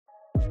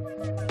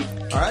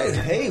All right,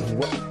 hey,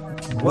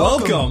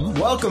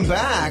 welcome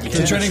back to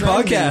the Trending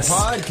Podcast,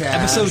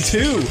 episode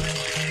 2.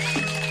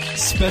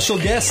 Special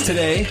guest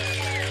today,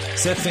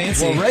 Seth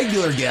Fancy. Well,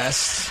 regular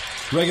guests,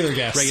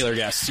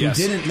 yes. Who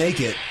didn't make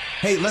it.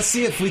 Hey, let's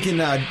see if we can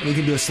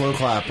do a slow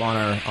clap on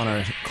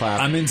our clap.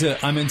 I'm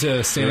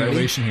into standing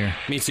ovation here.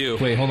 Me too.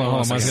 Wait, hold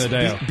on. Mine's gonna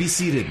die out. Be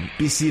seated,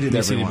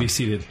 everyone. Be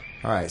seated.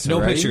 All right, so no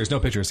ready?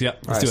 pictures. Yep.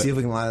 All right, do see it. if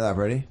we can line it up.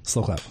 Ready?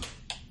 Slow clap.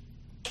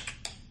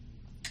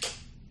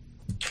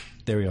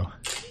 There we go.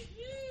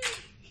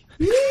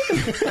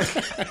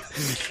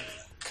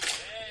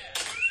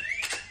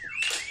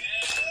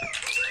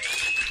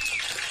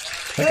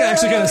 That guy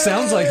actually kind of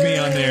sounds like me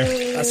on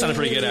there. That sounded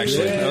pretty good,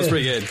 actually. That was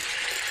pretty good.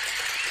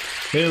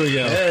 There we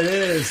go. There it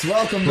is.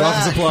 Welcome Round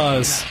back. of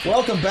applause.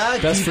 Welcome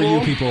back, That's people.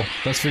 for you, people.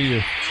 That's for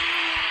you.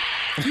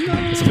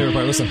 That's the favorite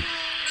part. Listen.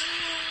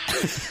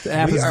 The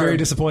app is very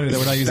disappointed that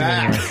we're not using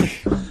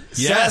it anymore.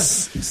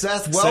 Yes.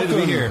 Seth, welcome. Excited to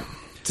be here.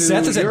 To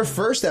Seth is your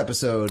first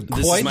episode.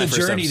 This Quite is my the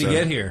first journey episode. to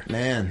get here.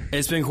 Man.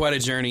 It's been quite a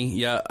journey.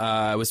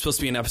 Yeah, it was supposed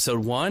to be in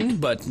episode 1,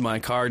 but my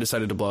car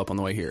decided to blow up on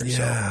the way here.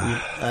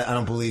 I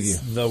don't believe you.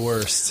 The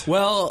worst.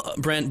 Well,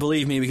 Brent,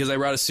 believe me, because I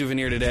brought a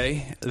souvenir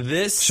today.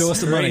 This Show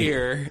us the right money.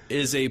 here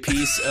is a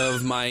piece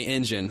of my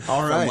engine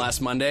All right. from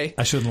last Monday.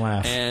 I shouldn't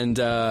laugh. And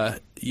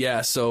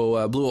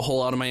so blew a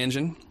hole out of my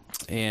engine.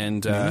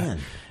 And Man.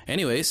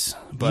 anyways,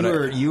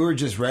 but you were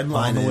just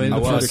redlining the way to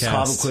the through the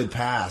podcast. Cobequid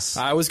Pass.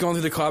 I was going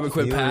through the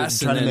Cobequid You were Pass.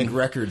 trying and to then make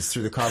records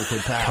through the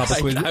Cobequid Pass.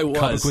 I was.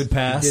 Copperquid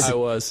Pass. I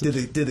was. Did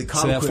the Say that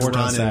 4 Cobequid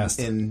times run fast.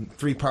 in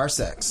 3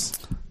 parsecs?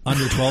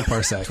 Under 12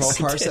 parsecs. 12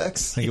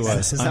 parsecs? I think it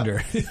was.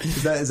 Under.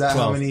 Is that how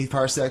 12. many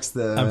parsecs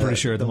the I'm pretty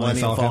sure the the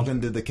Millennium Millennium Falcon Falcon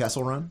did the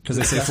Kessel Run? Because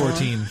they say Kessel Run?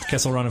 14.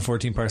 Kessel Run in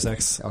 14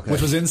 parsecs. Okay.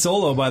 Which was in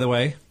Solo, by the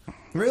way.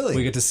 Really?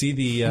 We get to see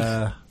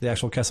the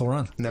actual Kessel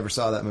Run. Never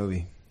saw that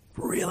movie.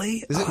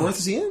 Really? Is it worth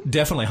seeing?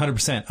 Definitely,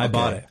 100%. I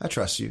bought it. I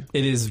trust you.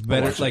 It is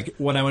better. watch it. Like,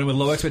 when I went with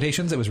low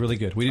expectations, it was really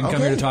good. We didn't come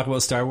Okay. here to talk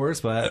about Star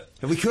Wars, but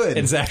We could.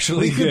 It's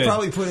actually We could good.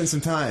 probably put in some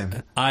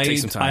time. Take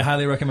some time. I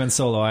highly recommend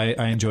Solo.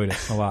 I enjoyed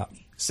it a lot.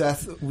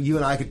 Seth, you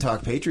and I could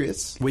talk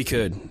Patriots. We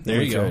could. There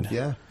We you go. could.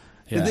 Yeah.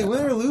 Yeah. Did they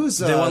win or lose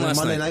They won the last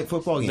Monday night. night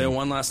football game? They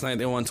won last night.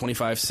 They won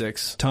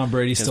 25-6. Tom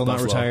Brady against still not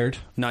Buffalo. retired.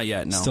 Not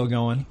yet, no. Still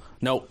going.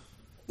 Nope.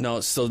 No,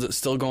 it's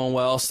still going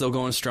well, still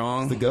going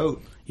strong. The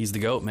GOAT. He's the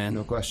GOAT, man.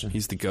 No question.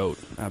 He's the GOAT.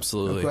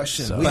 Absolutely. No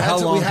question. So- We, But how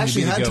long we can you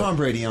actually be the had GOAT? Tom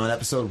Brady on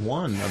episode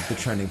 1 of the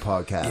Trending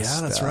Podcast. Yeah,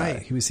 that's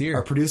right. He was here.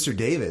 Our producer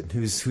David,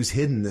 who's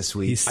hidden this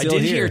week. He's I still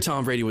did here. hear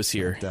Tom Brady was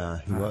here. He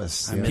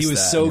was. I yeah. missed He was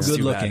that. so It's good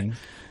too looking bad.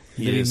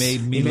 that he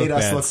made me He look made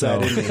us bad. look so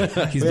bad, didn't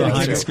he? he's We had to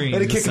behind the kick- screen. we had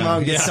to this kick him time. out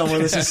and get Yeah. someone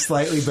that's just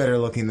slightly better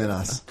looking than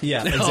us.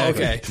 Yeah, Oh,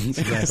 exactly.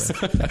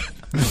 okay.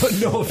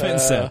 No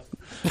offense, Seth.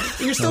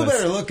 You're still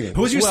better looking.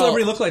 Who's your Well-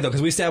 celebrity look like, though?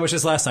 Because we established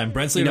this last time.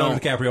 Brent's Leonardo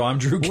DiCaprio. I'm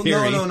Drew Well,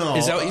 Carey. no.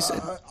 Is that what you said?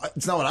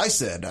 It's not what I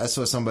said. That's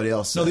what somebody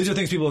else said. No, these are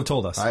things people have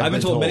told us. I've I've been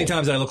been told many told.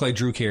 times that I look like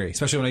Drew Carey,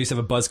 especially when I used to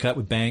have a buzz cut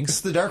with bangs.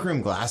 It's the dark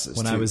room glasses.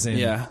 When too. I was in,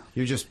 Yeah.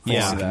 You're just fully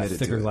committed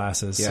thicker to it.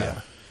 glasses.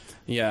 Yeah.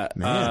 Yeah.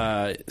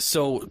 Man.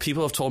 So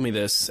people have told me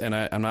this, and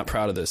I'm not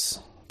proud of this,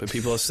 but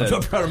people have said... I'm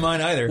not proud of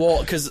mine either.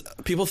 Well, because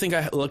people think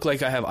I look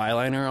like I have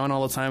eyeliner on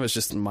all the time. It's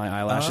just my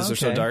eyelashes are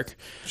so okay. dark.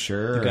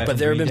 Sure. The guy- But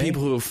there have been Green Day?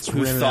 people who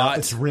Rimmel, thought...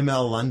 it's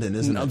Rimmel London,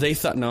 isn't No, it? they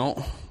thought...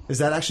 No. Is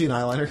that actually an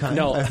eyeliner kind?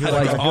 No. I feel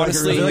Like, I feel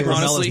honestly, it really Rimmel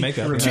is. is honestly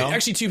makeup. Rimmel.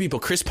 actually 2 people.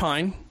 Chris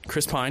Pine.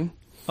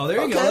 oh, there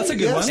you Okay, go. That's a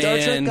good yeah, one. Star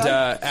Trek And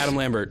guy? Adam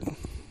Lambert.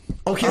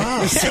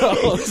 Okay.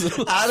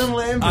 So, Adam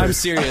Lambert. I'm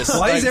serious. Why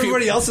Like, is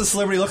everybody else's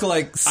celebrity looking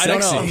like I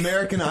don't sexy? know.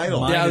 American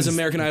Idol. Mine Yeah, I was is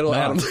American Idol not.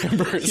 Adam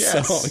Lambert.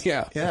 Yes. So,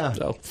 yeah. Yeah.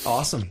 So,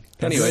 Awesome.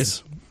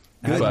 anyways.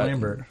 Adam But-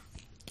 Lambert.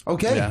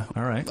 Okay. Yeah.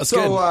 All right. That's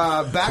So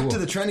good. back to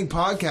the Trending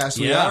Podcast.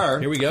 We Yeah, are.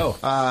 here we go.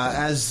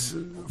 As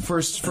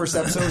first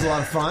episode was a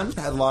lot of fun.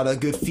 Had a lot of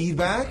good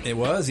feedback. It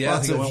was, yeah.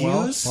 Lots I think of it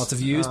went views. well. Lots of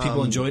views.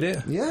 People enjoyed it.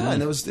 Yeah,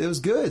 and it was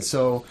good.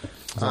 So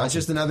it's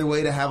just another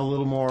way to have a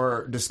little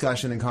more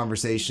discussion and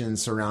conversation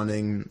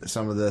surrounding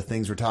some of the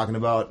things we're talking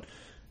about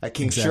at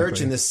King's Exactly.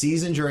 Church in this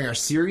season during our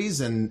series.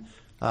 And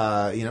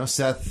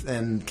Seth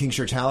and King's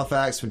Church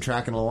Halifax been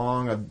tracking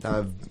along.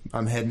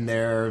 I'm heading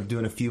there,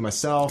 doing a few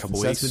myself. Couple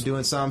Seth's weeks. been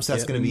doing some.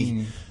 Seth's going to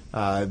be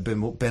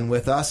been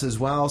with us as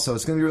well. So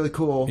it's going to be really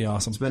cool. Be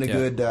awesome. It's been a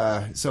Yeah.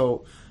 good.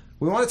 So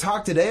we want to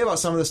talk today about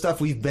some of the stuff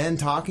we've been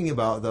talking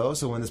about, though.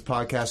 So when this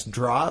podcast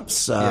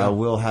drops,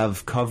 we'll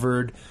have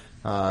covered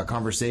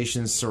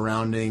conversations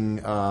surrounding,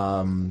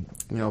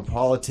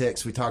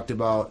 politics. We talked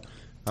about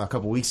a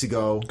couple weeks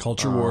ago.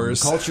 Culture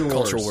wars. Culture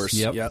wars.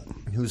 Yep.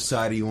 Whose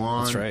side are you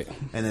on? That's right.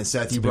 And then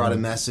Seth, you brought a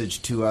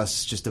message to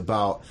us just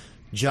about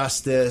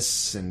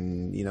justice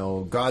and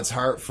God's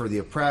heart for the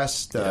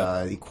oppressed,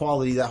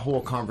 equality. That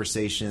whole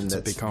conversation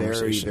that's big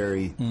conversation.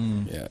 very,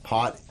 very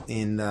hot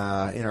in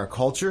our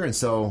culture. And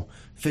so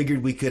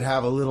figured we could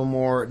have a little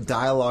more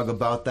dialogue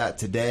about that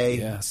today.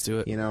 Yeah, let's do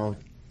it.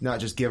 Not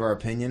just give our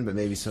opinion, but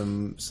maybe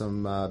some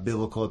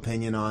biblical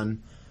opinion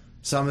on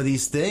some of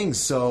these things.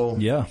 So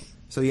Yeah.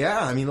 So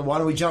I mean, why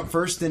don't we jump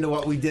first into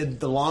what we did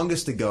the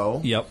longest ago?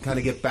 Yep. Kind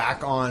of get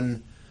back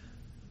on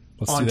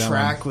on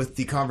track with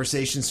the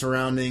conversation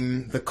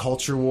surrounding the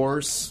culture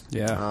wars.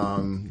 Yeah.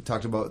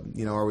 Talked about,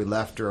 are we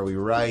left or are we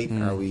right?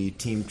 Are we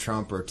Team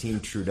Trump or Team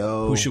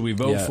Trudeau? Who should we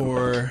vote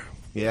for?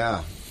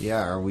 Yeah.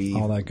 Are we?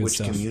 All that good which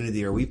stuff.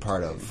 Community are we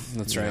part of?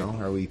 That's right.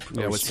 Are we?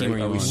 What team are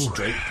we you on?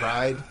 straight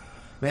pride?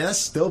 Man, that's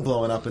still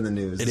blowing up in the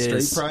news. It the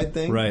is. Straight pride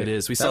thing? Right. It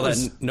is. We saw that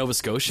in Nova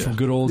Scotia. From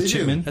good old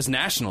Chipman. That's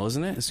national,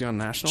 isn't it? Is he on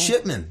national?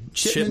 Chipman,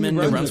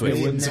 New Brunswick.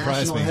 It wouldn't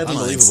surprise me.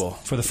 Unbelievable.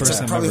 For the first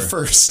time probably ever.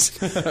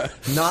 first.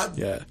 Not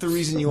the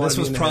reason you want This to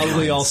be was in the probably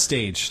headlines. all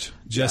staged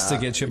just to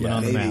get Chipman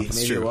on the map.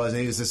 Maybe it was.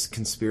 Maybe it was this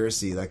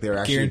conspiracy. Like they were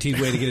actually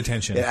Guaranteed way to get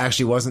attention. It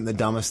actually wasn't the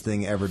dumbest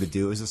thing ever to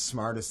do. It was the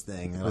smartest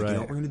thing. They're like, Right. you know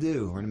what we're going to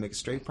do? We're going to make a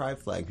straight pride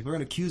flag. People are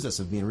going to accuse us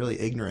of being really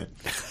ignorant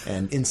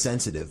and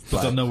insensitive.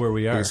 But they'll know where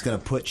we are. We're just going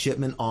to put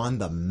Chipman on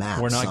the map.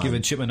 We're not son.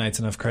 giving Chipmanites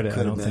enough credit,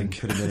 I don't think.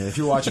 Could have been. If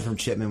you're watching from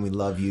Chipman, we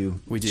love you.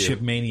 We do.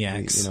 Chip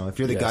maniacs. If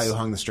you're the guy who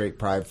hung the straight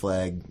pride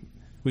flag,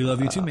 We love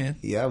you too, man.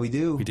 yeah, we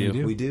do. We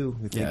do. We do.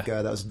 We think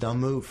that was a dumb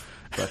move.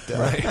 But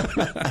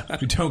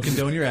Right. We don't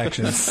condone your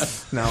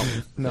actions. No.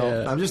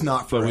 Yeah. I'm just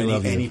not for But we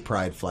love you. any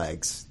pride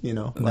flags.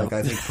 Like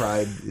I think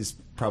pride is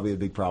probably a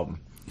big problem.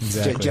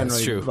 Exactly. Generally,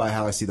 That's true. by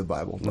how I see the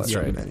Bible. But That's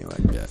right. Anyway.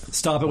 Yeah.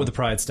 Stop it with the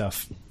pride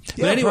stuff. Yeah,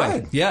 But anyway,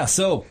 pride. yeah.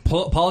 So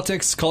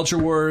politics, culture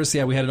wars.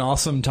 Yeah, we had an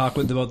awesome talk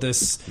about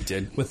this. We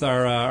did. With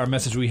our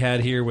message we had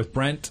here with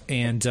Brent,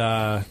 and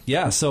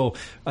so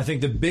I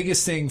think the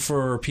biggest thing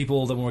for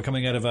people that when we're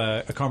coming out of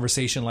a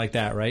conversation like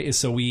that, right, is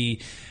so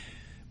we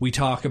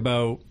talk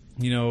about.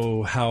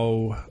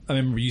 How I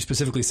remember you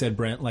specifically said,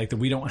 Brent, like that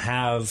we don't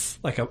have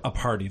like a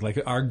party. Like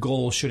our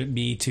goal shouldn't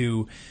be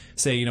to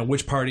say,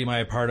 which party am I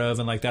a part of,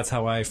 and like that's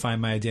how I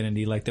find my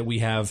identity. Like that we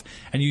have,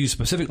 and you use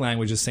specific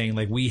language as saying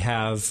like we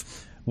have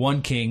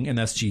one king, and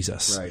that's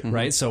Jesus, Right.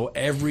 Right. So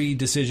every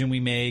decision we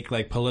make,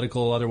 like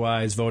political,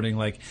 otherwise, voting,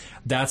 like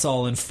that's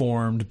all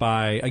informed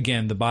by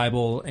again the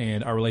Bible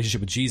and our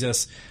relationship with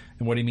Jesus.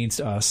 And what he means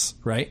to us,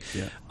 right?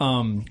 Yeah.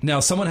 Now,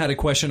 someone had a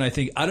question, I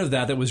think, out of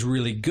that was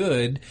really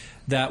good.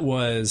 That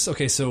was,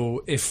 okay,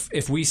 so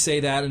if we say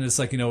that and it's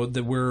like,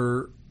 that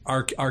we're,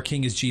 our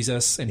king is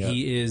Jesus and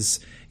he is,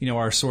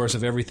 our source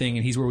of everything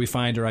and he's where we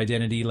find our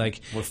identity,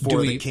 like... We're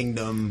for the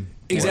kingdom.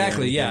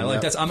 Exactly, yeah.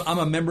 Like that's, I'm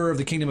a member of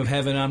the kingdom of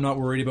heaven. I'm not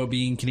worried about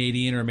being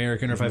Canadian or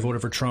American or if I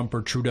voted for Trump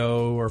or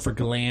Trudeau or for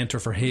Gallant or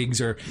for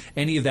Higgs or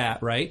any of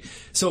that, right?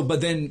 So,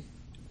 but then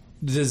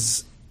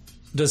does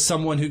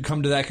someone who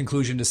come to that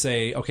conclusion to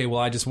say, okay, well,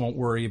 I just won't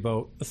worry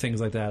about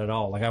things like that at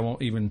all. Like I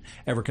won't even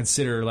ever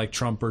consider like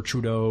Trump or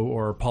Trudeau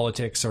or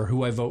politics or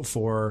who I vote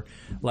for.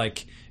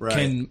 Like,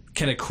 Right.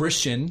 can a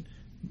Christian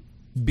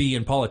be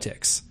in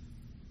politics?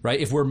 Right?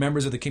 If we're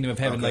members of the kingdom of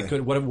heaven, Okay.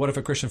 like what if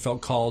a Christian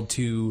felt called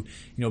to,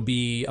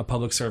 be a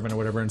public servant or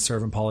whatever and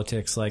serve in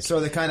politics? Like,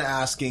 So they're kind of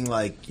asking,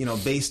 like,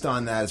 based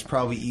on that, it's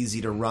probably easy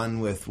to run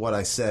with what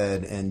I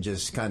said and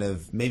just kind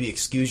of maybe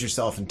excuse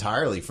yourself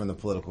entirely from the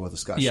political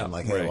discussion. Yeah,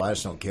 Like, hey, right. well, I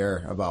just don't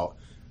care about,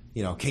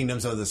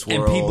 kingdoms of this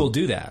world. and people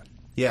do that.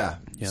 Yeah.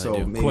 So they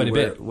do. maybe Quite a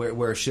bit.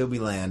 where should we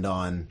land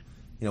on,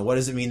 what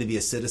does it mean to be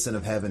a citizen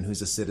of heaven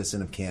who's a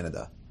citizen of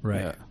Canada?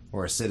 Right. Yeah.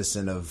 Or a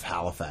citizen of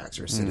Halifax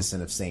or a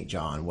citizen of St.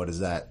 John? What does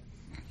that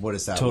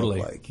Totally.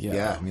 look like?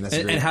 Yeah. I mean, that's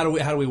And great. how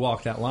do we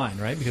walk that line,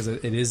 right? Because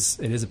it is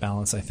a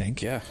balance, I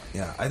think. Yeah.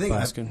 Yeah, I think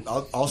That's good.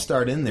 I'll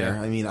start in there.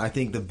 Yeah. I mean, I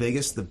think the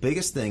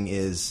biggest thing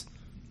is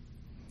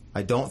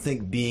I don't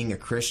think being a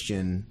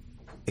Christian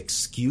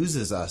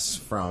excuses us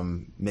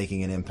from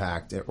making an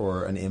impact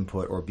or an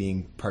input or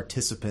being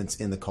participants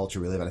in the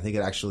culture we live in. I think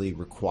it actually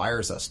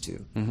requires us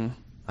to. Mm-hmm.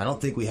 I don't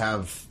think we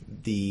have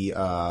the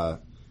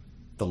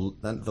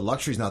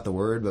luxury is not the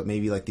word, but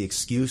maybe like the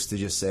excuse to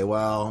just say,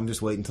 well, I'm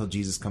just waiting until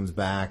Jesus comes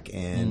back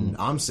and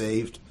I'm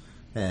saved.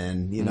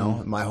 And,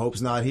 my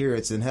hope's not here,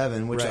 it's in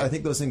heaven, which Right. I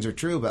think those things are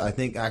true. But I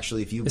think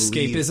actually if you believe...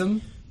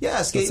 Escapism?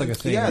 Yeah, escape. That's like a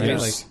thing, yeah, right?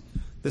 there's Like,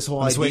 this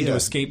whole I'm just idea. waiting to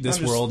escape this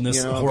I'm just, world and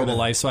this horrible gonna-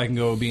 life so I can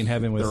go be in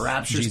heaven with The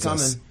rapture's Jesus.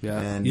 coming. Yeah.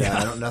 And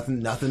Yeah.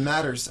 nothing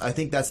matters. I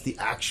think that's the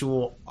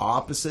actual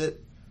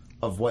opposite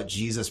of what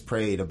Jesus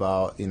prayed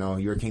about,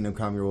 your kingdom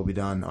come, your will be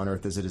done on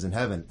earth as it is in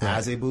heaven. Right.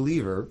 As a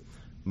believer,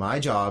 my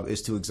job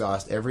is to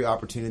exhaust every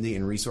opportunity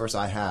and resource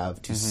I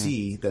have to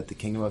see that the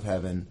kingdom of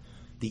heaven,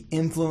 the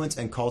influence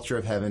and culture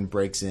of heaven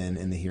breaks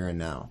in the here and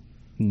now.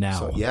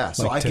 Now.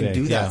 So Like I can today.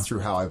 do that Yeah. through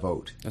how I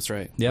vote. That's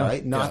right. Yeah.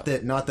 Right? Not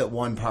that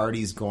one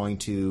party is going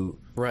to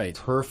Right.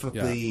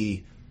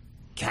 perfectly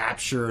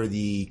capture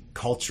the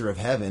culture of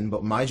heaven,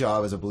 but my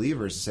job as a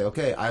believer is to say,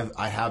 okay,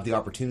 I have the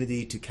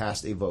opportunity to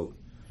cast a vote.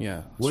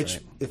 Yeah. Which,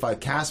 right. if I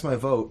cast my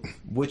vote,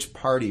 which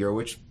party or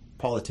which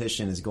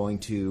politician is going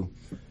to,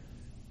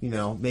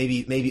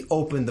 maybe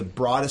open the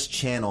broadest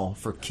channel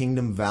for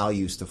kingdom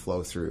values to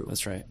flow through?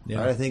 That's right. Yeah.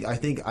 Right? I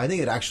think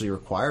it actually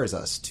requires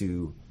us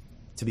to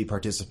be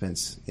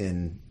participants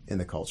in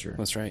the culture.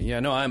 That's right. Yeah,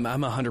 no, I'm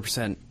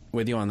 100%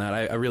 with you on that.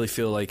 I really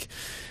feel like,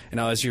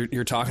 as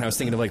you're talking, I was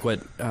thinking of like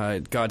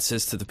what God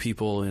says to the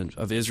people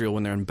of Israel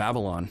when they're in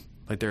Babylon,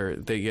 like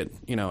they get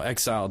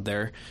exiled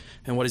there,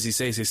 and what does He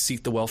say? He says,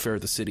 "Seek the welfare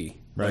of the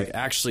city." Right. Like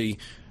actually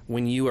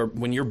when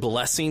you're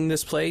blessing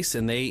this place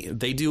and they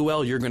do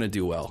well, you're going to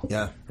do well.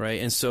 Yeah.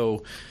 Right. And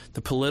so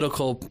the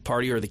political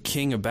party or the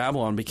king of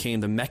Babylon became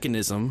the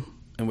mechanism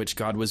in which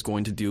God was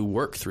going to do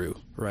work through.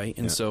 Right.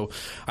 And so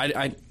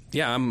I'm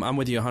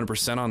with you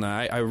 100% on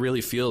that. I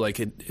really feel like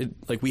it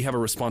like we have a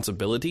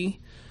responsibility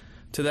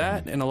to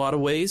that in a lot of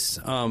ways.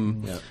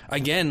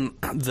 Again,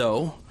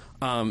 though,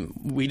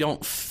 we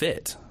don't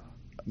fit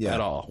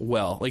at all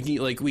well.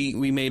 Like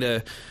we made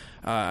a.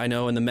 I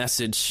know in the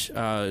message,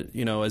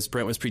 as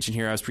Brent was preaching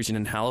here, I was preaching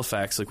in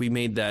Halifax. Like we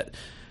made that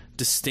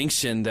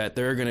distinction that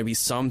there are going to be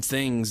some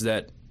things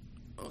that,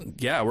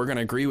 we're going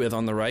to agree with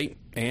on the right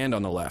and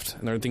on the left,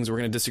 and there are things we're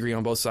going to disagree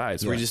on both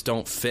sides. We just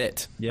don't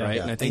fit, right?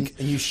 Yeah. And I think,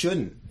 and you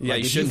shouldn't. Yeah,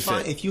 you shouldn't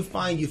fit. If you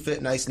find you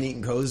fit nice, neat,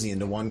 and cozy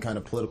into one kind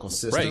of political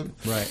system,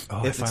 right.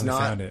 Oh, if it's not,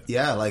 found it.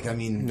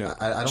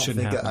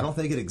 I don't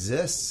think it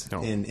exists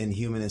No. in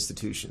human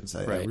institutions.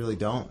 I really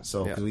don't.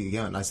 So because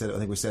I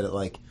think we said it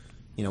like.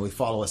 We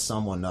follow a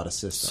someone, not a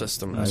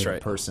system. That's right.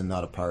 A person,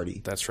 not a party.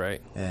 That's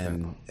right.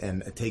 And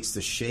it takes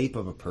the shape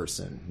of a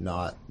person,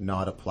 not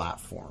a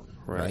platform.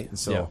 Right. And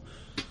so,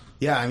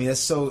 I mean,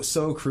 it's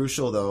so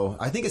crucial. Though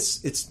I think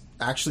it's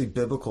actually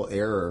biblical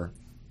error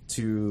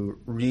to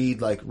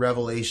read like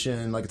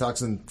Revelation, like it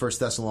talks in 1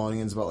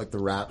 Thessalonians about like the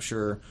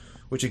rapture.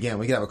 Which again,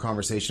 we could have a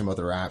conversation about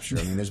the rapture.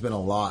 I mean, there's been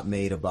a lot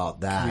made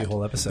about that. Maybe a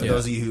whole episode. For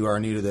those of you who are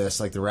new to this,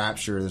 like the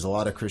rapture, there's a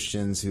lot of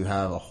Christians who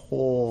have a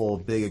whole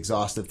big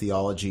exhaustive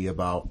theology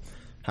about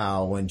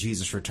how when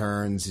Jesus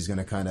returns, he's going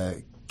to kind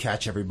of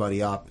catch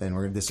everybody up and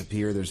we're going to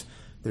disappear.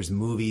 There's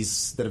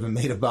movies that have been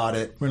made about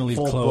it. We're going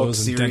to leave full clothes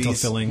book and dental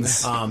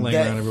fillings laying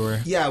around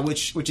everywhere. Yeah,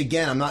 which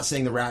again, I'm not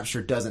saying the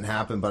rapture doesn't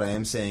happen, but I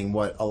am saying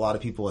what a lot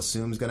of people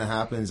assume is going to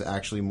happen is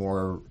actually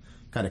more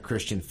kind of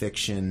Christian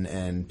fiction,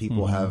 and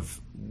people have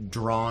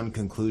drawn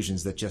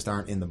conclusions that just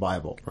aren't in the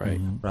Bible. Right.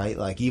 Right?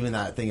 Like even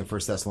that thing in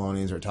 1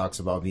 Thessalonians where it talks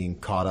about being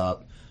caught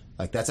up,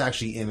 like that's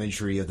actually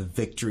imagery of the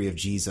victory of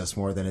Jesus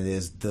more than it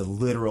is the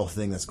literal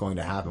thing that's going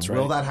to happen.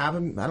 Will that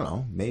happen? I don't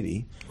know.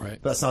 Maybe. Right.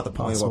 But that's not the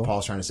point of what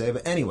Paul's trying to say.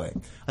 But anyway,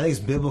 I think it's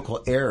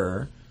biblical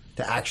error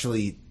to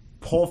actually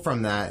pull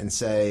from that and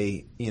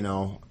say,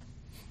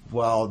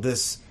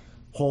 this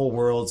whole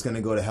world's going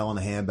to go to hell in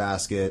a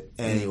handbasket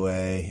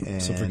anyway, and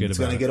So forget it's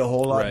about going to it. get a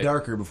whole lot Right.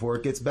 darker before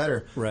it gets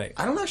better. Right.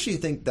 I don't actually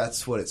think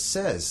that's what it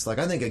says. Like,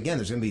 I think, again,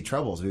 there's going to be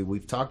troubles.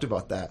 We've talked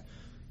about that.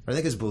 But I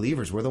think as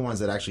believers, we're the ones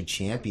that actually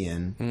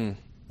champion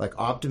like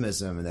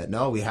optimism and that,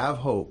 no, we have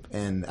hope,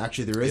 and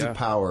actually there is a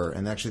power,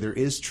 and actually there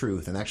is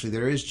truth, and actually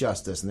there is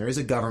justice, and there is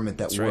a government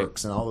that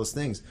works, and all those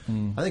things.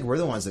 I think we're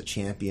the ones that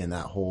champion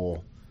that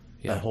whole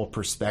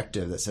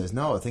perspective that says,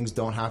 no, things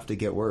don't have to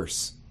get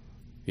worse.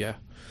 Yeah,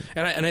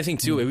 and I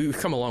think too we've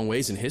come a long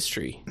ways in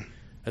history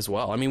as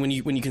well. I mean, when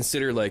you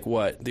consider like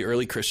what the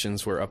early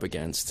Christians were up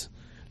against,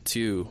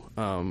 too,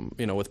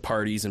 with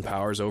parties and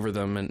powers over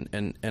them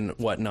and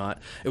whatnot,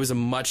 it was a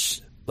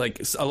much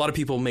like a lot of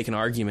people make an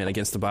argument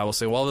against the Bible,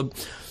 say, well,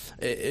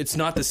 it's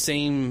not the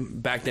same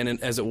back then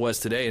as it was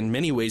today. In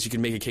many ways, you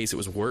can make a case it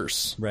was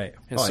worse. Right.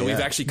 And so we've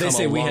actually come They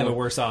say a we long have it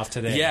worse off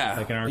today. Yeah,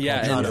 Like in our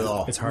yeah, culture. Not at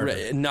all. It's harder.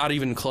 Right, not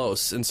even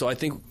close. And so I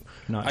think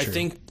Not true. I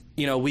think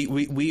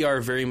we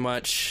are very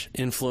much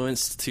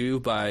influenced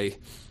too by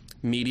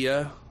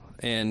media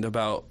and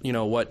about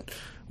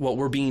what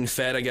we're being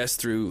fed, I guess,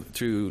 through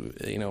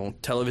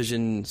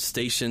television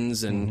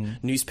stations and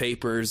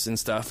newspapers and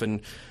stuff,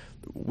 and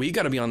we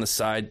got to be on the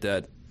side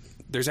that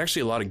there's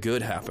actually a lot of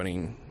good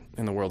happening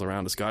in the world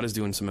around us. God is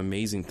doing some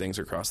amazing things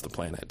across the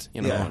planet,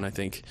 and I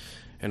think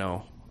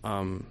to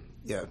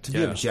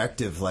be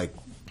objective, like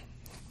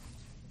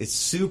it's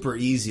super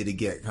easy to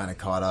get kind of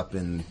caught up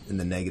in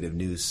the negative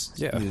news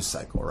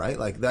cycle, right?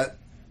 Like that,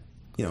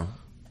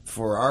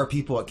 for our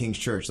people at King's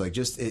Church, like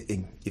just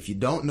if you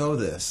don't know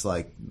this,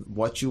 like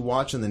what you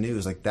watch on the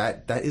news, like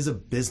that is a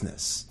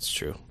business. It's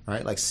true,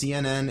 right? Like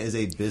CNN is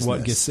a business.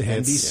 What gets the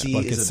hits, NBC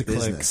what is gets a the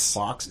business. clicks.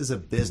 Fox is a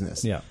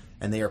business. Yeah.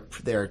 And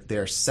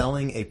they're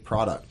selling a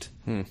product,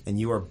 and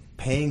you are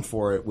paying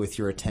for it with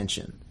your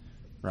attention.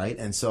 Right,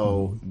 and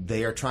so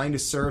they are trying to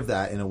serve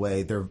that in a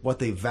way. What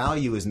they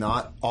value is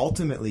not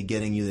ultimately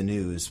getting you the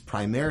news.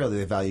 Primarily,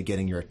 they value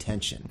getting your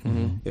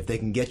attention. If they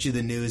can get you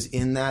the news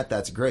in that,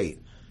 that's great.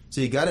 So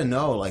you got to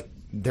know, like,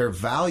 their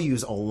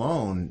values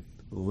alone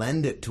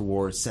lend it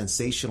towards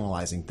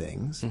sensationalizing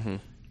things,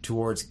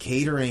 towards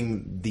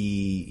catering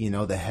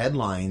the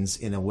headlines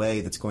in a way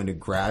that's going to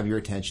grab your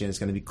attention. It's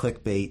going to be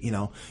clickbait.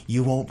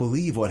 You won't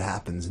believe what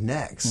happens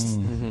next.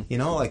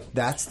 Like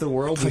that's the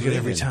world we Click live it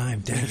every in. time.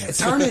 Dang it.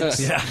 Darn it!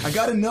 Yeah. I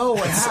got to know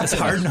what happens.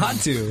 It's hard not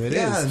to. It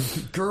is.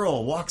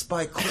 Girl walks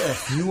by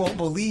cliff. You won't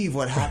believe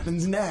what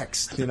happens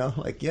next. But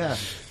like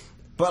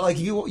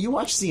you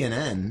watch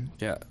CNN.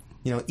 yeah.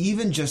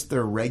 Even just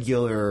their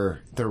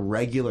regular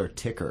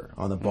ticker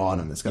on the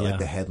bottom that's got like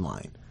the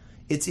headline.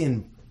 It's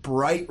in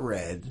bright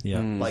red,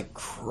 like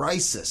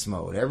crisis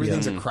mode.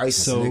 Everything's a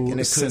crisis. So and it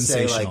could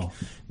say like sensational.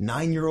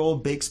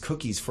 9-year-old bakes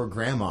cookies for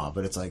grandma,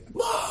 but it's like,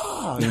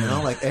 whoa,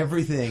 like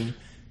everything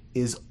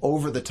is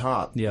over the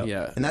top. Yeah.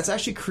 Yeah. And that's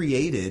actually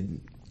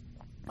created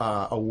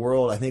a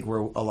world, I think, where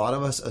a lot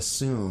of us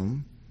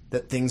assume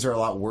that things are a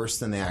lot worse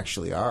than they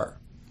actually are.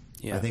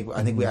 Yeah. I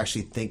think we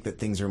actually think that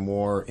things are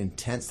more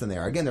intense than they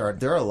are. Again, there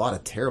are a lot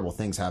of terrible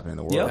things happening in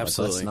the world. Yeah, Like,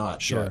 absolutely.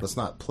 Let's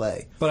not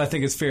play. But I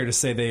think it's fair to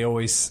say they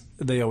always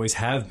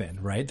have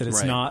been, right? That it's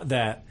Right. not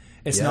that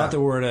it's Yeah. not that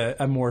we're at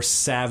a more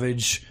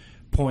savage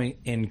point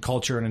in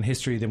culture and in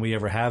history than we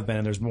ever have been,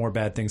 and there's more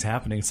bad things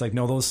happening. It's like,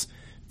 no, those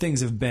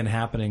things have been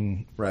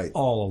happening Right.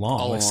 all along.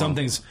 All like some along.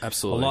 things,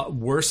 Absolutely. a lot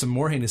worse and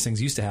more heinous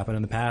things used to happen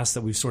in the past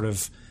that we've sort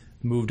of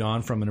moved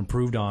on from and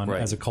improved on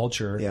Right. as a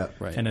culture Yeah.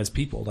 Right. and as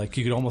people. Like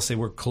you could almost say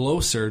we're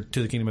closer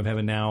to the kingdom of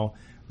heaven now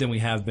than we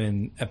have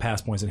been at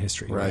past points in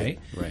history, right?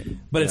 Right.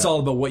 But it's all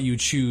about what you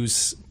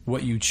choose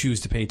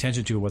to pay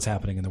attention to, what's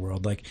happening in the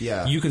world. Like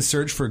Yeah. you can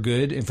search for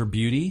good and for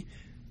beauty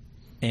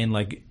and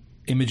like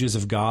images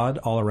of God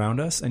all around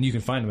us, and you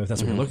can find them if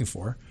that's what you're looking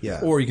for. Yeah.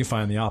 Or you can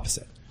find the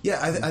opposite. Yeah,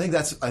 I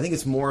think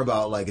it's more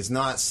about like, it's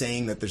not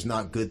saying that there's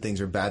not good things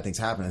or bad things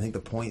happen. I think the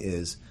point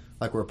is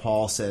like where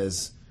Paul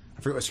says,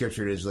 I forget what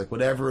scripture it is, like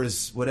whatever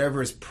is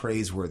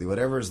praiseworthy,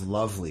 whatever is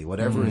lovely,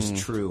 whatever is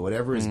true,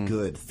 whatever is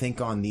good,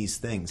 think on these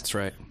things. That's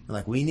right. And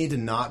like we need to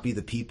not be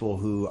the people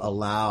who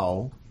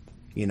allow,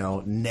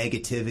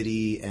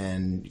 negativity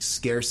and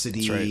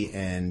scarcity right.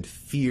 and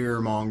fear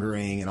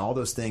mongering and all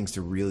those things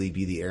to really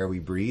be the air we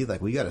breathe.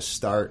 Like we got to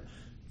start,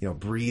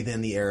 breathe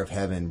in the air of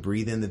heaven,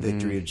 breathe in the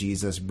victory of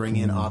Jesus, bring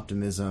in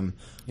optimism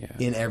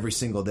in every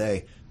single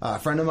day. A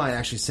friend of mine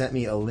actually sent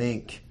me a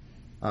link.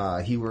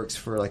 He works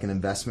for like an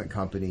investment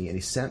company, and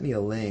he sent me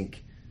a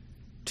link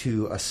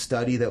to a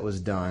study that was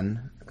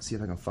done. Let's see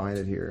if I can find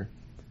it here.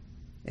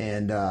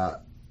 And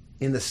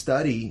in the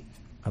study,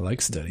 I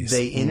like studies.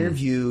 they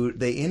interviewed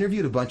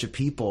a bunch of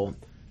people,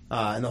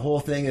 and the whole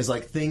thing is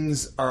like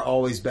things are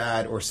always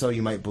bad, or so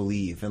you might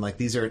believe. And like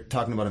these are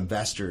talking about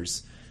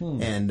investors,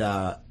 and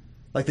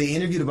like they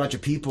interviewed a bunch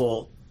of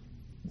people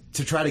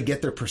to try to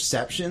get their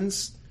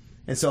perceptions.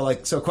 And so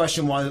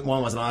question one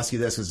was, and I'll ask you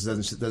this because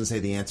it doesn't say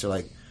the answer.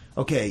 Like,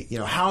 okay,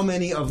 how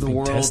many of the Being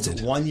world's tested.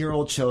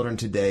 1-year-old children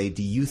today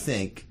do you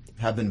think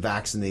have been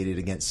vaccinated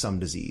against some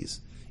disease?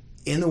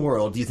 In the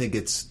world, do you think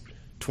it's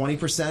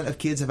 20% of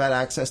kids have had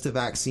access to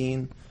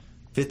vaccine,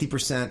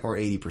 50% or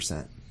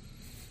 80%?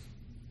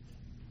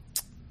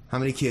 How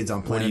many kids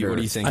on planet Earth? What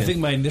do you think? I think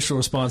my initial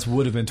response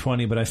would have been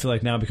 20, but I feel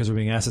like now because we're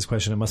being asked this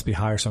question, it must be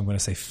higher, so I'm going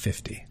to say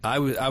 50. I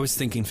was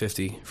thinking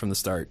 50 from the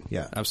start.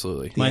 Yeah.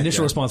 Absolutely. My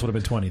initial yeah. response would have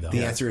been 20, though.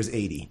 The answer is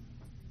 80.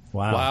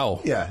 Wow.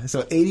 Wow. Yeah,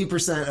 so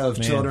 80%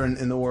 of children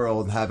in the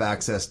world have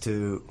access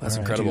to, That's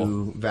incredible.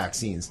 to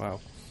vaccines. Wow.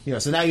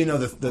 So now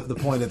the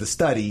point of the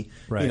study.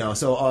 Right.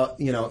 So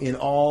in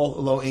all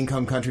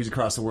low-income countries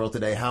across the world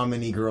today, how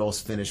many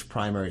girls finish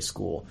primary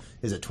school?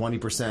 Is it 20%,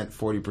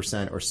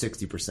 40%, or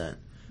 60%?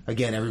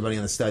 Again, everybody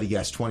in the study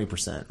guessed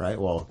 20%, right?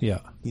 Well, Yeah.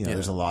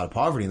 there's a lot of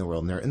poverty in the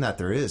world, and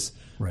there is.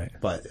 Right.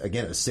 But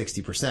again, it was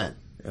 60%.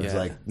 It was Yeah.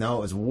 like, no,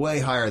 it was way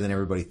higher than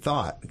everybody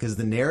thought, because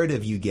the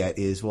narrative you get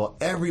is, well,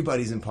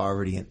 everybody's in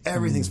poverty and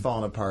everything's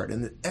falling apart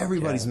and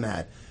everybody's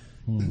mad.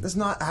 That's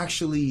not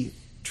actually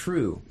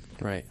true.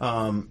 Right.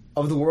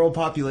 Of the world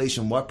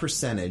population, what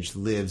percentage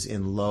lives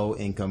in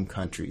low-income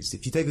countries?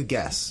 If you take a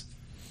guess,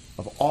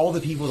 of all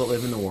the people that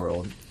live in the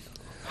world,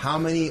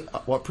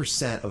 what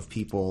percent of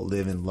people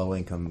live in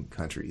low-income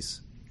countries?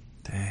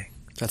 Dang.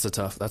 That's a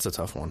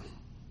tough one.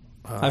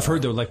 I've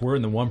heard, though, like we're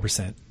in the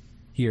 1%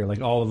 here.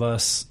 Like all of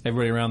us,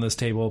 everybody around this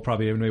table,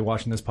 probably everybody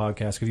watching this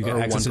podcast, because you've got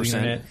Or access to the 1%,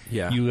 internet,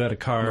 yeah. you got a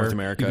car, North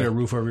America. you got a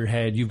roof over your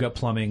head, you've got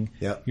plumbing,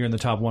 Yep. you're in the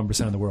top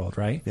 1% of the world,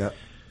 right? Yep.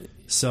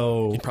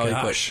 So, Probably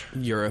gosh.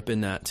 put Europe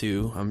in that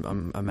too.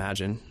 I'm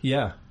imagine.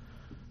 Yeah.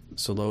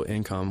 So low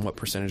income. What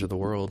percentage of the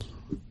world?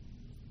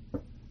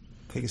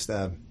 Take a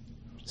stab.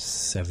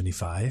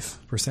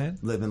 75%?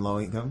 Live in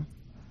low-income?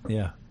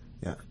 Yeah.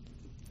 Yeah.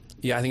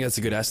 Yeah, I think that's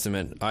a good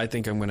estimate. I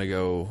think I'm going to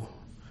go.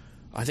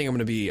 I think I'm going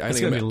to be. It's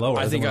gonna be lower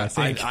I than think. what I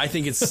think. I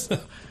think it's.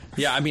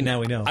 Yeah, I mean, Now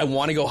we know. I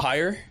want to go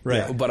higher,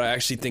 Right. But I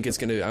actually think it's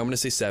going to. I'm going to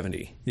say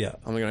 70. Yeah.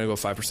 I'm going to go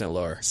 5%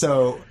 lower.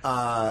 So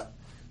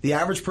the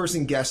average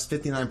person guessed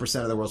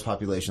 59% of the world's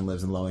population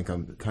lives in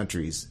low-income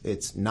countries.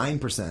 It's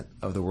 9%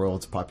 of the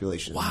world's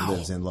population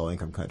lives in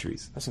low-income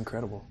countries. That's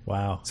incredible.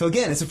 Wow. So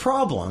again, it's a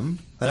problem.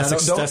 And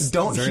That's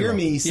don't very hear low.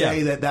 me say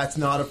Yeah. that that's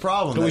not a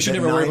problem. But we That- should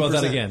that never worry about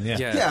that 9%. again. Yeah.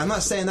 Yeah. Yeah, I'm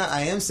not saying that.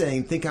 I am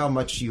saying think how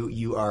much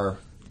you are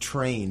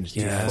trained to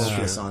Yeah, that's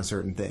focus true. on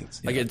certain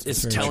things. Like it's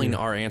very telling true.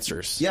 our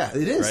answers. Yeah,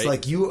 it is. Right?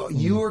 Like you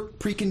are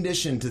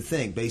preconditioned to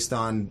think based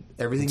on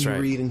everything That's you right.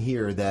 read and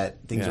hear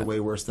that things Yeah. are way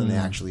worse than they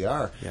actually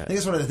are. Yeah. I think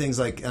that's one of the things.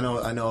 Like I know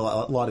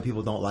a lot of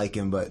people don't like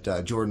him,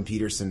 but Jordan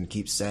Peterson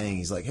keeps saying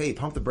he's like, "Hey,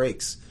 pump the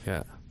brakes."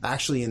 Yeah.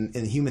 Actually,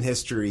 in human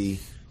history,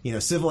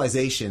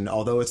 civilization,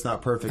 although it's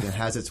not perfect and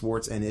has its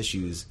warts and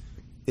issues,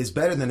 is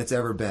better than it's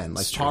ever been.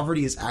 Like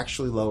poverty is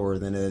actually lower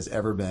than it has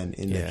ever been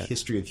in the Yeah.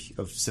 history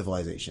of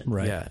civilization.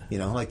 Right.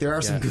 Yeah. Like there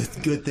are some Yeah.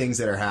 good things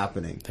that are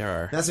happening. There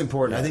are. And that's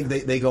important. I think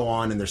they go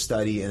on in their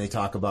study and they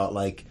talk about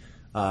like,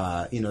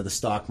 the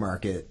stock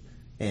market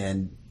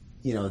and,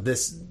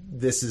 this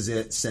is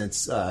it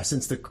since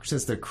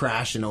the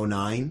crash in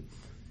 2009.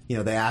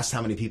 they asked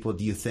how many people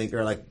do you think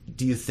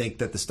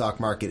that the stock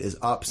market is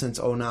up since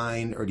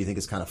 2009, or do you think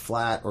it's kind of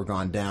flat or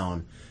gone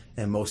down?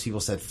 And most people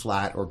said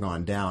flat or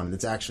gone down, and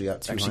it's actually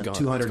up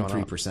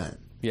 203%.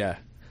 Yeah.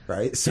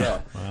 Right. So,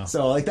 Yeah. Wow.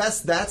 So like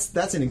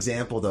that's an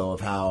example though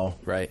of how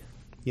Right.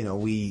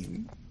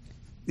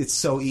 it's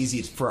so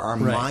easy for our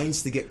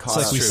minds to get caught It's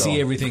like up. we So-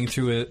 see everything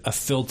through a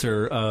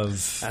filter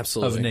of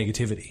Absolutely.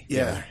 negativity.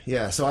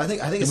 Yeah. So I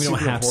think it's we don't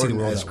super have to see the important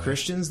world as that way.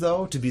 Christians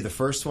though to be the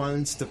first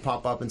ones to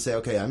pop up and say,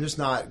 okay, I'm just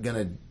not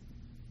gonna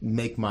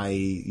make my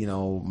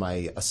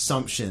my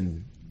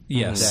assumption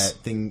Yes.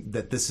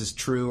 that this is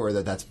true or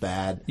that's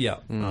bad. Yeah.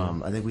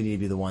 I think we need to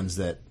be the ones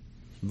that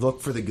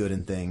look for the good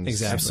in things.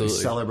 Exactly. Absolutely.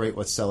 Celebrate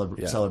what's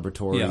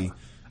celebratory. Yeah.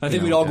 I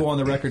think we'd all go on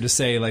the record to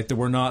say like that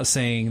we're not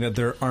saying that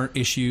there aren't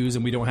issues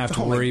and we don't have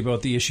to worry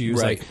about the issues.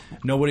 Right. Like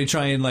nobody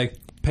try and like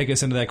peg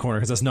us into that corner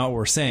because that's not what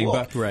we're saying. Well,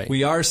 but right.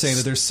 we are saying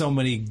that there's so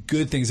many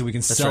good things that we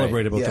can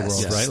celebrate about the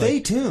world, right? Stay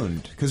Like,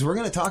 tuned because we're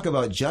going to talk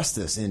about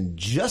justice in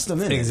just a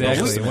minute.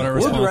 exactly. But What our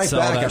we'll be response right to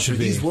all back that after should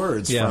be. these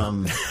words Yeah.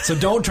 from. So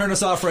don't turn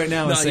us off right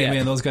now and Not say, yet.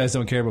 man, those guys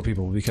don't care about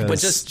people because. But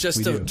just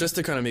we do.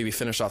 to kind of maybe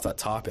finish off that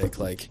topic,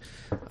 like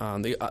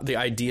the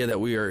idea that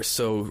we are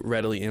so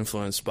readily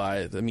influenced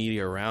by the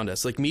media around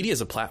us. Like media is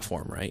a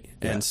platform, right?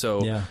 And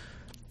so, Yeah.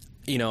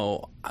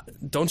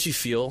 don't you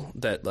feel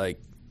that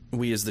like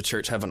we as the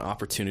church have an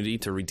opportunity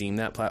to redeem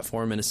that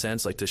platform in a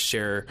sense, like to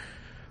share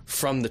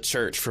from the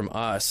church, from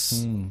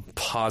us,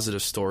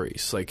 positive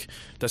stories, like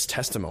that's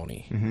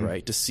testimony,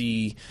 right? To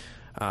see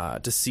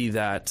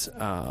that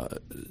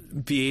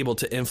be able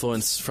to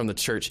influence from the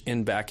church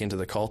back into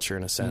the culture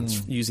in a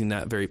sense, using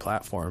that very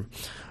platform.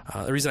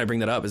 The reason I bring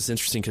that up is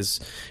interesting because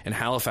in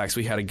Halifax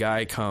we had a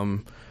guy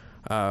come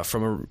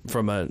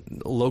from a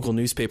local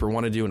newspaper,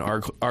 wanted to do an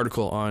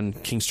article on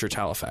King's Church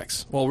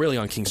Halifax. Well, really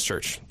on King's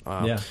Church.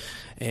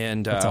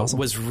 And awesome.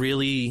 was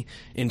really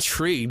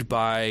intrigued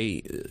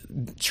by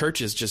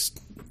churches,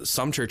 just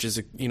some churches,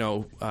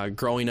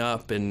 growing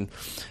up and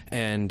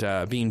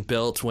being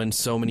built when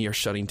so many are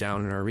shutting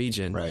down in our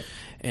region. Right.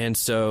 And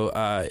so,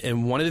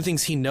 and one of the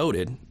things he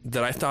noted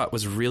that I thought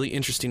was really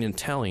interesting and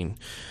telling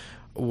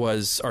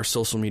was our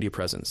social media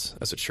presence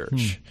as a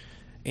church.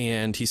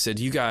 And he said,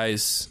 you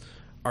guys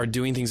are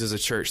doing things as a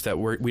church that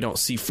we don't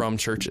see from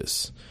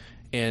churches.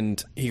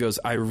 And he goes,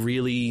 I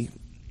really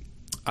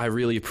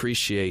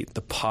appreciate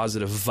the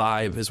positive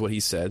vibe, is what he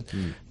said,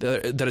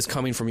 that is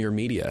coming from your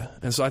media.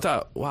 And so I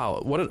thought,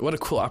 wow, what a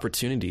cool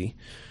opportunity,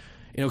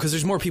 because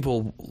there's more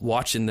people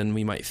watching than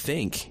we might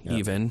think,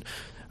 even,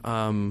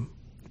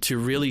 to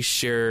really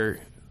share,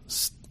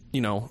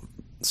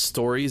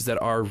 stories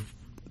that are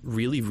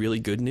really, really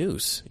good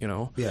news,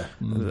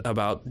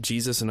 about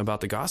Jesus and about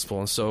the gospel.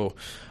 And so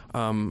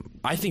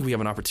I think we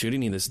have an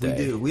opportunity this day.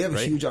 We do. We have a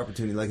right? huge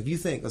opportunity. Like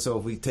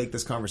if we take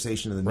this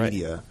conversation to the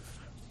media,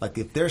 like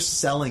if they're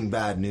selling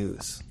bad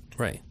news,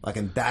 Right. like,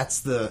 and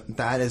that's the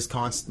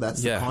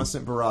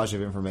constant barrage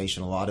of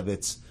information. A lot of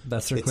it's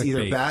That's their either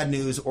clickbait. bad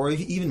news or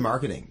even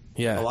marketing.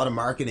 Yeah. A lot of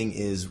marketing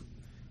is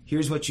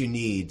here's what you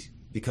need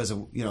because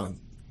of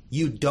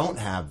you don't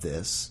have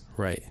this,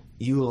 Right.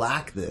 you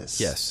lack this.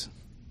 Yes.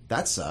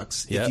 That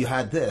sucks. Yeah. If you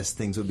had this,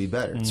 things would be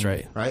better. That's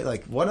right. Right?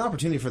 Like, what an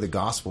opportunity for the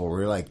gospel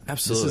where you're like,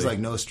 Absolutely. this is like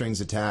no strings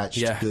attached,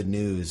 Yeah. good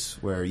news,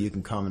 where you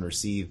can come and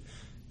receive,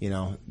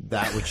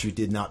 that which you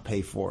did not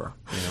pay for.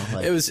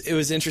 Like, It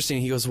was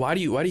interesting. He goes, why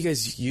do you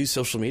guys use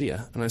social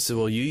media? And I said,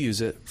 well, you use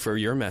it for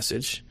your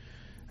message,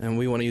 and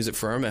we want to use it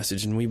for our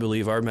message, and we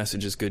believe our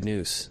message is good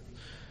news.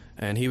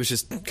 And he was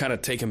just kind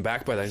of taken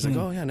back by that. He's like,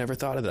 oh yeah, I never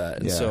thought of that.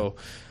 And Yeah. so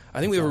I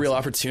think we have a real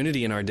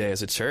opportunity in our day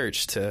as a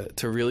church to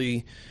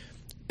really,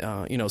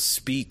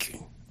 speak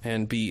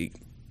and be,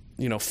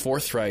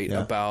 forthright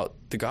about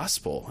the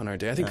gospel in our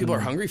day. I think people are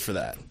hungry for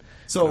that.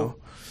 So,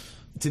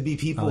 to be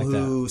people I like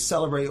who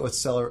celebrate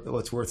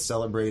what's worth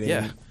celebrating,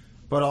 Yeah.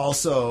 but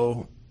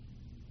also,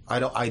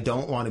 I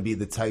don't want to be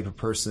the type of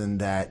person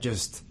that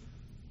just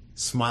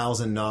smiles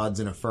and nods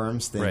and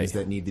affirms things Right.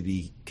 that need to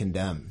be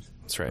condemned.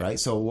 That's right. Right.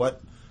 So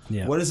what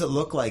does it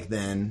look like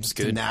then to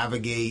good.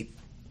 navigate?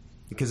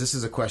 Because this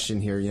is a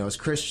question here. As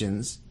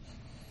Christians,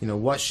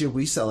 what should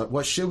we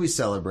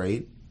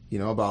celebrate?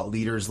 About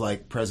leaders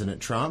like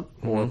President Trump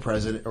or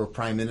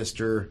Prime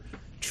Minister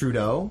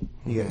Trudeau.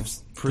 You have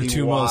pretty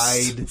two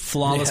wide, most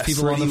flawless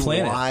people on the pretty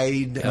planet.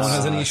 Wide, No one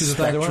has any issues with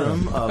either one of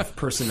spectrum them. of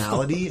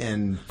personality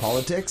and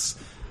politics.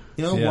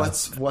 Yeah.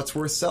 What's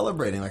worth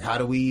celebrating? Like, how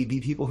do we be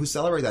people who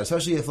celebrate that?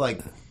 Especially if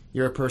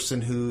you're a person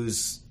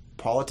whose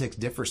politics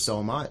differ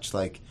so much.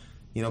 Like,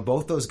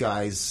 both those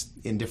guys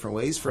in different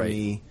ways for Right.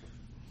 me.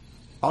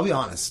 I'll be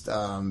honest.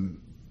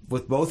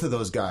 With both of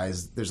those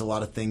guys, there's a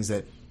lot of things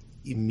that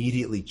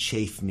immediately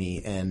chafe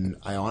me, and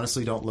I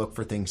honestly don't look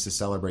for things to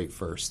celebrate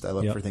first. I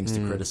look Yep. for things to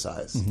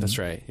criticize. That's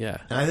right. Yeah.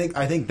 And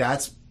I think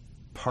that's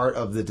part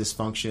of the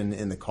dysfunction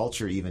in the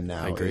culture even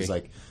now. I agree. Is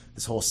like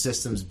this whole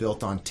system's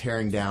built on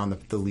tearing down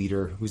the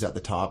leader who's at the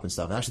top and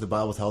stuff. And actually, the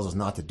Bible tells us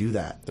not to do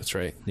that. That's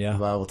right. Yeah. The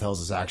Bible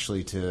tells us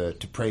actually to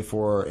pray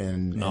for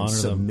and honor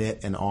submit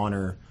and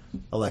honor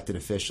elected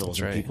officials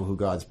and right. people who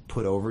God's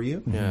put over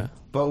you. Yeah.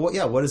 But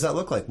what does that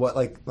look like?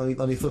 Let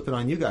me flip it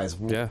on you guys.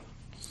 Yeah.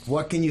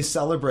 What can you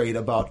celebrate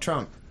about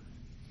Trump?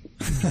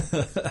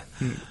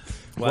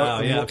 Wow,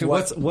 What- yeah.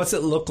 what- What's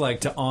it look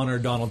like to honor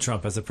Donald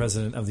Trump as the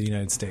president of the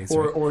United States?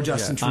 right? Or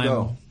Justin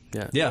Trudeau?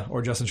 Yeah.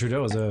 Or Justin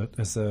Trudeau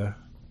as the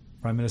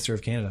Prime Minister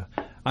of Canada.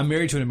 I'm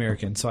married to an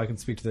American, so I can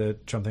speak to the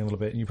Trump thing a little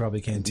bit, and you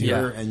probably can too.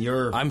 Yeah.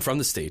 You're I'm from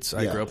the States.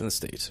 I Yeah. grew up in the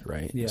States,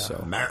 right? Yeah. So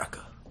America.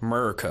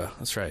 America.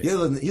 That's right. You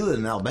live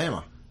in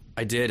Alabama.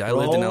 I did. I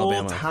lived in Roll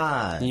Alabama.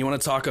 Tide. And you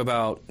want to talk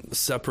about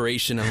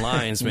separation and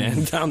lines,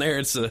 man? Down there,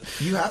 it's a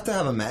You have to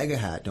have a MAGA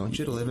hat, don't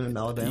you, to live in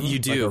Alabama? you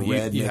do. Like a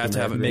red you Make have to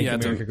have America it. Great Make you have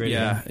to- America Great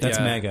yeah, Again. That's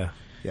yeah. MAGA.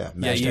 Yeah,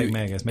 Yeah, Hashtag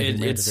MAGA is Make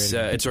America Great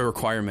Again. it's a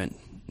requirement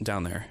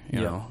down there. You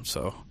Yeah. know,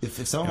 so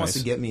If someone wants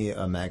to get me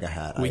a MAGA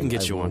hat, we can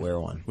get I you will one. wear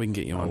one. We can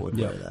get you I one. would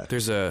Yeah. wear that.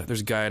 There's a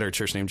guy at our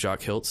church named Jock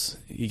Hiltz.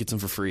 He gets them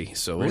for free.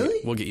 So Really?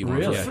 we'll get you one.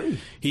 Really? Yeah. Free?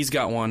 He's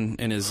got one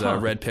in his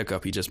red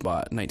pickup he just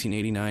bought,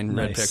 1989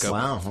 red Nice. pickup.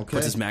 Wow, okay.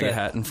 Puts his MAGA That-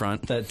 hat in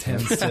front. That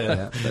tends to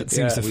that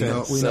seems to we fit.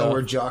 know So-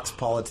 where Jock's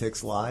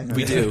politics lie.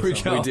 we do. we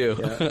go. We do.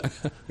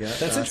 Yeah,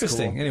 That's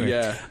interesting. cool. Anyway,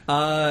 Yeah.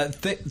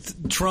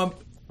 Trump,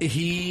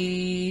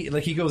 he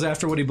goes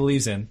after what he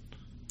believes in.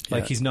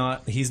 Like Yeah.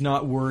 he's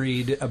not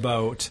worried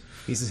about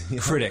He's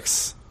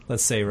critics.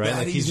 Let's say right. That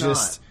Like he's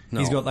just not.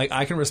 he's No. going like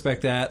I can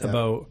respect that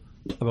about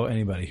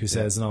anybody who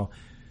says no.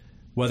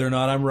 Whether or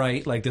not I'm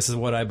right, like this is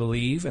what I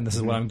believe and this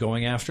is what I'm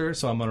going after.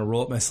 So I'm going to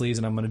roll up my sleeves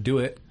and I'm going to do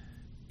it.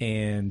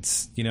 And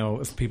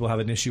if people have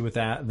an issue with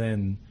that,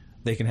 then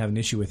they can have an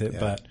issue with it. Yeah.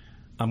 But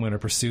I'm going to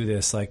pursue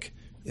this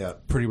Yeah.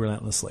 pretty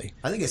relentlessly.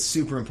 I think it's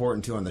super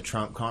important too on the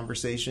Trump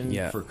conversation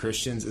Yeah. for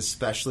Christians,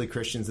 especially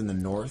Christians in the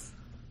North,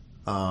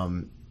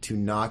 to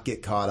not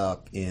get caught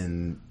up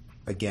in,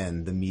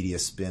 again, the media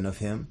spin of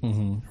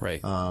him.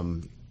 Right.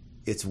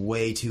 It's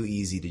way too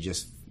easy to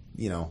just,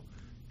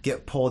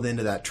 get pulled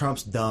into that.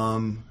 Trump's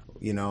dumb.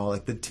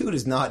 Like the dude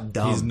is not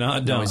dumb. He's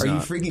not dumb. he's Are you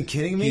not. freaking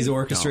kidding me? He's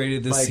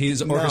orchestrated this. Like,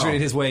 He's no.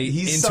 orchestrated his way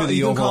He's into some- the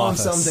you can Oval call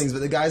Office. him some things, but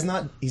the guy's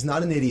not. He's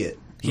not an idiot.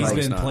 He's Like,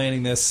 been not.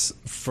 planning this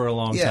for a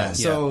long Yeah, time.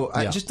 so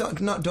I Yeah. just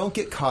don't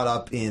get caught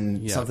up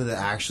in Yeah. something that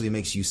actually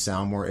makes you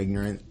sound more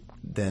ignorant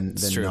than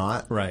true.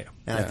 not. Right.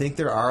 And I Yeah. think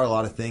there are a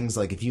lot of things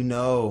like if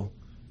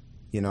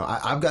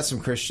I've got some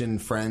Christian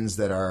friends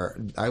that are.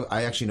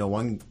 I actually know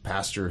one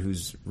pastor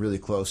who's really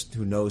close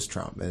who knows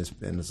Trump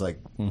and it's like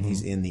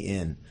he's in the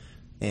in,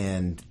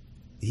 and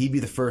he'd be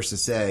the first to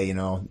say,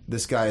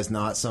 this guy is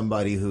not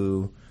somebody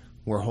who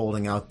we're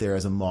holding out there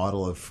as a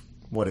model of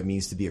what it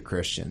means to be a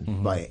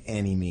Christian by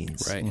any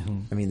means. Right.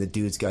 I mean, the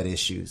dude's got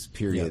issues,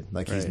 period.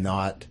 Yeah, he's right.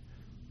 not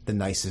the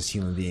nicest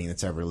human being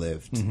that's ever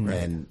lived.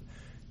 And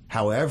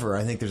however,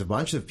 I think there's a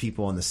bunch of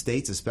people in the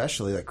States,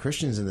 especially like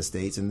Christians in the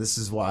States, and this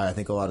is why I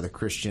think a lot of the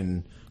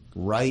Christian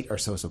right are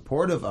so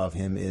supportive of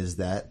him is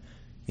that,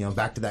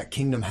 back to that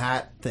kingdom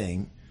hat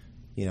thing,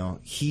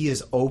 he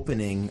is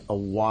opening a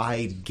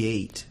wide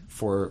gate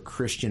for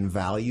Christian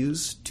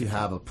values to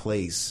have a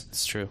place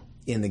It's true.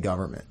 in the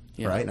government.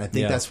 Yeah. Right? And I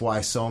think Yeah. that's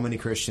why so many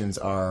Christians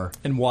are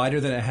and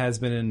wider than it has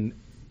been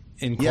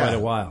in quite a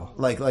while.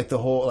 Like the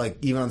whole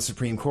even on the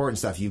Supreme Court and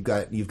stuff, you've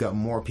got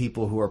more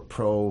people who are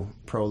pro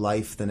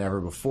life than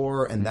ever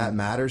before, and that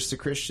matters to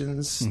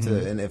Christians.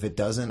 And if it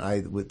doesn't,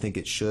 I would think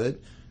it should.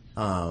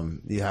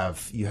 You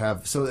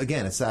have so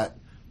again, it's that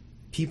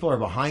people are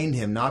behind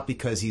him not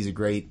because he's a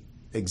great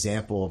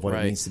example of what it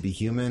Right. means to be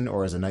human,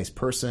 or as a nice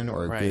person,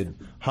 or a Right. good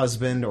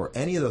husband, or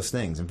any of those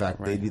things. In fact,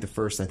 Right. they'd be the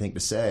first, I think, to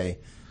say,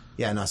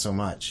 "Yeah, not so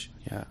much."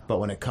 Yeah. But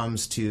when it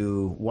comes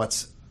to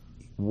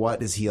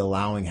what is he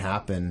allowing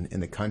happen in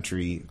the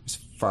country as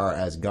far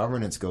as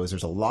governance goes,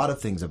 there's a lot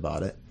of things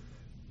about it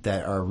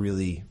that are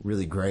really,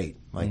 really great.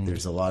 Like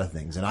there's a lot of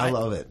things, and I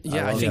love it.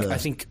 Yeah, love I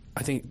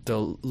think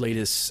the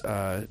latest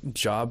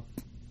job,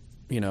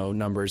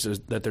 numbers is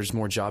that there's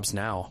more jobs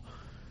now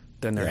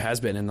than there has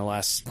been in the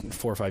last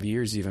 4 or 5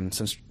 years, even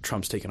since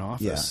Trump's taken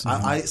office. Yeah,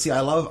 I see. I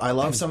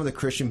love some of the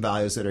Christian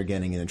values that are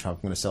getting in Trump.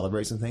 I'm going to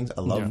celebrate some things.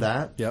 I love Yeah.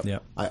 that. Yep.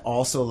 Yep. I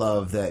also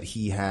love that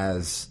he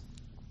has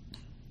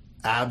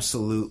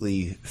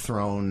absolutely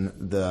thrown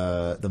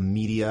the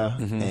media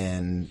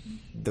and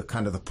the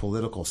kind of the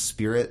political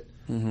spirit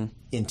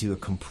into a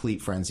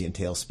complete frenzy and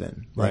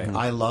tailspin. Like Right.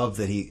 I love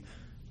that he.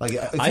 Like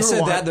if I you were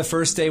said wa- that the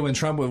first day when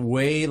Trump went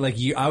way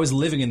I was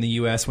living in the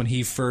U.S. when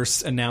he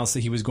first announced that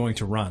he was going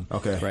to run.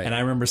 Okay. Right. And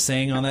I remember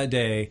saying on that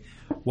day,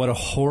 what a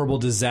horrible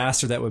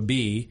disaster that would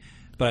be.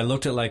 But I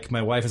looked at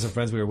my wife and some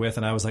friends we were with,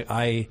 and I was like,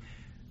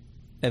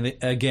 and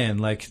again,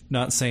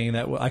 not saying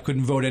that I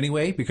couldn't vote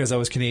anyway because I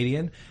was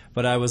Canadian,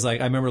 but I was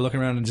like, I remember looking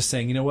around and just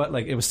saying, you know what?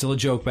 It was still a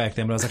joke back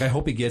then, but I was like, I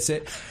hope he gets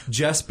it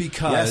just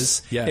because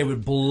Yes. Yeah. it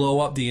would blow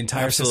up the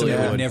entire Absolutely. system.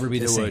 It It would would. never be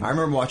the It same. would. I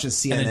remember watching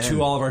CNN. And then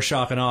to all of our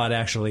shock and awe, it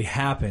actually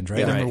happened,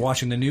 right? I remember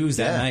watching the news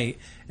that Yeah. night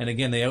And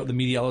again, the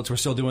media outlets were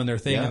still doing their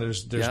thing, and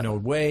there's no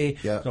way,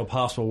 no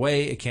possible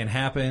way it can't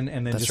happen.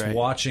 And then just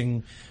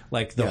watching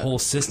like the whole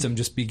system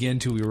just begin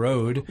to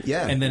erode,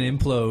 and then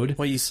implode.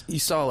 Well, you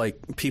saw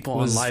like people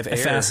on live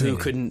air who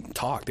couldn't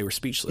talk; they were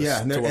speechless.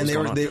 Yeah, and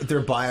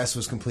their bias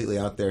was completely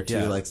out there too.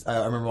 Yeah. Like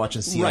I remember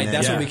watching CNN. Right,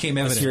 that's what became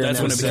evident.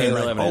 That's when it became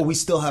real evident. Oh, we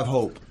still have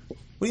hope.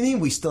 What do you mean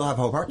we still have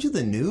hope? Aren't you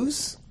the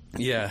news?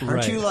 Yeah,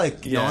 aren't you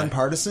like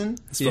nonpartisan?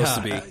 It's supposed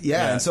to be.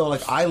 Yeah, and so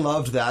like I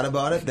loved that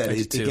about it. That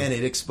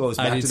it exposed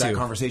back to that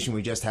conversation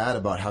we just had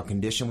about how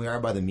conditioned we are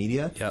by the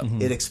media. Yep.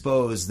 It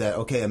exposed that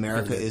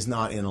America is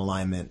not in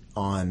alignment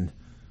on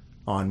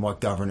what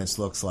governance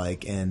looks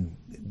like, and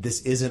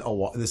this isn't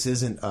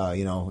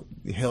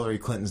Hillary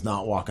Clinton's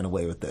not walking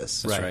away with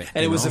this. Right.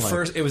 And it was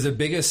it was the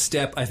biggest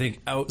step, I think,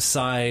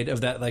 outside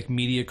of that like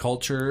media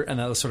culture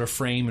and that sort of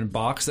frame and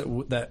box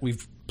that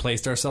we've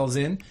placed ourselves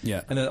in,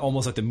 and that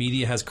almost like the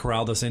media has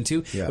corralled us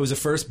into. It was the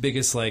first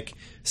biggest like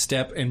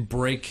step and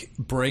break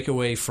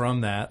away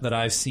from that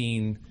I've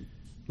seen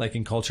like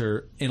in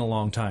culture in a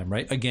long time.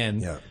 Right.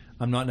 Again,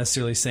 I'm not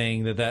necessarily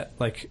saying that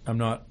like I'm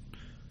not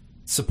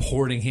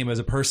supporting him as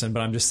a person,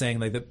 but I'm just saying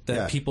like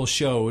that people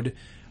showed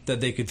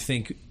that they could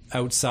think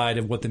outside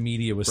of what the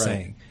media was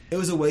saying. It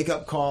was a wake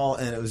up call,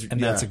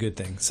 and that's a good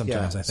thing.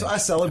 Sometimes I think. So I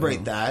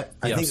celebrate that.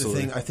 I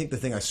think the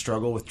thing I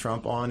struggle with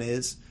Trump on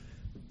is,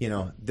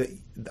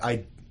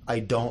 I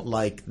don't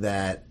like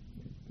that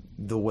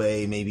the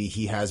way maybe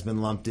he has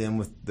been lumped in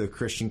with the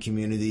Christian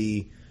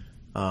community.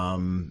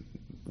 Again,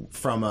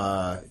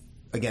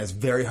 it's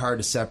very hard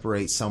to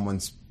separate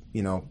someone's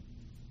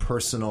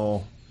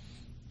personal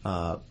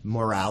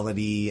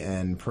morality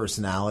and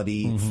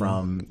personality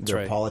from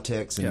their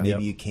politics, and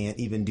maybe you can't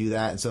even do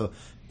that. And so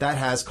that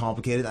has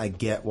complicated. I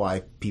get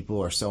why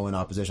people are so in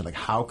opposition. Like,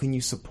 how can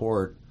you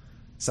support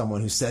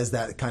someone who says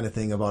that kind of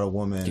thing about a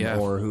woman,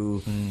 or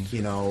who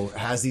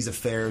has these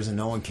affairs and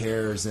no one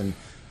cares? And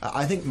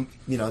I think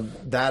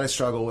that I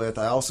struggle with.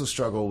 I also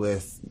struggle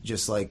with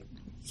just like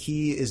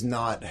he is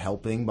not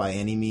helping by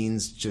any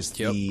means. Just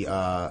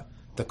the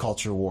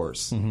culture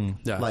wars,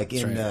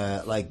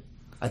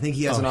 I think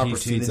he has an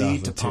opportunity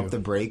to pump the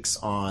brakes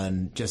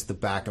on just the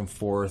back and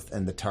forth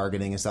and the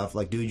targeting and stuff.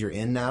 Like, dude, you're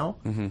in now.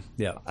 Mm-hmm.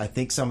 Yeah, I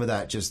think some of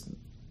that just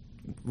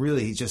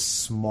really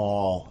just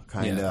small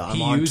kind of.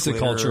 He used the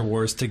culture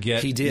wars to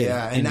get. He did,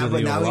 and now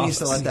he needs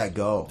to let that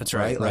go. That's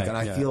right. Like, and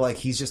I feel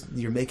like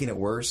you're making it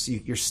worse.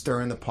 You're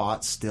stirring the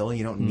pot still.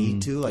 You don't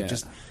need to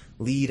just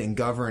lead and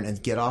govern and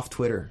get off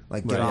Twitter.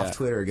 Like, get off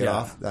Twitter. Get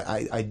off.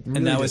 I really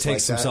and now it takes like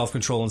some self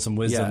control and some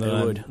wisdom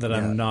that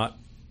I'm not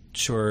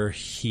sure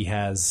he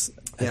has.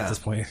 At this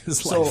point in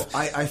his life. So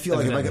I feel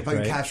like if I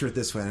can capture it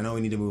this way, I know we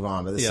need to move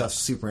on, but this stuff's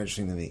super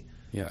interesting to me.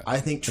 Yeah. I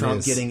think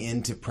Trump getting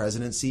into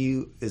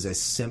presidency is a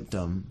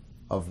symptom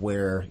of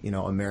where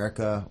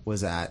America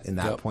was at in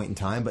that point in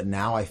time. But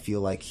now I feel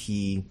like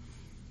he's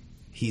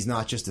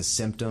not just a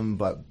symptom,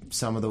 but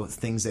some of the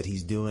things that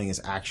he's doing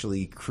is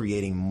actually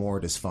creating more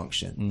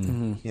dysfunction.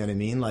 Mm-hmm. You know what I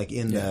mean? Like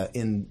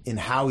in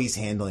how he's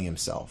handling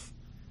himself.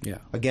 Yeah.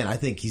 Again, I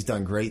think he's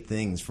done great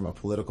things from a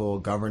political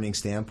governing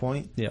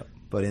standpoint. Yeah.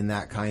 But in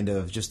that kind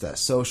of just that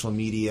social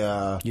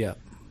media,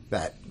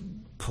 that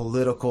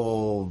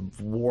political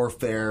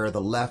warfare,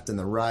 the left and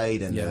the right,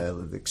 and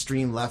the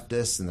extreme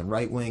leftists and the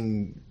right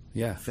wing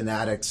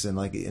fanatics,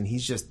 and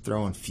he's just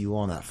throwing fuel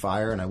on that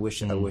fire. And I wish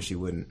he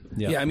wouldn't.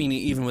 Yeah, I mean,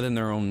 even within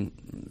their own,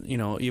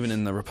 even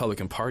in the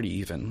Republican Party,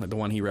 even like the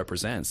one he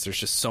represents, there's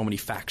just so many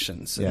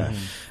factions. Yeah,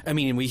 I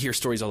mean, we hear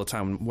stories all the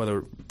time,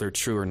 whether they're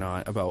true or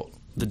not, about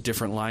the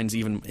different lines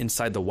even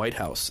inside the White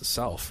House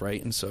itself,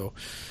 right? And so.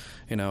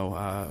 It's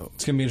going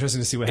to be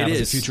interesting to see what happens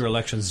in future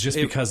elections, just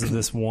because of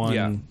this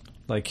one,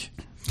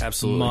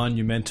 absolutely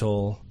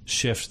monumental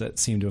shift that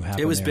seemed to have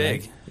happened. It was there,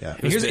 big.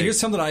 Right? Yeah. Here's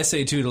something I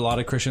say too to a lot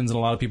of Christians and a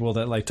lot of people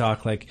that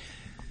talk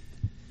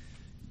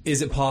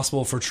is it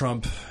possible for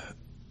Trump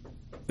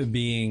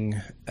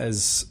being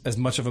as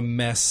much of a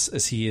mess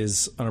as he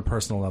is on a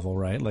personal level,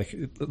 right? Like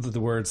the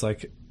words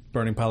like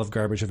burning pile of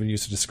garbage have been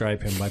used to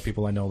describe him by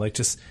people I know,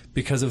 just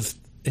because of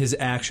his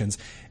actions.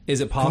 Is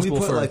it possible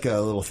Can we put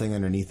a little thing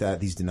underneath that?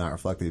 These do not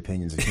reflect the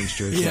opinions of King's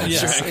Church.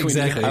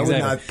 Exactly. I would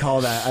not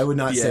call that. I would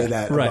not say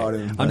that about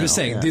him. I'm just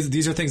saying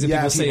these are things that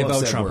people say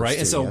about Trump, right?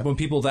 And so when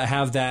people that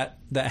have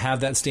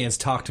that stance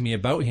talk to me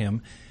about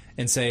him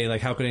and say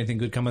how could anything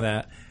good come of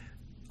that?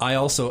 I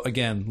also,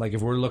 again,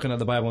 if we're looking at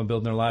the Bible and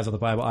building our lives on the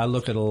Bible, I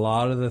look at a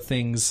lot of the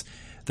things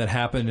that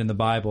happened in the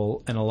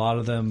Bible, and a lot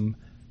of them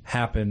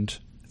happened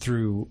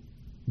through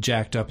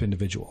jacked up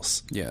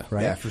individuals. Yeah.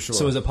 Right? Yeah, for sure.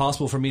 So is it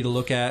possible for me to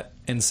look at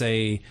and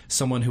say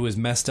someone who is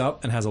messed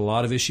up and has a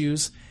lot of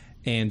issues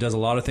and does a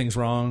lot of things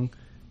wrong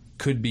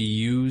could be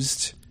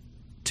used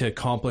to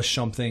accomplish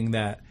something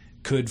that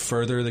could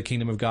further the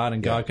kingdom of God,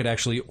 and God could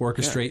actually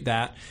orchestrate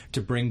that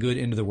to bring good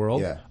into the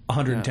world?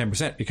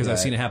 110%, because I've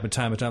seen it happen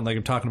time and time.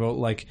 I'm talking about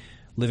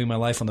living my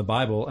life on the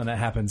Bible, and that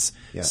happens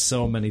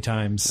so many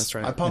times. That's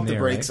right. I pump the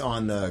brakes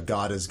on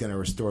God is going to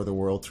restore the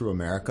world through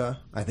America.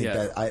 I think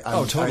that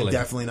I'm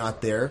definitely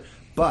not there,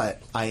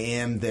 but I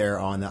am there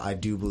on that. I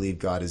do believe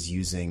God is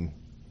using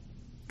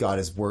God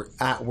is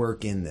at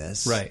work in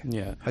this. Right.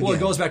 Yeah. Well, it Again.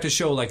 goes back to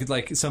show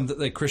like some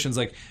like Christians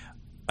like.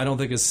 I don't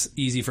think it's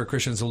easy for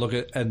Christians to look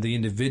at the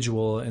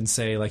individual and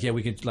say like, yeah,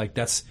 we could like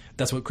that's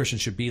what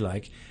Christians should be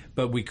like,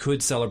 but we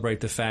could celebrate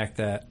the fact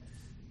that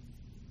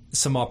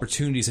some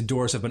opportunities and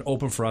doors have been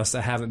open for us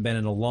that haven't been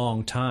in a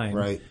long time.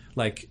 Right.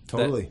 Like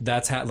Totally.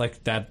 that's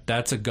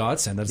a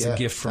godsend. That's Yeah, a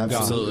gift from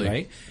absolutely. God,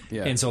 right?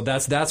 Yeah. And so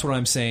that's what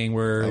I'm saying.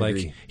 Where I like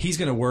agree. He's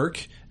going to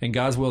work and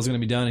God's will is going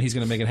to be done, and He's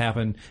going to make it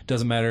happen.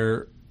 Doesn't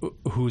matter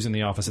who's in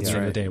the office at the end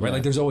of the day, right? Yeah.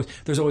 Like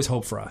there's always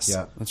hope for us.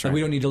 Yeah, that's Like, right. we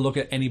don't need to look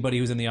at anybody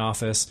who's in the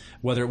office,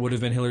 whether it would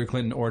have been Hillary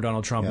Clinton or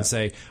Donald Trump, and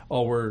say,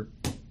 "Oh, we're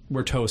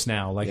toast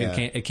now." Like Yeah.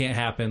 it can't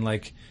happen.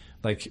 Like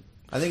I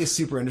think it's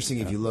super interesting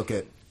if you look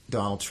at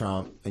Donald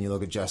Trump and you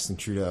look at Justin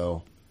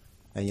Trudeau,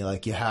 and you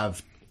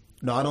have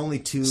not only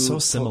two So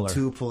similar.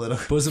 two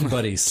political bosom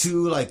buddies.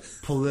 two like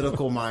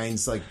political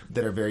minds like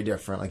that are very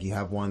different. Like you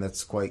have one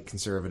that's quite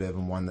conservative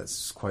and one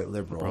that's quite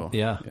liberal.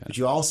 Yeah. But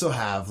you also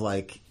have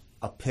like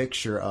a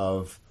picture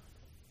of,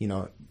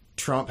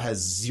 Trump has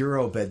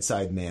zero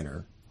bedside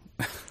manner,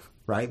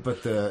 right?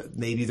 But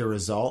maybe the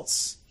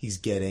results he's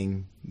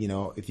getting,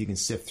 if you can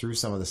sift through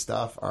some of the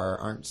stuff,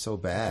 aren't so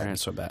bad. Aren't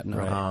so bad, no.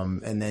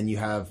 And then you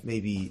have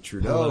maybe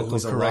Trudeau, Political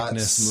who's a lot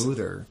correctness.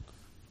 smoother,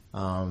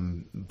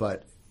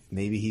 but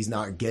maybe he's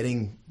not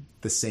getting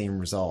the same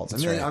results.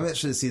 right. I'm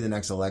interested to see the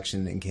next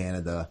election in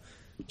Canada,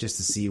 just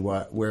to see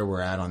where we're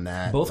at on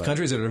that. Both But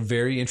countries are at a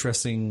very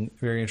interesting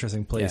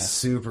place.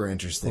 super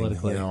interesting.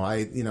 Politically.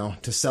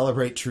 To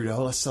celebrate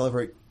Trudeau, let's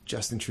celebrate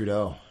Justin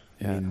Trudeau.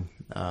 Yeah.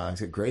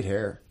 He's got great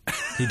hair.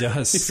 He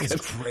does. He's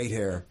got great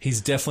hair.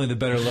 He's definitely the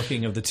better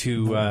looking of the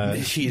two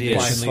He is.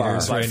 nation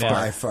leaders right now.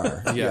 By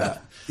far. Yeah.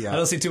 Yeah. I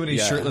don't see too many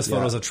Yeah. shirtless Yeah.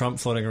 photos of Trump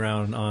floating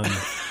around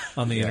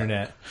on the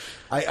internet.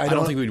 I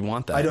don't think we'd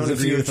want that. I don't There's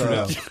a agree few with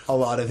Trudeau. a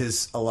lot of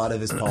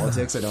his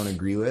politics. I don't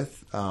agree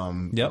with.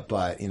 Yep.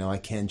 But I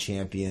can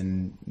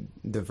champion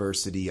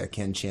diversity. I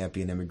can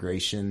champion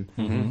immigration.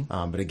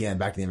 Mm-hmm. But again,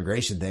 back to the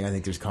immigration thing. I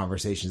think there's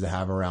conversations to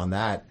have around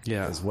that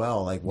Yeah. as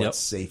well. Like, what's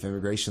Yep. safe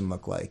immigration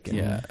look like? And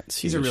Yeah, it's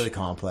these are huge. really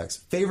complex.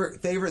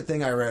 Favorite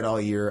thing I read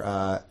all year.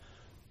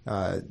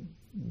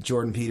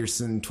 Jordan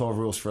Peterson, 12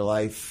 Rules for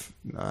Life.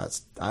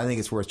 I think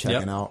it's worth checking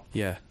Yep. out.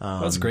 Yeah.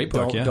 That's a great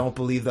book, Don't, yeah. don't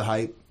believe the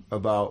hype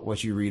about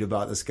what you read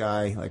about this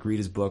guy. Like, read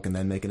his book and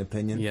then make an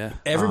opinion. Yeah.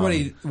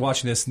 Everybody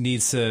watching this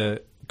needs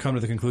to come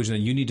to the conclusion that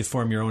you need to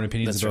form your own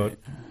opinions That's about right.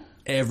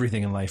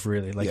 everything in life,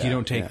 really. Like, Yeah, you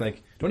don't take, yeah.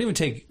 don't even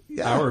take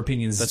Yeah. our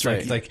opinions. That's like,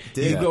 right. Like,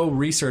 Dig. you go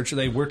research,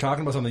 like, we're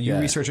talking about something, you Yeah.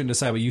 research it and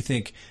decide what you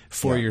think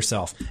for Yeah.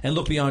 yourself. And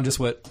look beyond just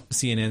what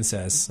CNN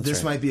says. This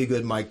right. might be a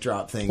good mic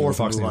drop thing. Or We can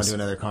Fox move on News. to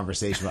another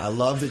conversation. But I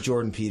love that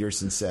Jordan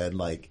Peterson said,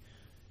 like,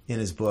 in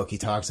his book, he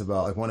talks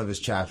about, like, one of his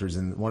chapters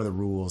and one of the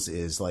rules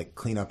is, like,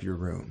 clean up your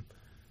room.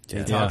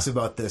 And he talks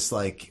about this,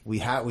 like, we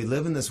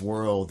live in this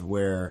world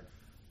where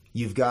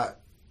you've got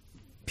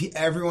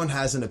everyone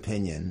has an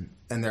opinion,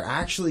 and they're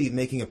actually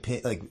making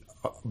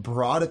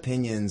broad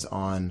opinions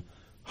on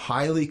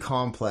highly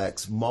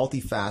complex,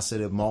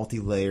 multifaceted,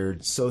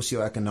 multi-layered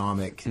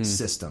socioeconomic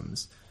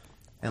systems.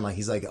 And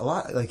he's talking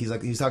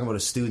about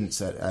his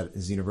students at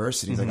his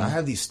university. He's like, I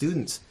have these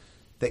students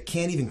that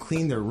can't even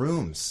clean their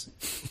rooms,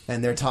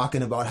 and they're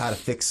talking about how to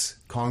fix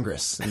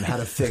Congress and how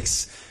to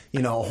fix,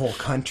 a whole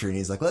country. And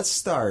he's like, let's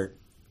start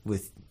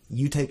with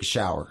you take a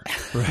shower,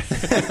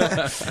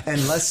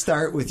 and let's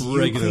start with you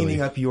Regularly.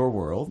 cleaning up your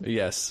world.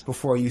 Yes.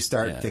 Before you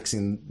start Yeah.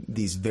 fixing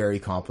these very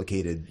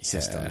complicated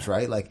systems,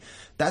 right? Like,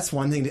 that's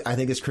one thing I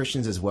think as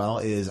Christians as well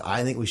is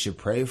I think we should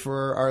pray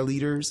for our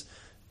leaders.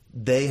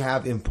 They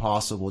have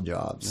impossible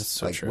jobs. That's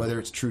so like true. whether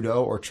it's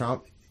Trudeau or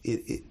Trump,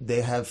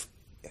 they have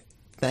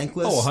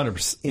thankless,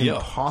 100%. Yeah.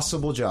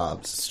 impossible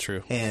jobs. It's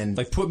true. And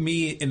Like, put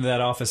me into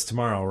that office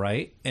tomorrow,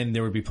 right? And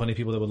there would be plenty of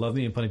people that would love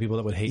me and plenty of people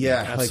that would hate me.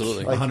 yeah,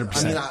 Absolutely.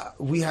 100%. I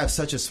mean, we have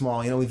such a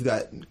small, we've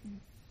got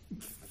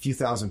a few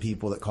thousand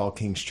people that call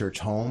King's Church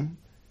home.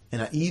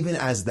 And even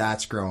as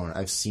that's grown,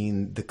 I've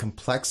seen the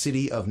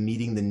complexity of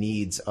meeting the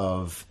needs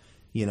of,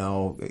 huge.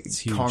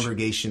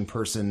 congregation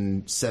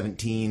person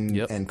 17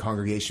 Yep. and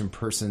congregation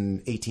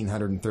person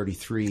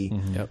 1833.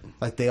 Yep.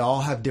 Like, they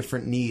all have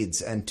different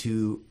needs, and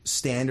to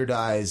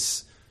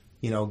standardize,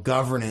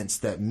 governance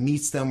that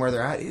meets them where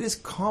they're at, it is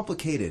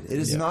complicated. It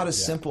is not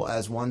as simple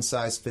as one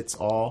size fits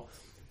all.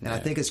 And I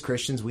think as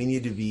Christians, we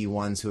need to be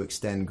ones who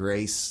extend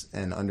grace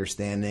and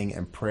understanding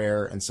and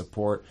prayer and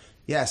support.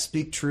 Yeah,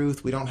 speak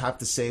truth. We don't have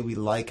to say we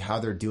like how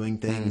they're doing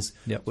things.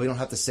 Yep. We don't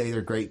have to say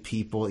they're great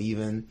people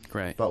even.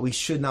 Right. But we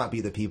should not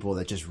be the people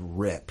that just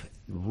rip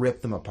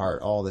them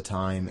apart all the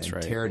time and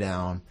right. tear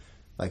down.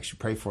 Like, you should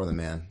pray for them,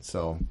 man.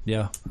 So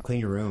Yeah. clean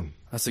your room.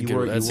 That's a you good-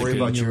 worry, that's you a worry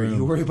good- about Clean your room.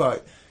 you worry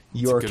about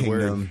your good word.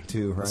 kingdom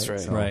too, right? That's right.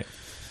 So- Right.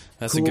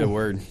 That's Cool. a good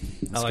word. I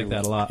That's a like good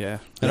that a word. lot. Yeah.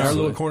 And our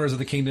Absolutely. little corners of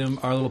the kingdom,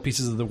 our little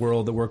pieces of the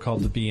world that we're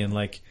called to be in,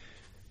 like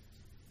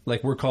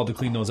we're called to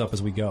clean those up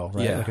as we go,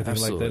 right? Yeah, like I think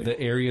absolutely. the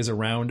areas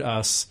around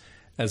us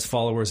as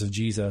followers of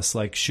Jesus,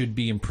 should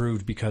be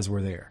improved because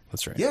we're there.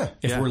 That's right. Yeah.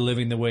 If we're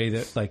living the way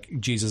that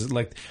Jesus,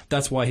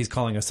 that's why he's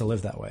calling us to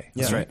live that way.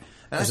 That's right.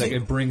 And I It's like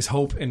think- it brings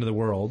hope into the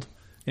world,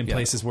 in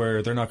places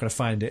where they're not going to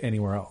find it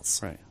anywhere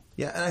else. Right.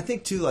 Yeah, and I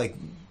think too, like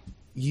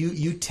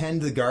you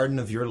tend the garden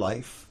of your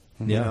life,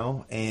 you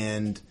know,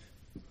 and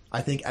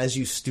I think as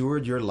you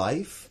steward your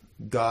life,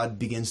 God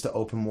begins to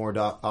open more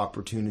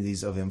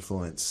opportunities of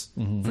influence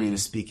for you to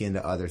speak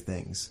into other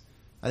things.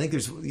 I think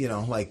there's, you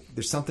know, like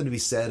there's something to be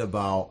said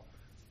about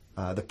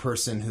the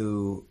person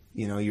who,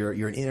 you know,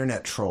 you're an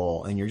internet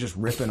troll and you're just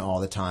ripping all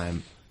the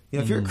time. You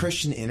know, if you're a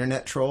Christian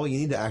internet troll, you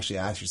need to actually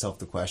ask yourself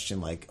the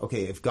question, like,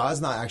 okay, if God's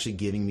not actually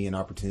giving me an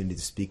opportunity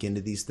to speak into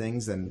these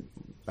things, then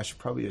I should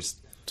probably just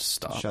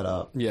stop. Shut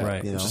up. Yeah.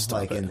 Right. You know, Just stop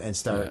like it. and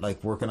start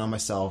like working on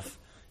myself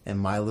and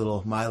my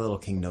little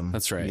kingdom.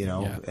 That's right. You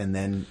know, Yeah. and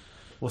then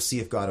we'll see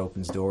if God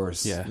opens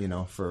doors. Yeah. You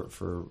know,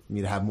 for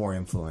me to have more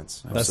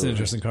influence. That's an Absolutely.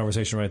 interesting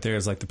conversation right there.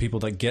 Is like the people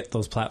that get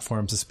those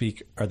platforms to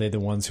speak, are they the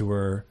ones who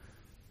are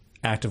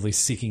actively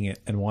seeking it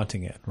and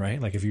wanting it?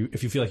 Right. Like if you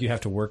feel like you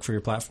have to work for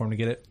your platform to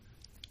get it,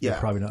 Yeah. you're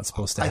probably not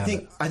supposed to have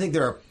it. I think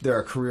there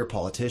are career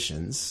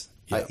politicians.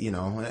 Yeah. You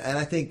know, and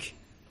I think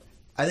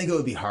it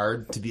would be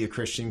hard to be a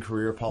Christian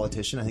career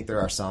politician. I think there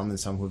are some and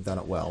some who have done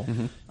it well,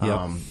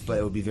 but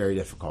it would be very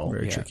difficult,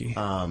 Very tricky.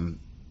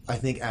 I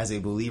think as a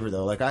believer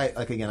though,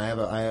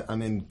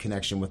 I'm in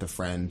connection with a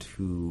friend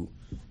who,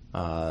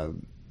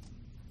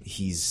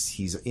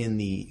 he's in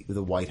the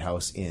White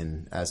House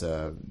as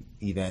a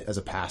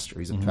pastor.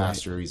 He's a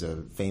pastor. He's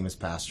a famous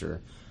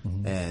pastor,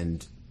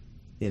 and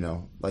you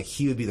know, like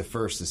he would be the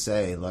first to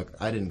say, "Look,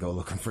 I didn't go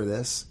looking for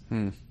this.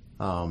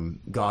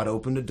 God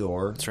opened a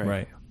door." That's right.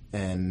 Right.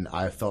 And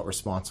I felt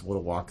responsible to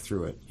walk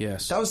through it.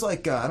 Yes. That was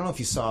like, I don't know if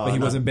you saw... But he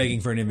wasn't begging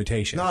for an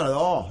invitation. Not at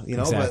all, you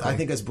know, but Exactly. I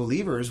think as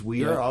believers,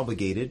 we are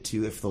obligated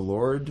to, if the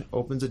Lord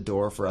opens a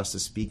door for us to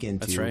speak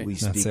into, That's right. we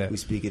That's it.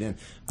 speak it in.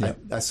 Yep.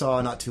 I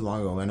saw not too long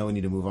ago, I know we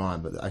need to move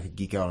on, but I could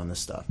geek out on this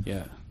stuff.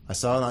 Yeah. I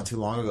saw not too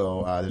long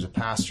ago, there's a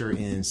pastor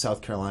in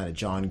South Carolina,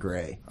 John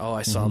Gray. Oh,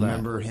 I saw that.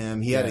 Remember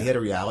him? He had a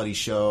reality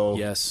show.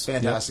 Yes.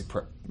 Fantastic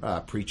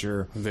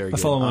preacher. Very I good.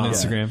 follow him on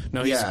Instagram.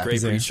 No, he's a great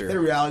He had a preacher.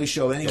 reality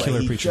show. Anyway, Killer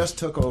he preacher. just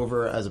took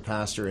over as a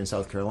pastor in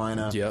South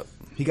Carolina. Yep.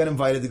 He got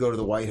invited to go to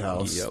the White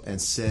House Yep.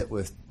 and sit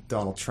with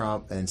Donald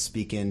Trump and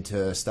speak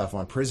into stuff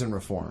on prison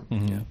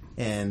reform.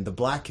 And the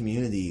black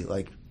community,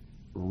 like,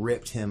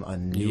 ripped him a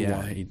new Yeah,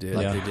 one. he did.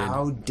 Like, Yeah, they did.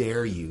 how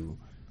dare you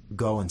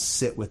go and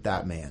sit with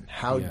that man?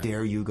 How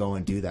dare you go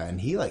and do that?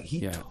 And he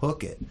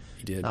took it.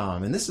 He did.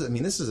 And this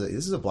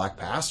is a black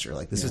pastor.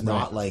 Like, this is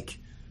not like,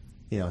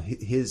 you know,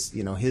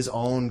 his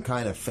own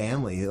kind of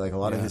family. Like, a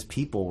lot of his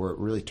people were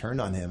really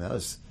turned on him. That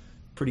was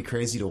pretty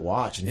crazy to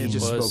watch. And he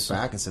just spoke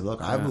back and said,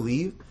 "Look, I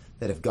believe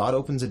that if God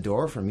opens a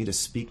door for me to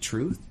speak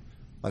truth,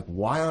 like,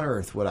 why on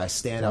earth would I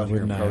stand out here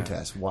and wouldn't I?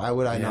 protest? Why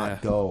would I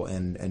not go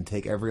and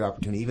take every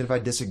opportunity, even if I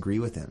disagree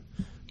with him?"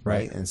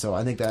 Right. And so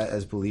I think that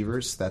as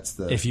believers, that's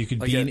the... If you could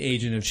be an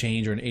agent of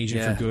change or an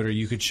agent for good, or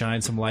you could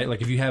shine some light,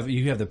 like if you have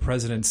the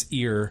president's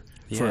ear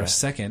for a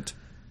second,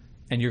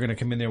 and you're going to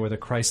come in there with a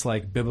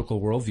Christ-like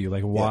biblical worldview,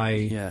 like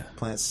why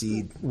plant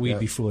seed. we'd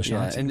be foolish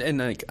not to. And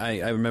like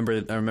I remember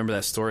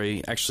that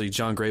story. Actually,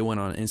 John Gray went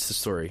on Insta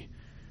story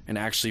and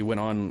actually went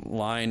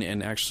online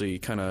and actually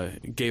kind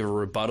of gave a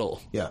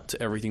rebuttal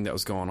to everything that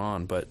was going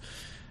on. But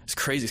it's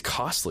crazy. It's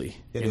costly,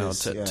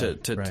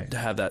 to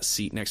have that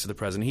seat next to the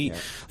president.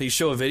 He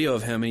show a video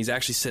of him, and he's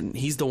actually sitting.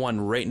 He's the one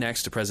right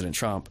next to President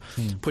Trump.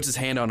 Puts his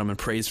hand on him and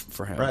prays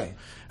for him. Right.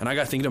 And I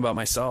got thinking about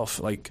myself.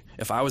 Like,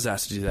 if I was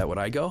asked to do that, would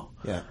I go?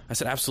 Yeah. I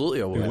said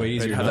absolutely. I would. way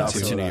easier Have the not to.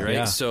 opportunity, right?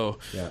 Yeah. So,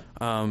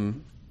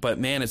 but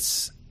man,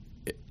 it's.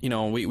 You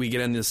know, we get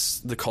in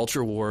the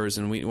culture wars,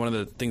 and one of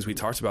the things we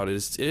talked about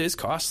is it is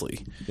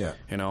costly. Yeah.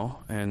 You know,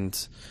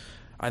 and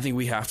I think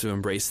we have to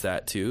embrace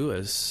that too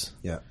as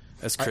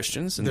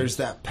Christians. And there's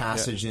that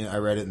passage I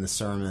read it in the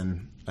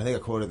sermon. I think I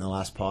quoted it in the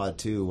last pod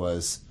too.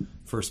 Was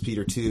 1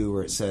 Peter 2,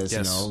 where it says,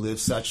 Yes. you know, live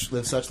such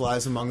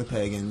lives among the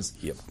pagans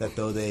that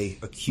though they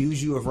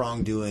accuse you of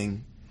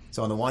wrongdoing.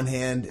 So on the one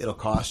hand, it'll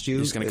cost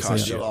you. It's gonna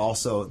cost you.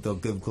 They'll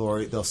give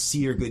glory. They'll see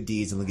your good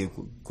deeds and they'll give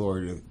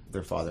glory to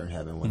their Father in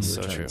heaven when He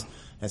So returns. true.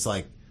 It's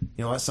like,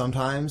 you know what?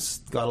 Sometimes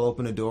God will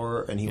open a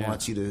door and He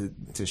wants you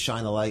to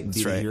shine the light and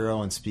be the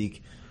hero and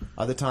speak.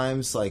 Other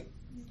times, like,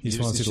 He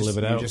just wants you to live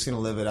it out. You're just going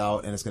to live it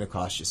out, and it's going to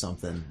cost you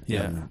something.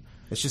 Yeah. And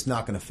it's just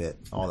not going to fit.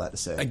 All that to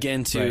say.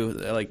 Again, too,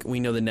 like we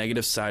know the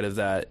negative side of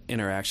that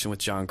interaction with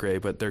John Gray,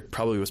 but there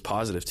probably was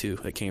positive too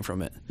that came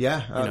from it.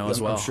 Yeah, as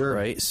well, I'm sure.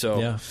 right?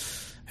 So,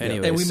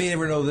 anyways, and we may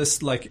never know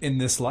this, like in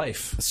this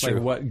life, That's like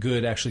true. what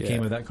good actually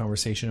came of that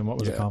conversation and what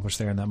was accomplished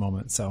there in that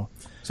moment. So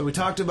we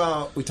talked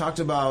about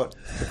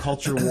the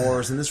culture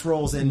wars, and this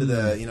rolls into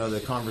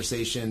the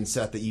conversation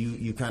set that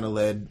you kind of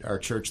led our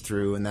church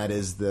through, and that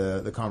is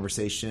the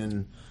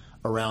conversation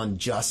around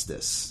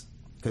justice,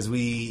 because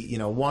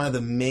one of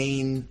the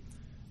main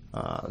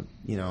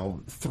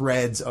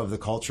threads of the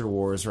culture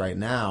wars right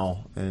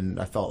now, and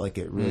I felt like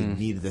it really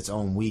needed its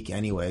own week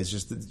anyway,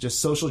 is just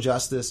social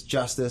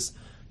justice.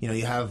 You know,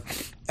 you have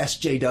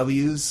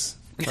SJWs,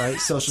 right?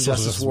 Social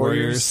justice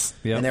warriors,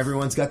 Yep. and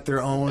everyone's got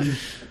their own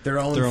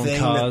own thing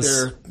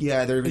cause.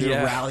 that they're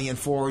rallying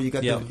for. You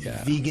got Yep. the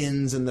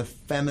vegans and the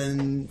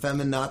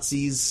femin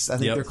Nazis, I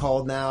think Yep. they're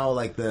called now.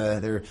 Like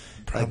they're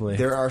Probably. like,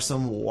 there are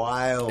some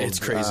wild, It's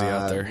crazy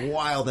out there.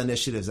 wild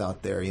initiatives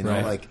out there. You know,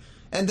 Right. like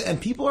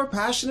and people are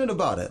passionate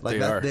about it. Like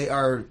they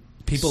are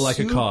People like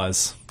a super-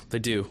 cause. They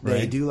do. They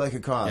Right. do like a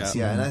cause,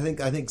 Yeah. and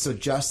I think so.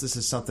 Justice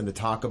is something to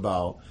talk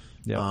about,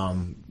 Yep.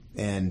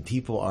 and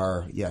people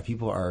are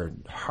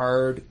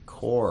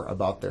hardcore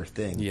about their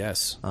thing.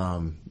 Yes.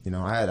 You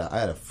know, I had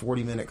a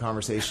 40-minute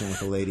conversation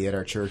with a lady at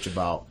our church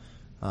about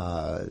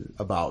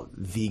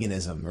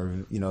veganism,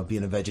 or you know,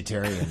 being a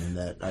vegetarian, and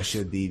that I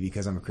should be,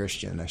 because I'm a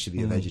Christian, I should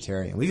be a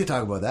vegetarian. We could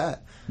talk about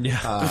that.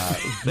 Yeah.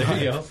 There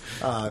you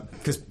go.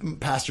 Because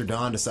Pastor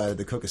Don decided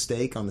to cook a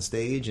steak on the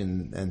stage,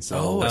 and so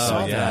Oh, I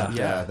saw that.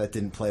 yeah, that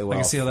didn't play well.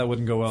 I can see how that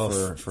wouldn't go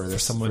well for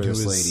this someone for who this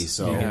is lady.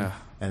 So Yeah.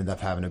 ended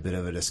up having a bit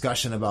of a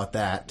discussion about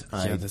that.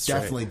 I that's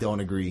definitely don't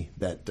agree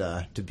that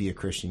to be a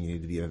Christian you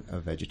need to be a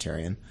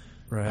vegetarian.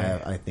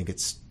 Right. I think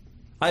it's.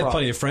 I have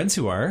plenty of friends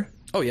who are.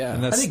 Oh, yeah. And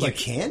I that's think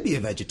like, you can be a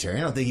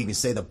vegetarian. I don't think you can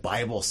say the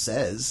Bible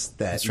says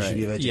that you should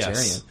be a vegetarian.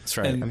 Yes. That's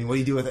right. And I mean, what do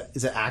you do with it?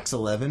 Is it Acts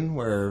 11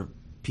 where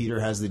Peter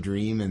has the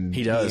dream and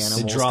He does. the They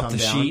animals drop come the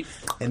down? sheet.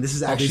 And this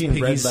is All actually these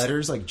in red piggies.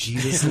 letters, like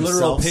Jesus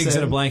literal himself pigs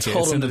said, in a blanket.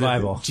 It's in the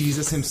Bible.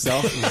 Jesus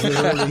himself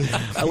literally,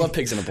 I love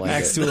pigs in a blanket.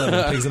 Acts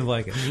 2:11, pigs in a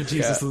blanket.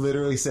 Jesus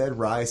literally said,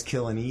 "Rise,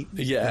 kill, and eat."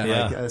 Yeah. And,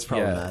 Yeah. like, that's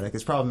problematic.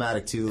 It's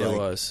problematic too. It Like,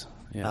 was.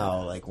 Yeah.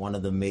 how like one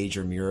of the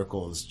major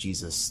miracles,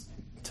 Jesus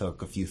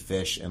took a few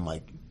fish and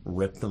like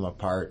ripped them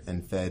apart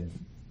and fed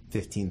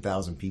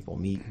 15,000 people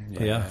meat.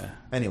 Yeah.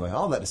 Anyway,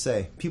 all that to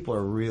say, people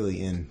are really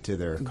into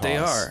their cause. They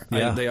are.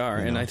 Yeah. They are.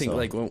 You And know, I think so-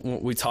 like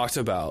what we talked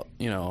about,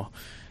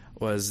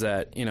 was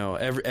that,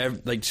 every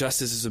like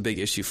justice is a big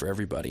issue for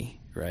everybody,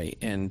 right?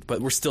 But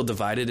we're still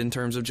divided in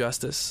terms of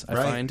justice. I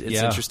Right. find it's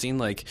Yeah. interesting.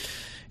 Like,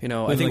 I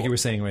Like think you were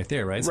saying right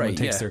there, right? Someone Right,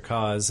 takes yeah. their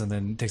cause and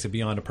then takes it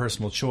beyond a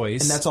personal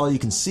choice. And that's all you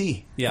can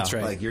see. Yeah. That's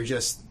right. Like you're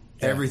just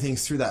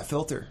everything's through that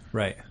filter.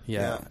 right.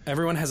 Yeah. Yeah.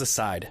 Everyone has a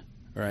side,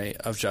 right,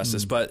 of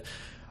justice. But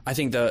I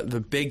think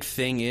the big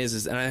thing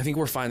is, and I think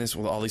we're finding this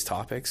with all these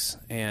topics,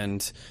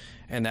 and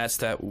that's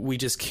that we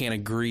just can't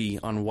agree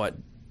on what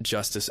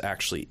justice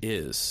actually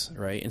is,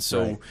 right? And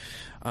so,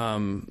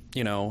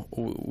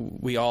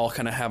 we all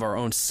kind of have our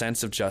own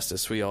sense of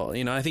justice. We all,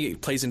 I think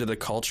it plays into the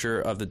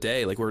culture of the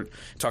day. Like we're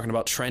talking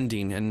about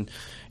trending, and,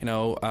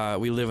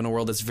 we live in a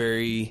world that's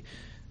very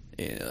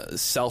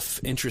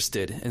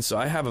self-interested. And so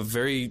I have a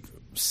very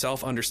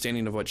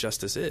self-understanding of what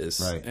justice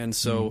is. Right. And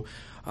so,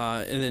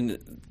 and then,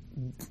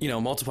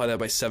 multiply that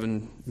by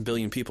 7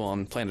 billion people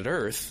on planet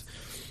Earth.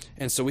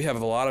 And so we have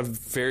a lot of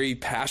very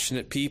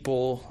passionate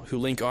people who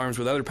link arms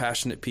with other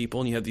passionate people,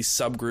 and you have these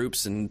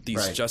subgroups and these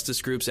Right.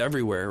 justice groups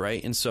everywhere,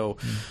 right? And so,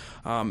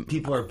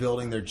 People are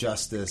building their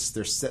justice,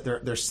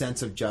 their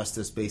sense of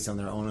justice based on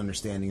their own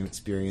understanding and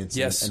experience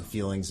Yes. and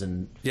feelings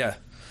and yeah.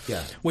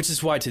 yeah. Which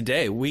is why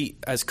today we,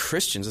 as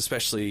Christians,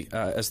 especially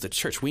as the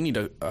church, we need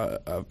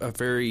a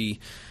very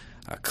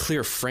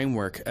clear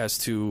framework as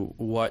to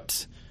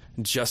what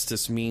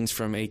justice means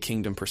from a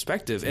kingdom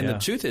perspective. And Yeah. the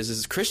truth is,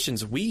 as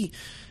Christians, we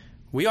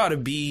ought to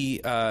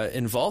be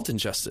involved in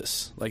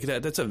justice. Like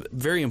that's a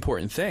very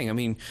important thing. I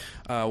mean,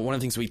 one of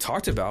the things we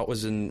talked about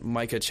was in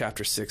Micah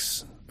chapter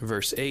 6,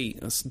 verse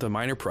 8, the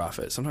minor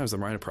prophet. Sometimes the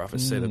minor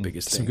prophets say the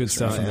biggest things. Some good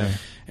stuff in there.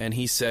 And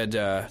he said,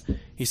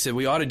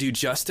 we ought to do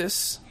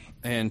justice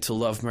and to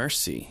love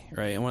mercy,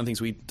 right? And one of the things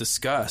we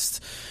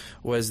discussed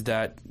was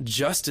that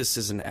justice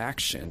is an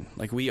action.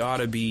 Like we ought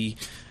to be,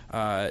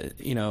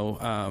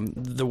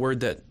 the word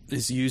that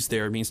is used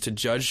there means to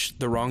judge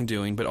the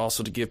wrongdoing, but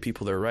also to give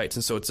people their rights.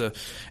 And so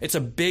it's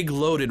a big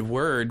loaded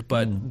word,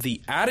 but the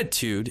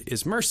attitude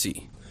is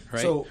mercy,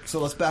 right? So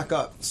let's back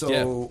up. So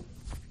Yeah.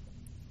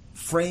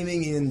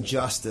 framing in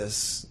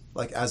justice,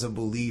 like as a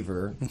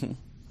believer, and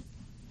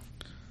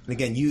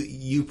again,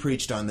 you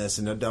preached on this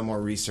and have done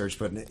more research,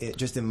 but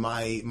just in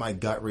my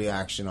gut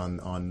reaction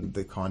on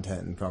the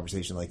content and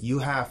conversation, like you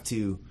have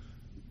to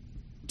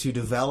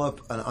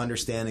develop an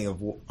understanding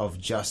of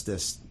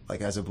justice,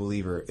 like as a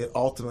believer, it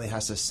ultimately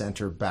has to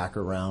center back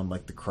around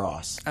like the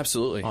cross.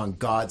 Absolutely. On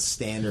God's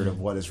standard of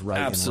what is right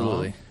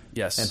Absolutely. and wrong.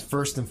 Yes. And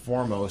first and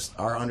foremost,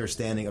 our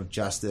understanding of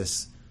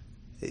justice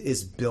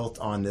is built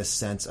on this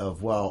sense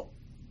of, well,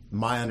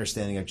 my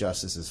understanding of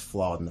justice is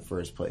flawed in the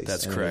first place.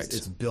 That's and correct.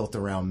 It's built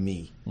around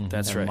me.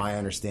 That's and right. my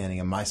understanding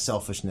and my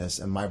selfishness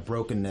and my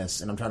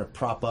brokenness, and I'm trying to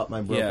prop up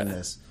my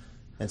brokenness.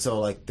 And so,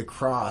 like, the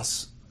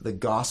cross, the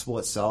gospel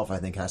itself, I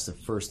think, has to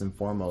first and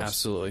foremost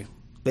Absolutely.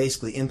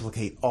 basically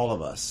implicate all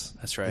of us.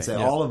 That's right. And say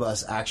Yeah. all of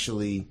us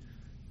actually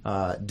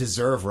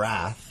deserve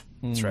wrath,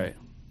 That's right.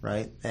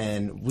 right?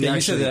 And we Yeah, you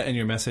actually... said that in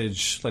your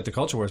message, like the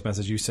Culture Wars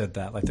message. You said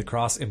that, like the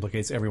cross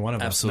implicates every one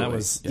of us. Absolutely. And that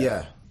was,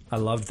 Yeah. I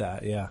loved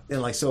that. Yeah,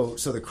 And like so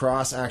the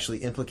cross actually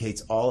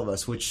implicates all of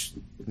us, which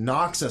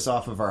knocks us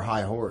off of our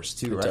high horse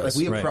too, right? does,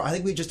 Like right. I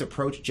think we just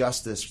approach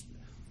justice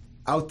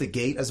out the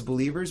gate as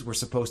believers. We're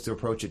supposed to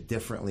approach it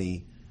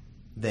differently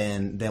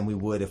than we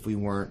would if we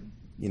weren't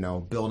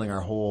building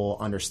our whole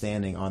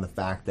understanding on the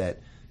fact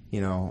that,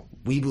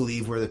 we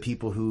believe we're the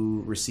people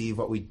who receive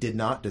what we did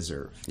not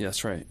deserve. Yeah,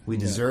 that's right. We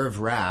deserved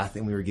wrath,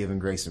 and we were given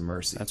grace and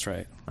mercy. That's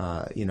right.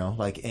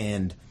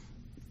 And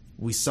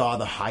we saw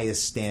the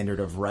highest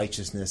standard of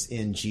righteousness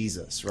in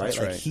Jesus, right? That's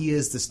right. He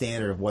is the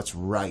standard of what's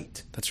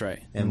right. That's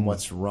right. And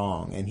what's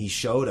wrong. And he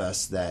showed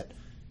us that,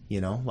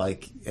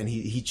 and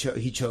he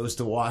chose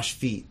to wash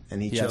feet,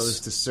 and he chose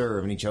to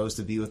serve, and he chose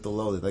to be with the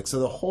lowly. So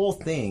the whole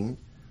thing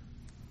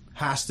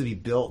has to be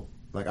built.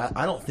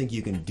 I don't think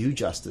you can do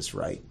justice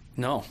right.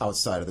 No.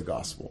 Outside of the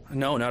gospel.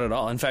 No, not at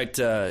all. In fact,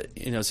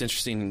 it's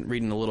interesting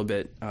reading a little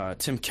bit.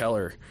 Tim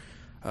Keller,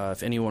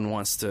 if anyone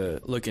wants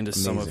to look into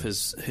some of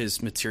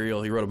his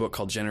material, he wrote a book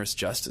called Generous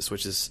Justice,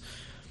 which is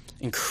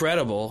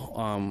incredible.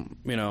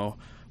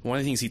 One of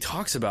the things he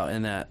talks about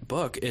in that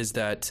book is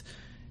that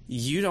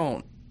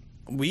we'll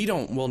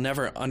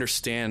never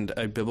understand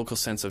a biblical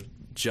sense of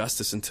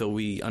justice until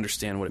we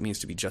understand what it means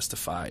to be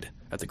justified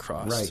at the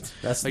cross. Right.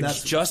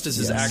 That's justice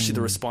is actually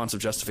the response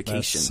of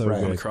justification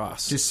on the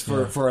cross. Just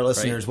for our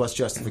listeners, what's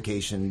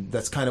justification?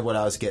 That's kind of what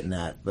I was getting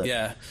at. But.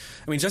 Yeah.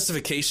 I mean,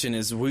 justification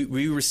is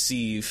we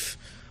receive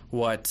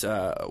what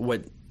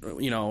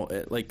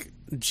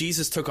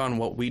Jesus took on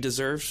what we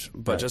deserved,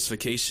 but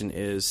justification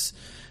is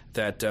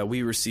that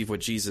we receive what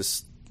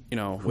Jesus,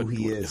 who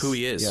he is,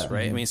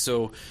 right? Mm-hmm. I mean,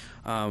 so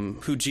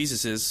who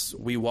Jesus is,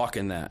 we walk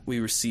in that, we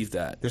receive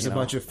that. There's a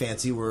bunch of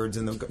fancy words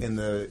in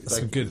the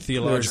some good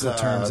theological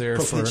terms there.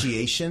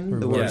 Propitiation.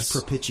 The word is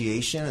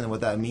propitiation, and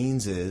what that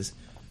means is,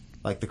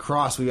 the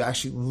cross, we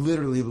actually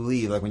literally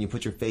believe, when you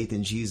put your faith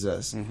in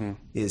Jesus,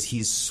 is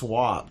he's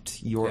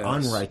swapped your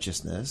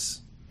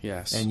unrighteousness.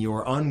 Yes. And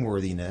your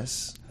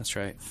unworthiness. That's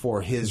right.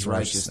 For his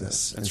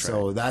righteousness. That's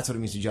so that's what it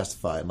means to be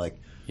justified.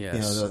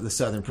 Yes. The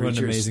Southern preachers.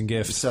 What an amazing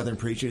gift. The Southern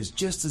preachers,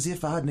 just as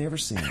if I'd never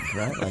sinned,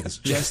 right? It's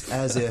just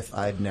as if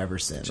I'd never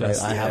sinned, right?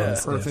 I have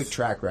a perfect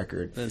track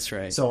record. That's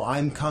right. So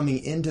I'm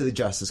coming into the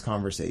justice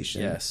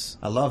conversation. Yes.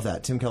 I love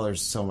that. Tim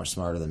Keller's so much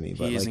smarter than me.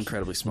 But he is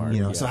incredibly smart.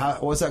 So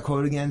what was that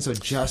quote again? So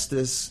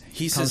justice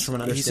comes from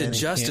an understanding. He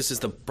said justice is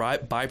the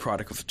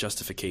byproduct of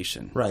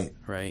justification. Right.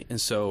 Right. And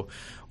so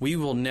we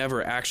will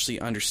never actually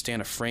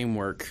understand a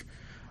framework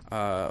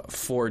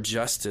for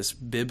justice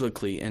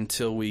biblically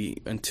until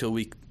we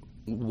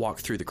walk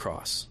through the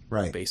cross,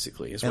 right?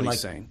 Basically, is what he's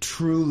saying.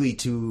 Truly,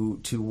 to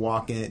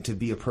walk in it, to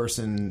be a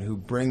person who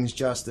brings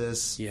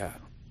justice. Yeah,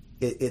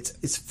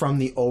 it's from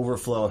the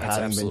overflow of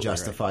having been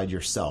justified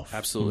yourself.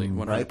 Absolutely,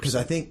 100%. Right? Because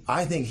I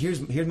think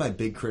here's my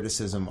big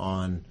criticism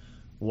on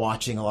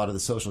watching a lot of the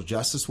social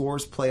justice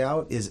wars play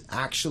out is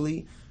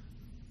actually,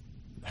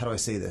 how do I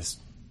say this?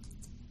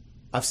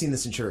 I've seen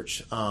this in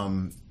church.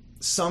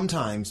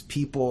 Sometimes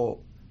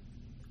people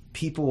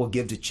will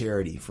give to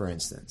charity, for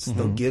instance.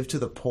 They'll give to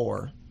the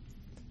poor.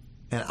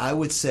 And I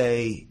would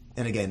say,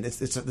 and again,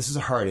 this is a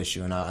hard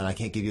issue, and I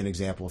can't give you an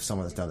example of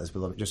someone that's done this,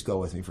 but just go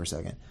with me for a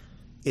second.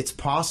 It's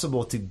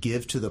possible to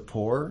give to the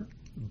poor,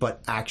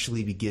 but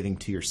actually be giving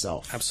to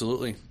yourself.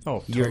 Absolutely.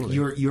 Oh, totally.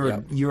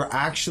 You're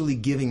actually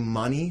giving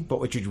money, but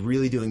what you're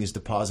really doing is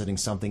depositing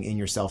something in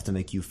yourself to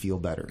make you feel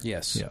better.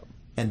 Yes. Yeah.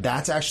 And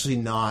that's actually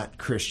not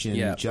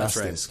Christian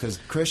justice, because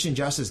Christian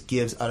justice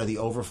gives out of the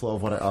overflow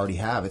of what I already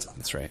have.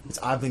 That's right.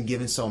 I've been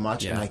given so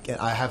much, and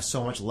I have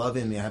so much love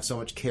in me. I have so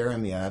much care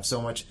in me. I have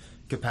so much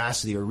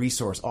capacity or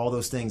resource. All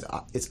those things.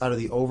 It's out of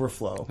the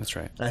overflow. That's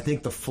right. And I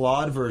think the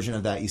flawed version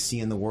of that you see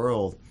in the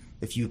world,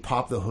 if you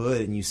pop the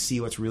hood and you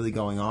see what's really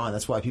going on,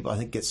 that's why people, I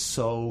think, get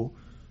so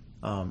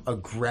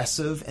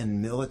aggressive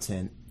and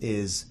militant.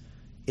 It's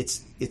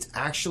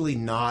actually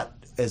not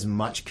as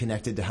much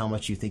connected to how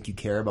much you think you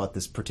care about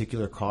this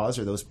particular cause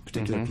or those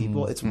particular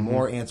people. It's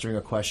more answering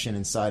a question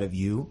inside of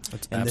you,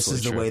 and this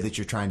is the way that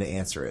you're trying to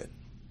answer it.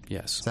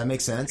 Yes. Does that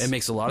make sense? It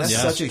makes a lot of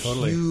sense. sense. That's such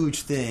a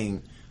huge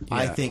thing,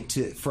 I think,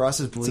 for us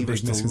as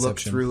believers to look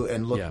through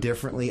and look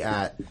differently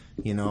at,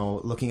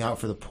 looking out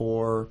for the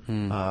poor,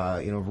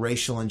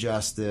 racial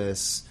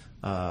injustice,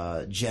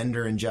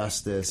 gender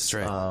injustice,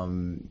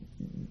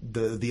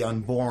 the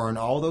unborn,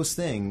 all those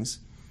things.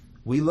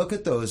 We look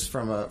at those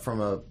from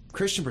a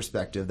Christian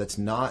perspective. That's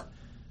not,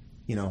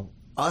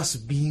 us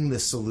being the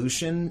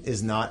solution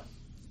is not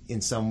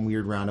in some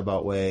weird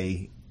roundabout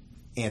way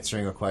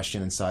answering a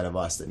question inside of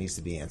us that needs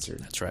to be answered.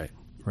 That's right.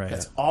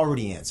 That's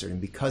already answered,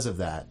 and because of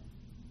that,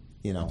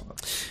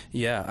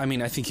 Yeah, I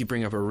mean, I think you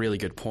bring up a really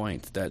good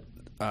point that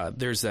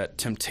there's that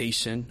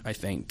temptation, I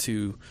think,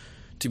 to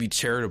be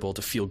charitable,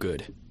 to feel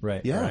good.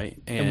 Right. Yeah. Right.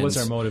 And what's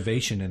our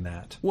motivation in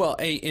that? Well,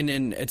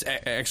 and it's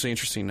actually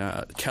interesting.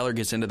 Keller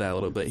gets into that a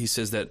little bit. He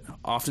says that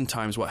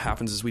oftentimes what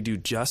happens is we do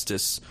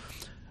justice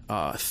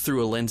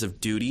through a lens of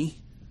duty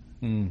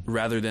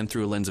rather than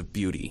through a lens of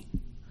beauty.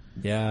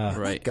 Yeah.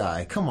 Right.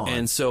 Guy, come on.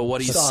 And so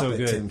what he's Stop so it,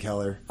 good. Tim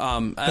Keller.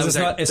 It's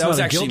not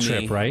a guilt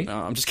trip, right? No,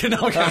 I'm just kidding.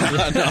 No,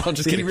 I'm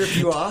just Did kidding. he rip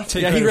you off?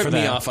 Take Yeah, he credit ripped for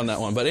me that. off on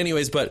that one. But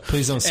anyways,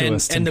 Please don't sue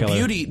us, Tim And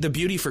Keller. the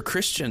beauty for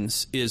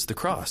Christians is the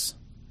cross.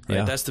 right?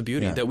 Yeah. That's the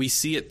beauty, Yeah. that we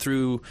see it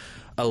through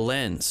a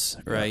lens,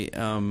 right?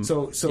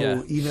 So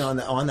yeah. even on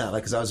that,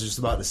 like, because I was just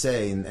about to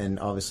say, and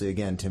obviously,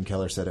 again, Tim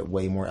Keller said it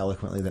way more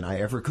eloquently than I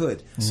ever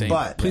could. Same.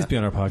 But Please be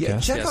on our podcast. yeah,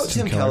 check Yes. out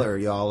Tim Tim Keller, Keller.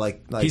 y'all.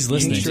 Like He's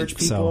listening, church so-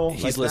 people,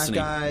 He's like listening.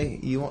 that guy.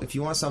 If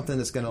you want something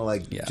that's gonna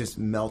like Yeah. just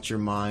melt your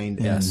mind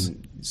Yes.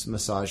 and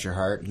massage your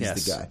heart, he's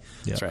Yes. the guy.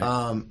 That's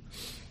right.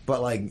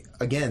 But like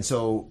again,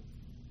 so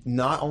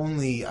not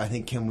only I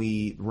think can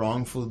we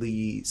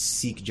wrongfully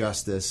seek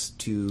justice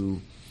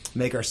to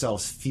make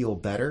ourselves feel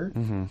better,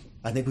 Mm-hmm.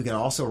 I think we can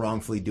also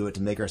wrongfully do it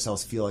to make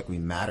ourselves feel like we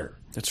matter.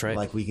 That's right.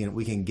 Like we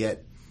can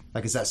get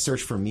like it's that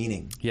search for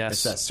meaning. Yes.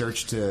 It's that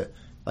search to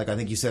like I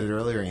think you said it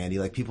earlier, Andy.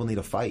 Like people need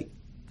a fight.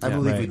 I Yeah.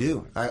 believe we Right.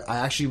 do. I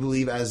actually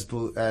believe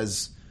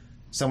as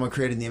someone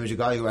created in the image of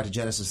God. You go back to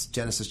Genesis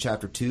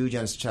chapter 2,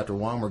 Genesis chapter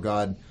 1, where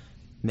God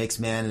makes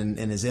man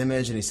in his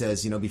image, and he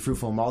says, be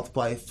fruitful and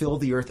multiply, fill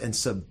the earth and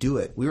subdue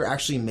it. We were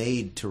actually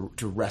made to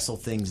wrestle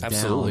things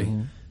Absolutely.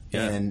 down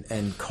Yeah.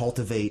 and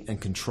cultivate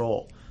and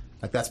control.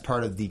 Like that's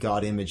part of the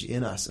God image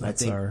in us. And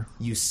That's I think our-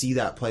 you see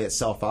that play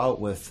itself out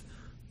with,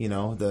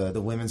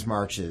 the women's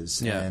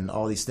marches Yeah. and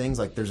all these things.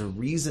 Like there's a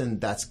reason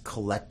that's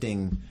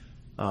collecting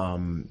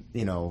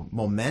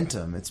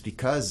momentum. It's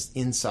because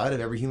inside of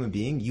every human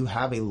being, you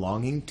have a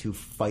longing to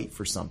fight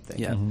for something.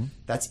 Yeah. Mhm.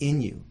 That's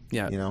in you.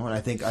 Yeah. And I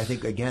think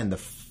again,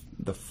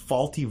 the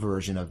faulty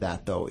version of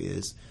that though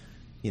is,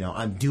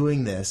 I'm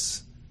doing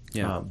this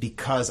Yeah.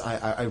 because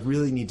I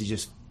really need to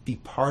just be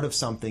part of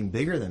something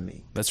bigger than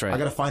me. That's right. I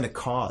got to find a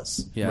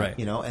cause. Yeah. Right.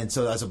 And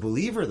so as a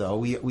believer though,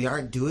 we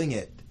aren't doing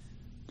it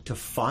to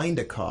find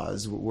a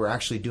cause. We're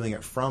actually doing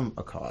it from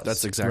a cause.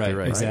 That's exactly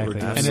right. Exactly.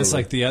 Right? And it's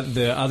Absolutely. like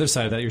the other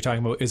side that you're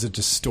talking about is a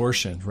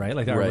distortion, right?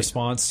 Like our Right.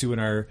 response to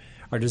and our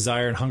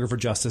desire and hunger for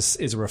justice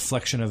is a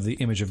reflection of the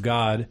image of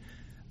God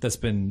that's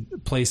been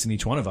placed in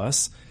each one of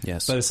us.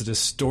 Yes. But it's a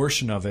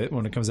distortion of it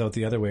when it comes out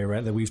the other way,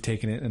 right? That we've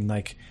taken it and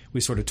like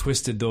we sort of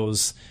twisted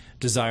those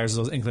desires,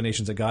 those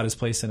inclinations that God has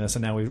placed in us,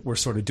 and now we're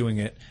sort of doing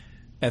it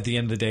at the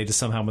end of the day to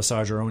somehow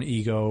massage our own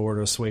ego or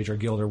to assuage our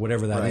guilt or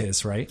whatever that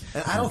is, Right.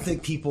 right? And I don't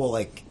think people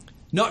like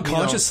Not you know,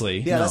 consciously.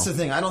 yeah, no. that's the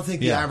thing. I don't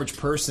think the Yeah. average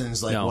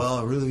person's like, No. well,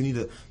 I really need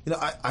to.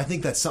 I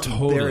think that's something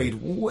Totally.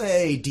 buried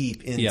way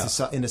deep into Yeah.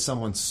 into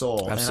someone's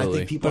soul. And I Absolutely.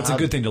 think people But it's a have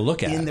good thing to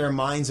look at. in their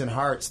minds and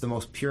hearts the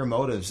most pure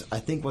motives. I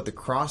think what the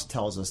cross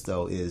tells us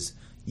though is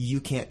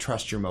you can't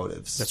trust your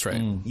motives. That's right.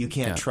 You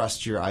can't Yeah.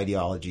 trust your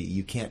ideology.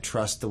 You can't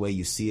trust the way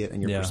you see it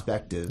and your Yeah.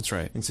 perspective. That's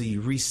right. And so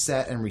you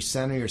reset and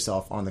recenter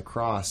yourself on the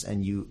cross,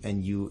 and you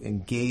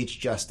engage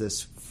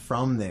justice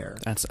from there.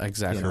 That's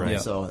exactly right. Yeah.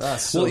 So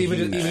that's so Well, even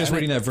huge. just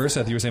reading that verse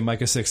that you were saying,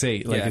 Micah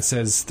 6:8, like Yeah. it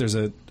says, there's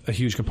a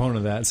huge component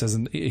of that. It says,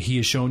 "He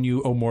has shown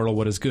you, O mortal,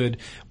 what is good.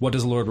 What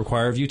does the Lord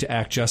require of you? To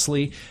act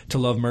justly, to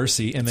love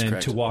mercy, and then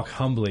correct. to walk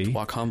humbly,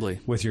 Walk humbly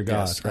with your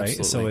God." Yes, right.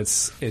 absolutely.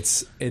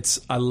 So it's.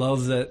 I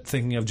love that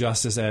thinking of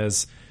justice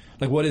as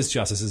like, what is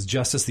justice? Is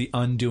justice the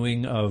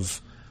undoing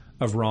of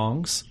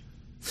wrongs?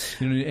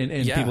 In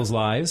Yeah. people's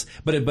lives,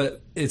 but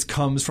it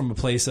comes from a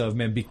place of,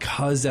 man,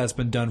 because that's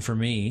been done for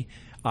me,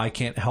 I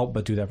can't help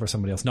but do that for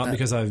somebody else. Not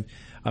because I'm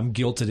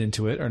guilted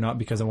into it, or not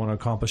because I want to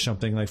accomplish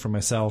something like for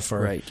myself,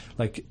 or Right.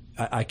 like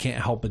I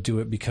can't help but do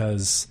it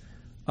because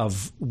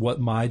of what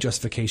my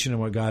justification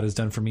and what God has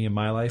done for me in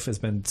my life has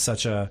been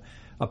such a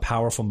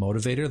powerful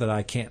motivator that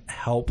I can't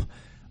help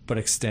but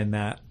extend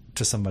that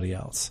to somebody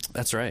else.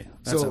 That's right.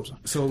 That's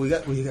So we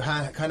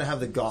kind of have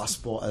the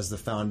gospel as the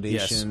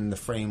foundation, the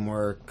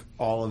framework,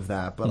 all of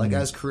that. But like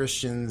as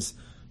Christians,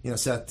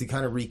 Seth, to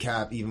kind of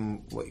recap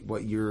even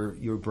what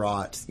you're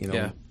brought,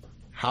 Yeah.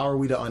 how are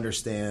we to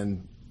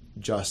understand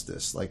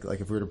justice? Like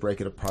if we were to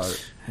break it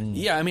apart.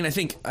 Yeah, I mean, I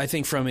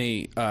think from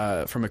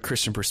a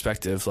Christian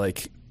perspective,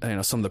 like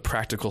some of the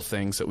practical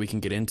things that we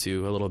can get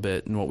into a little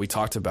bit, and what we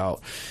talked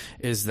about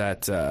is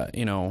that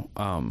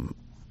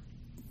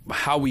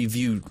how we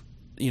view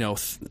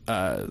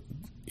the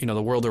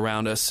world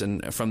around us,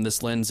 and from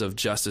this lens of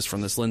justice,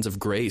 from this lens of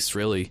grace,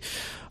 really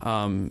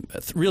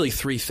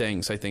three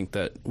things I think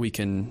that we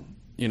can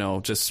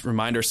just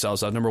remind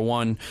ourselves of. Number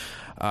one,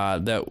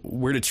 that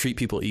we're to treat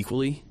people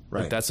equally.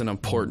 Right. Like that's an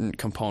important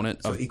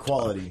component of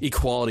equality.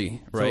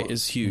 Equality, right, So-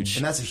 is huge.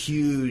 And that's a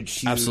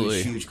huge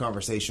Absolutely.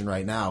 conversation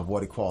right now of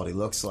what equality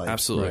looks like.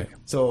 Absolutely. Right.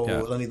 So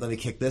Yeah. let me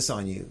kick this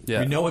on you.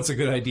 Yeah. We know it's a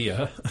good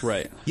idea.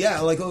 Right.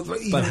 Yeah, like,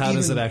 But how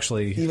does it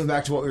actually even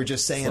back to what we were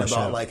just saying flesh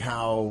about out? like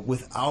how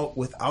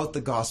without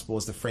the gospel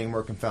as the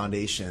framework and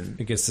foundation,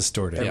 It gets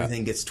distorted.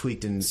 everything gets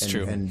tweaked and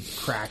true. and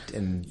cracked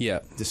and Yeah.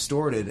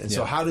 distorted. And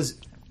so Yeah.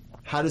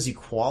 how does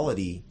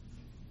equality?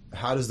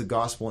 How does the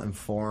gospel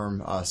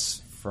inform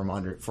us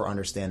for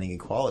understanding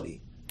equality?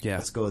 Yeah.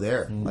 Let's go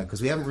there,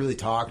 because we haven't really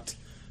talked.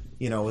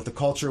 With the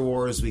culture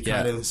wars, we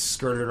kind of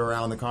skirted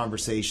around the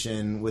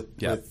conversation with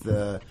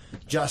the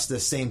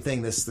justice. Same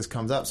thing. This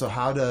comes up. So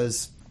how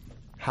does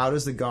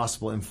the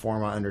gospel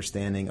inform our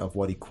understanding of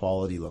what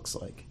equality looks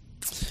like?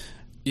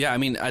 Yeah, I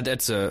mean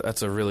that's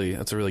a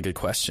really good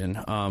question.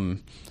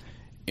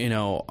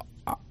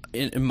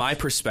 In my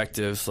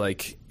perspective,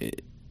 like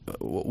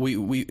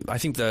I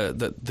think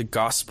the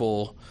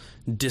gospel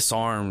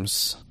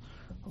disarms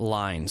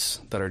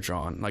lines that are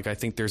drawn. Like, I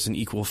think there's an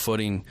equal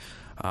footing,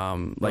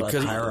 like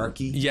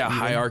hierarchy. Yeah, even?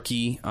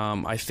 hierarchy.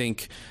 I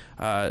think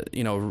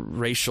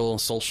racial,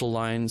 social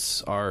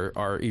lines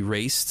are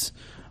erased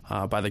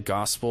by the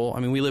gospel.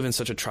 I mean, we live in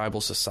such a tribal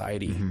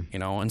society,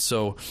 and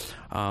so,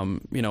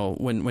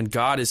 when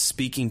God is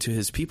speaking to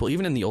his people,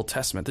 even in the Old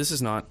Testament, this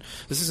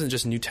isn't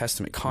just New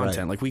Testament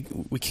content. Right. Like,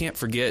 we can't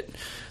forget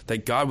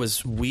that God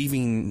was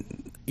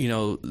weaving,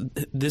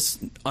 this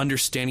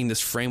understanding, this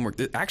framework,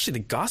 actually the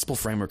gospel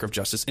framework of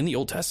justice in the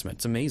Old Testament.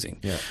 It's amazing.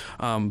 Yeah.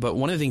 But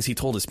one of the things he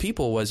told his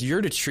people was,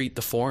 you're to treat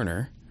the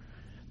foreigner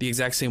the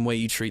exact same way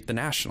you treat the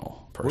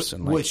national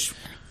person. Which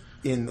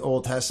in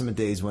Old Testament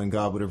days, when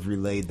God would have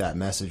relayed that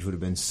message, would have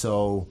been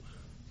so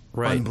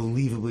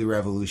unbelievably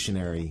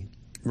revolutionary.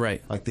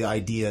 Right. Like the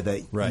idea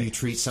that you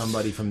treat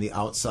somebody from the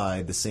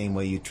outside the same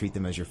way you treat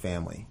them as your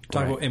family.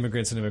 Talk about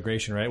immigrants and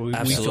immigration, right? We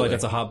feel like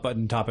that's a hot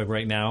button topic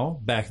right now.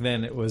 Back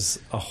then, it was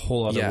a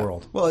whole other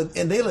world. Well,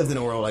 and they lived in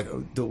a world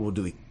like, do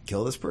we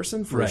kill this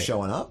person for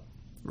showing up?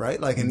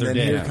 Right? Like, and They're then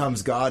dead. here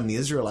comes God and the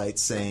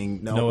Israelites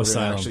saying, no, we're going to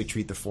asylum. actually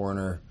treat the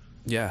foreigner.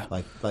 Yeah.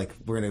 Like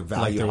we're going to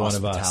value they're one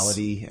of us.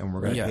 hospitality, and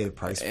we're going to pay the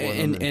price for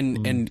them.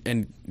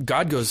 And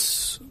God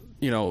goes,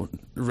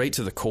 right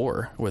to the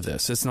core with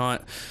this. It's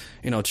not,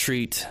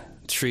 treat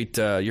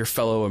your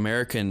fellow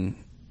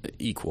American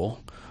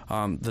equal.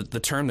 The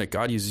term that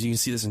God uses, you can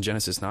see this in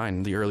Genesis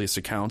 9, the earliest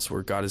accounts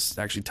where God is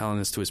actually telling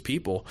this to his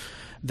people,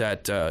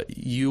 that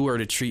you are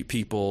to treat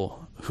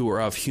people who are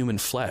of human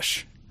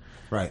flesh.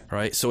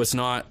 Right. So it's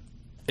not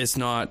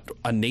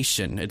a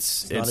nation.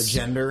 It's not a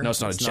gender. No,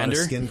 it's not a gender.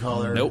 Not a skin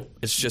color. Nope.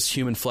 It's just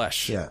human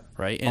flesh. Yeah.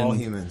 Right. All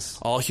humans.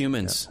 All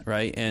humans. Yeah.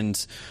 Right.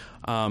 And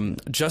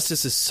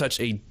justice is such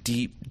a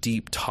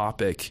deep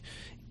topic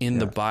in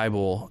the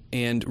Bible,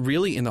 and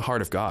really in the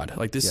heart of God.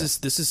 Like, this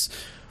is.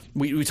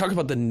 We talk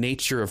about the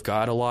nature of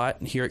God a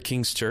lot here at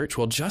King's Church.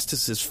 Well,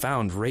 justice is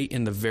found right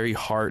in the very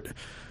heart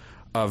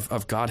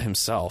of God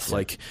himself. Yeah.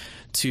 Like,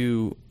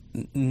 to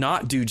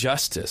not do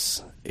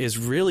justice is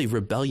really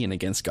rebellion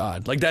against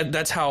God. Like,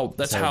 that's how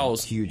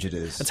huge it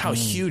is. That's how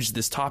huge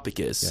this topic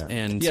is. Yeah.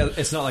 And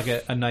it's not like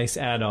a nice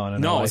add-on.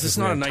 No, it's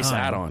not a nice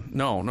add-on.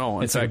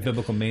 No. It's like a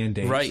biblical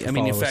mandate. Right. I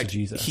mean, in fact,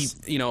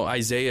 Jesus.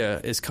 Isaiah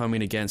is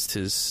coming against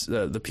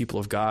the people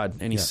of God,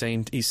 and he's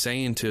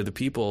saying to the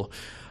people,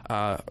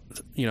 a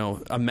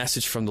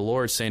message from the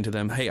Lord, saying to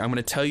them, hey, I'm going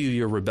to tell you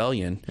your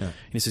rebellion. Yeah. And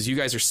he says, you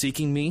guys are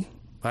seeking me.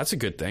 That's a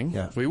good thing.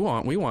 Yeah. We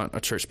want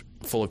a church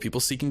full of people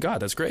seeking God.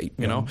 That's great.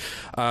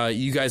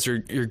 You guys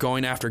you're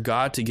going after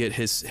God to get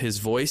his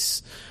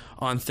voice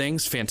on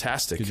things.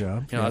 Fantastic. Good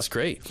job. That's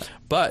great.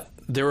 But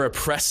they're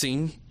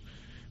oppressing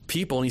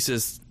people, and he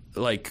says,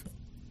 like,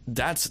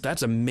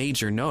 that's a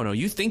major no.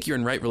 You think you're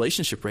in right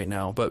relationship right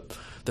now, but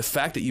the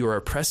fact that you are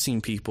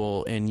oppressing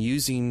people and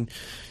using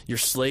your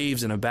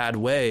slaves in a bad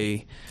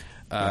way,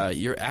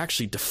 you're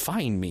actually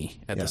defying me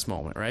at this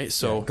moment, right?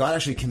 So God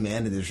actually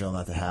commanded Israel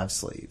not to have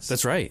slaves.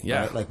 That's right.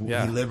 Yeah, right?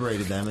 He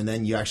liberated them, and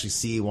then you actually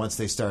see once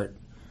they start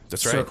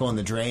circling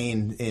the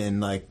drain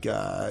in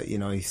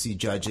you see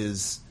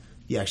Judges.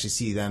 You actually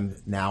see them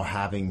now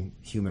having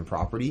human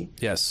property.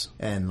 Yes,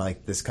 and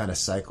like this kind of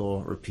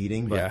cycle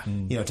repeating. But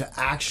to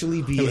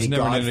actually be it was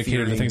never an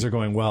indicator that things are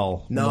going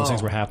well. No, those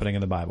things were happening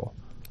in the Bible.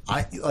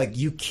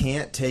 You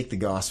can't take the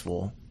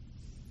gospel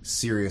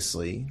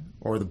seriously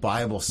or the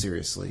Bible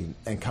seriously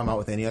and come out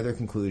with any other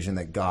conclusion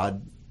that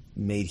God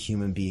made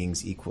human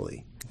beings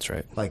equally. That's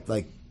right.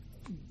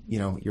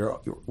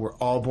 We're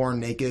all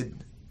born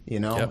naked,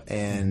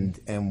 and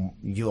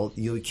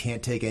you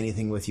can't take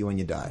anything with you when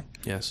you die.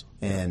 Yes.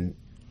 And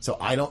so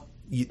I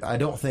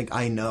don't think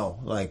I know.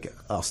 Like,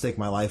 I'll stake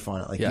my life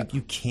on it. Like,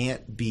 you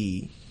can't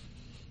be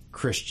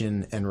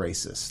Christian and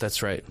racist.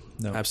 That's right.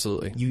 No,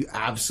 absolutely. You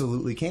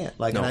absolutely can't.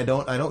 Like, and I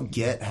don't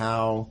get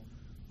how,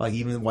 like,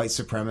 even white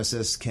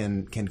supremacists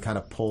can kind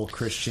of pull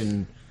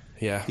Christian.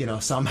 Yeah.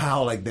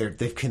 Somehow, like,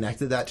 they've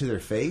connected that to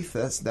their faith.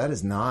 That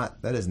is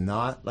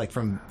not like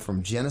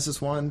from Genesis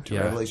 1 to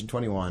Revelation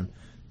 21.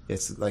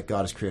 It's like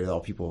God has created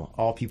all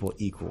people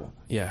equal.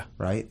 Yeah.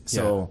 Right.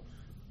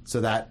 So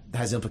that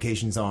has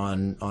implications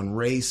on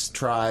race,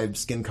 tribe,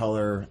 skin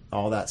color,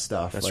 all that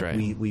stuff. That's like,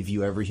 right. We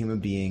view every human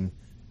being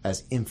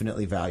as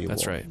infinitely valuable.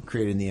 That's right.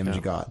 Created in the image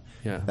of God.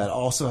 Yeah. That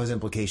also has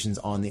implications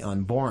on the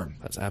unborn.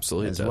 That's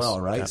absolutely as well,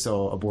 right? Yeah.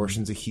 So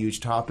abortion's a huge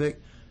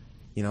topic.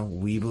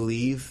 We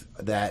believe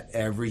that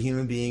every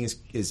human being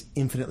is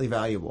infinitely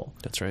valuable.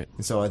 That's right.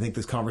 And so I think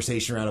this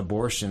conversation around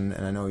abortion,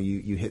 and I know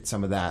you hit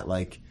some of that,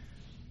 like,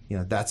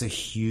 that's a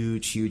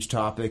huge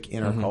topic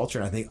in our culture.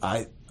 And I think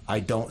I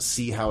don't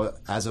see how,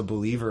 as a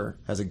believer,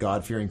 as a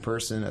God-fearing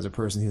person, as a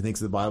person who thinks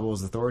the Bible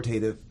is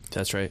authoritative.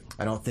 That's right.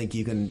 I don't think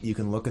you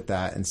can look at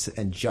that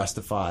and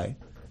justify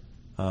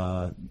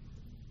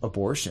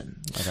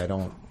abortion. Like, I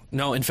don't.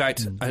 No, in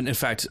fact,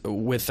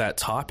 with that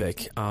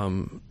topic,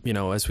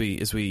 as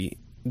we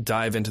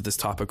dive into this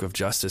topic of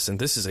justice, and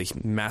this is a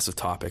massive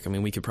topic. I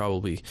mean, we could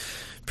probably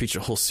preach a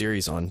whole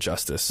series on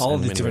justice. All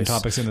of the different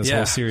topics in this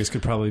whole series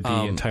could probably be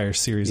an entire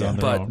series on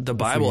their own. But the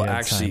Bible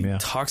actually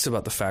talks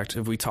about the fact,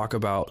 if we talk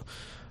about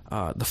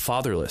the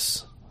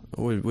fatherless,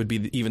 would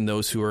be even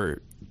those who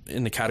are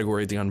in the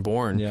category of the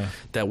unborn,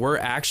 that we're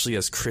actually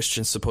as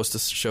Christians supposed to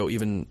show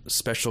even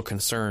special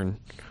concern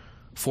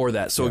for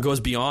that. So it goes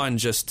beyond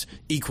just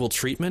equal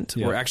treatment.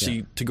 We're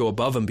actually to go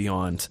above and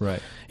beyond.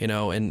 Right. You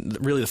know, and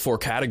really the 4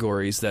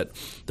 categories that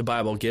the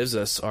Bible gives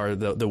us are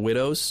the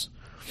widows,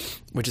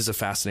 which is a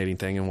fascinating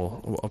thing, and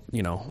we'll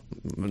you know,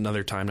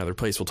 another time, another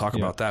place, we'll talk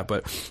about that.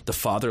 But the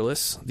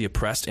fatherless, the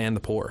oppressed, and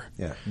the poor.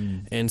 Yeah.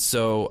 And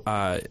so,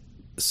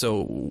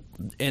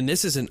 and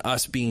this isn't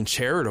us being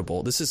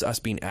charitable. This is us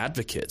being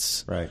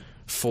advocates, Right.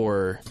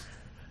 for,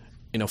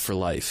 you know, for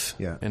life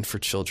and for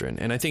children.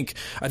 And I think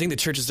the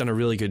church has done a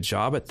really good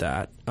job at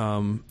that.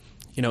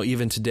 You know,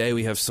 even today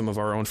we have some of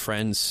our own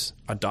friends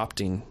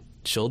adopting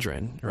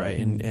children, right?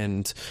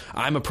 And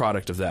I'm a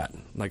product of that.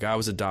 Like, I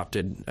was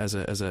adopted as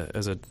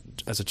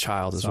a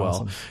child as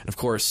well. And of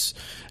course,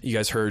 you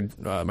guys heard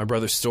my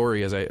brother's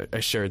story as I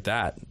shared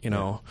that, you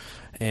know,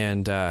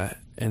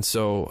 and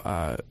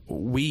so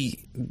we,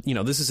 you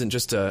know, this isn't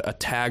just a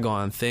tag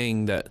on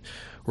thing that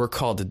we're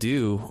called to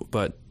do,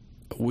 but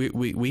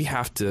we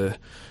have to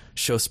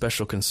show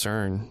special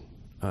concern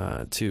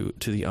to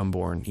the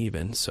unborn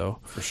even. So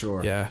For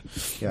sure. Yeah.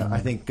 I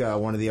think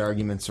one of the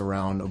arguments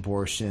around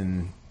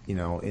abortion, you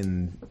know,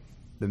 in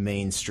the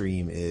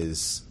mainstream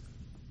is,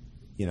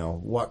 you know,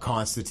 what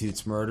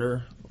constitutes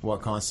murder,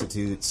 what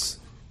constitutes,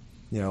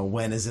 you know,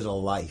 when is it a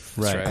life?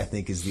 Right. I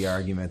think is the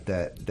argument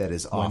that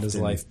is often. When does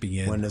life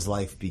begin? When does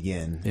life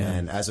begin? Yeah.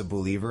 And as a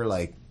believer,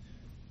 like,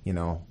 you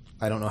know,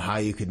 I don't know how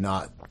you could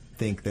not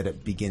think that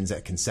it begins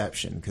at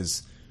conception,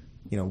 because,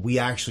 you know, we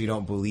actually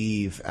don't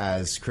believe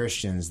as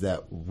Christians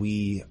that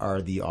we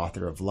are the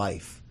author of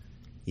life.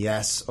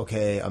 Yes,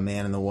 okay, a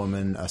man and a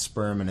woman, a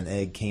sperm and an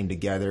egg came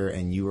together,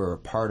 and you were a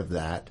part of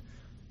that.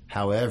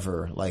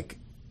 However, like,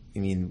 I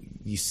mean,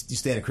 you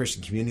stay in a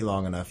Christian community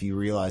long enough, you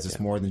realize it's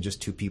more than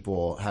just 2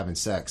 people having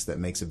sex that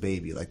makes a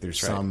baby. Like, there's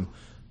some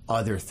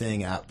other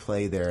thing at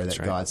play there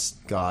that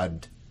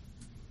God,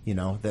 you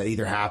know, that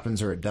either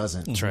happens or it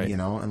doesn't. That's right. You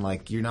know, and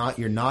like, you're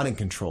not in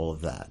control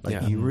of that.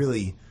 Like, you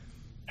really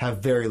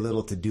have very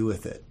little to do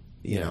with it.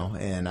 You know,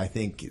 and I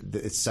think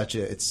it's such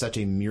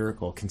a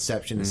miracle.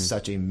 Conception is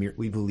such a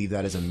we believe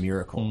that is a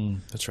miracle.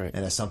 That's right.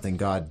 And it's something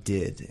God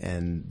did,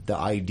 and the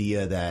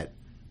idea that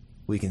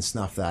we can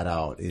snuff that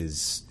out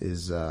is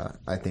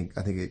I think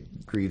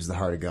it grieves the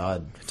heart of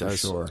God for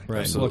sure.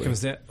 Right. Absolutely.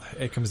 Well,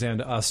 it comes down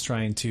to us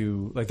trying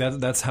to, like,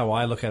 that's how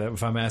I look at it.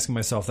 If I'm asking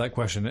myself that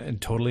question, and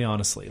totally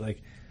honestly,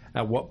 like,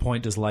 at what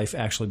point does life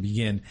actually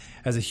begin?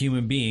 As a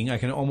human being, I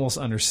can almost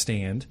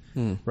understand,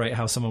 right,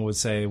 how someone would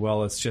say,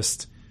 well, it's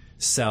just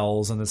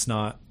cells, and it's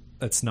not,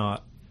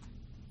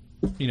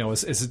 you know,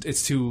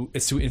 it's too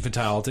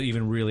infantile to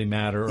even really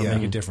matter or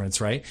make a difference,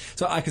 right?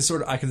 So I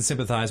can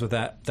sympathize with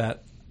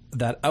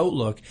that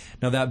outlook.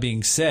 Now, that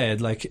being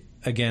said, like,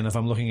 again, if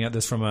I'm looking at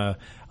this from a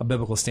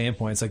biblical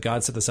standpoint, it's like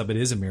God set this up. It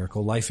is a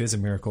miracle. Life is a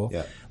miracle.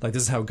 Yeah. Like,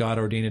 this is how God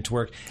ordained it to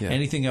work. Yeah.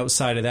 Anything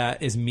outside of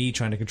that is me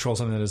trying to control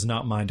something that is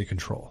not mine to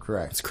control.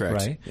 Correct. That's correct.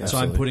 Right? Yeah, so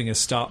I'm putting a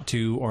stop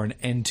to or an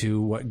end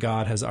to what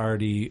God has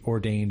already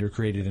ordained or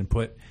created and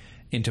put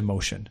into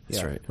motion.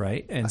 That's right.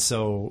 Right? And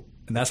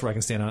that's where I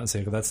can stand out and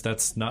say,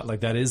 that's not, like,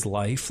 that is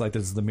life. Like,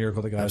 this is the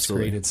miracle that God has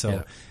created.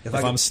 So if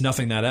I'm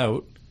snuffing that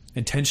out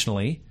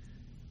intentionally,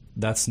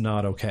 that's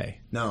not okay.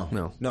 No.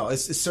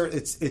 It's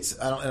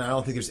I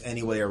don't think there's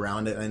any way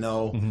around it. I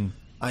know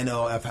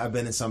I've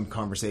been in some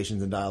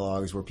conversations and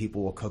dialogues where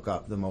people will cook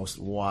up the most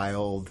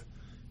wild,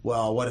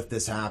 well, what if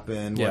this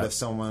happened? What if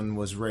someone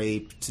was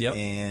raped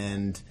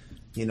and,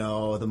 you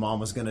know, the mom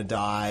was going to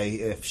die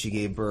if she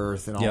gave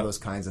birth, and all those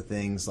kinds of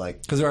things.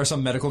 Like, because there are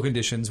some medical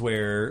conditions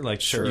where,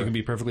 like, you can be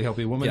a perfectly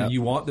healthy woman and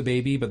you want the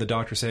baby, but the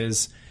doctor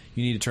says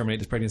you need to terminate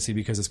this pregnancy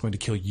because it's going to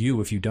kill you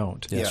if you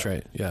don't. That's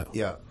right.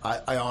 Yeah.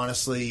 I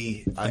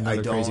honestly, I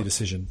don't. Crazy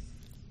decision.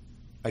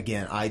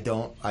 Again, I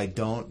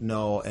don't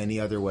know any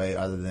other way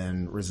other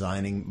than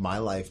resigning my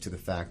life to the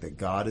fact that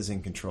God is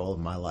in control of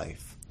my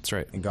life. That's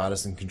right. And God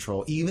is in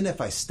control. Even if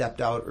I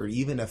stepped out, or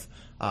even if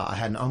I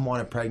had an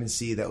unwanted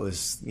pregnancy that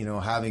was, you know,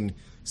 having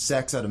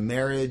sex out of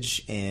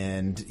marriage,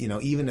 and, you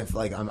know, even if,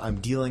 like, I'm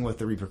dealing with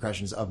the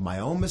repercussions of my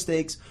own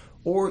mistakes,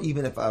 or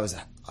even if I was,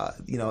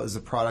 you know, as a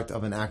product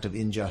of an act of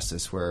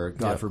injustice where,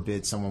 God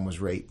forbid, someone was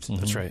raped.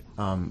 That's right.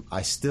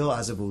 I still,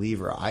 as a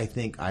believer, I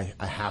think I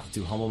have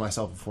to humble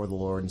myself before the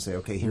Lord and say,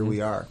 okay, here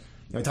we are.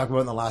 You know, I talked about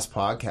it in the last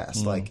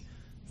podcast, like,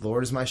 the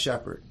Lord is my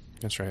shepherd.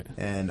 That's right.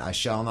 And I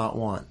shall not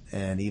want.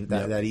 And even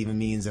that even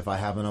means if I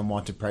have an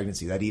unwanted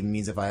pregnancy. That even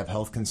means if I have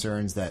health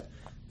concerns, that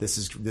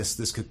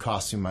this could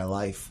cost me my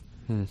life.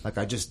 Like,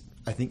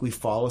 I think we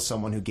follow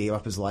someone who gave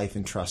up his life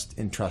in trust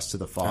to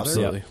the Father.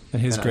 Absolutely.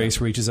 And His grace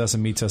reaches us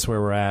and meets us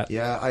where we're at.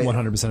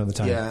 100% of the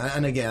time. Yeah,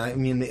 and again, I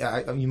mean,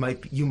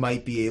 you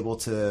might be able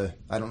to.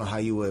 I don't know how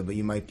you would, but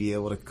you might be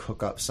able to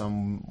cook up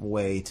some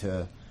way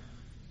to,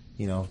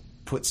 you know,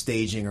 put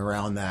staging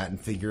around that and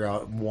figure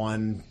out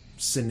one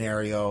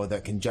scenario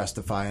that can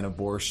justify an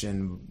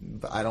abortion.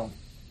 But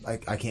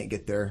I can't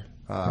get there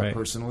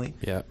personally.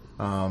 Yeah.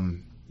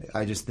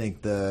 I just think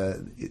at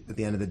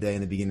the end of the day,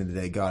 in the beginning of the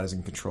day, God is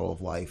in control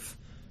of life.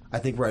 I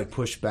think where I'd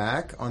push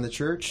back on the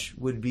church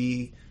would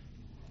be,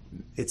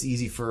 it's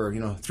easy for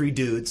 3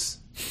 dudes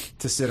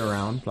to sit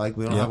around. Like,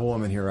 we don't have a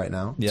woman here right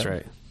now. That's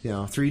right.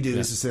 3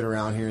 dudes to sit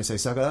around here and say,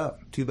 "Suck it up."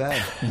 Too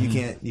bad. You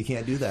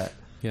can't do that.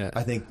 Yeah.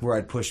 I think where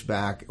I'd push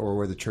back, or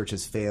where the church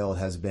has failed,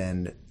 has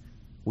been,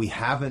 we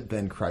haven't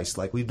been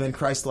Christ-like. We've been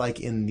Christ-like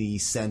in the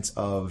sense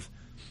of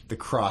the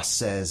cross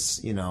says,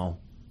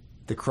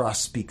 the cross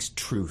speaks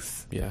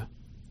truth. Yeah.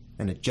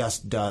 And it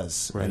just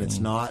does. Right. And it's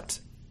not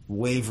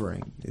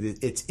wavering.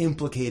 It's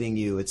implicating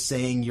you. It's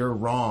saying you're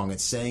wrong.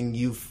 It's saying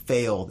you've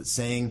failed. It's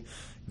saying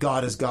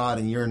God is God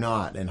and you're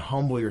not, and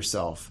humble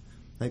yourself.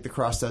 I think the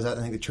cross does that.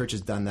 I think the church has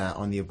done that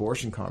on the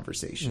abortion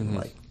conversation.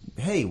 Like,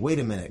 hey, wait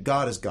a minute.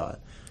 God is God.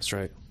 That's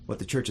right. What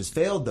the church has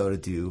failed, though, to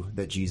do,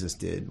 that Jesus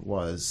did,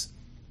 was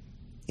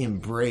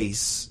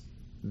embrace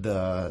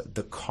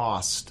the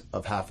cost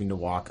of having to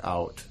walk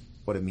out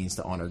what it means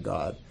to honor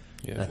God.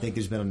 Yeah. And I think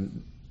there's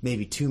been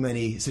maybe too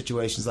many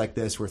situations like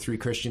this where 3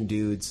 Christian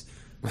dudes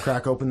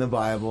crack open the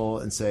Bible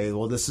and say,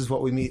 "Well, this is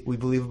what we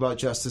believe about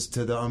justice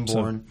to the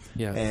unborn."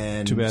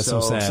 And too bad, so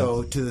sad.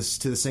 So to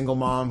the single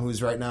mom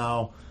who's right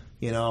now,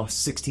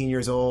 16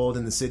 years old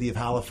in the city of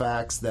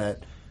Halifax,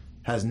 that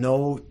has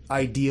no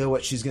idea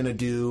what she's going to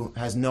do,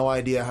 has no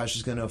idea how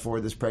she's going to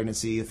afford this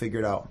pregnancy, figure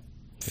it out.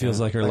 Feels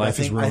like her life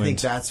is ruined. I think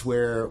that's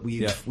where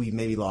we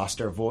maybe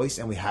lost our voice,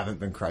 and we haven't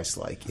been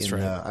Christ-like. That's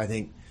right. I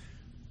think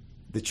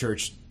the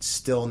church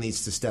still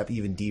needs to step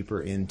even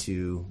deeper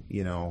into,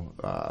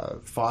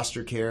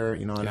 foster care.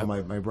 I know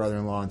my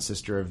brother-in-law and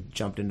sister have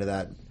jumped into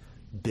that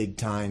big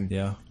time.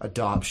 Yeah.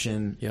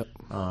 Adoption. Yep.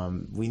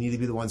 We need to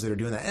be the ones that are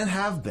doing that, and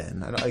have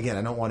been. I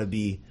don't want to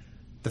be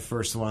the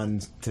first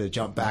one to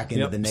jump back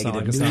into the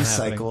negative news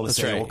cycle to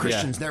say, "Well,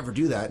 Christians never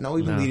do that." No,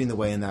 we've been leading the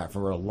way in that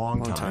for a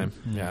long time.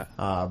 Yeah.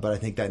 But I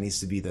think that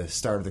needs to be the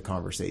start of the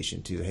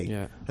conversation too. Hey,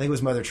 Yeah. I think it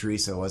was Mother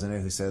Teresa, wasn't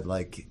it, who said,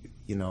 like,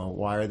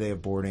 why are they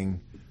aborting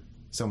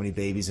so many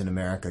babies in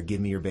America?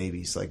 Give me your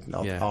babies. Like,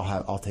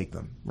 I'll take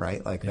them.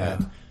 Right. Like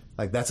that.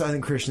 Like, that's what I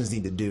think Christians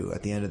need to do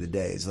at the end of the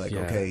day. Is like,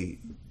 okay,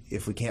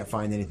 if we can't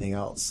find anything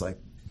else, like,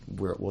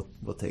 we'll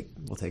take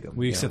them.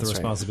 We accept the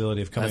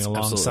responsibility of coming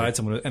alongside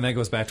someone, and that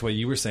goes back to what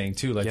you were saying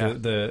too. Like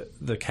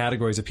the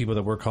categories of people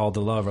that we're called to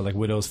love are like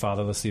widows,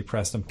 fatherless, the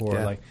oppressed, and poor.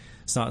 Like,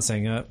 it's not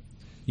saying,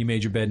 you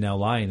made your bed, now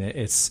lie in it.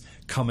 It's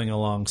coming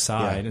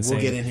alongside and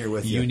saying, we'll get in here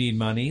with you. You need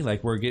money.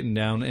 Like, we're getting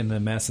down in the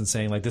mess and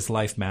saying, like, this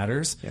life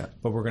matters,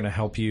 but we're going to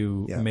help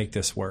you make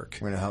this work.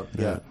 We're going to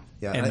help.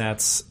 Yeah.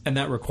 And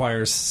that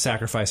requires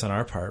sacrifice on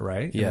our part,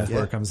 right? Yeah. And that's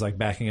where it comes, like,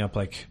 backing up,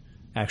 like,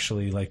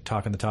 actually, like,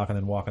 talking the talk and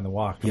then walking the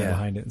walk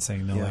behind it and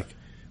saying, no, like,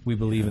 we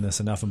believe in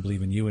this enough and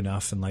believe in you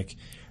enough, and, like,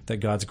 that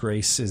God's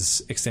grace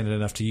is extended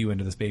enough to you and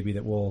to this baby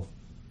that we'll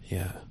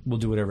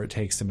do whatever it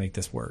takes to make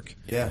this work.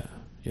 Yeah.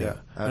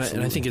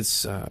 And I think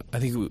it's, I'd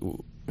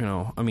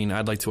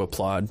like to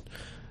applaud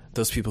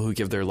those people who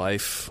give their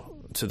life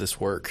to this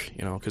work,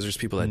 because there's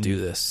people that do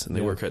this, and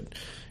they work at,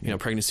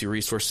 pregnancy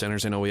resource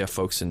centers. I know we have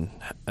folks in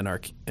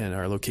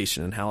our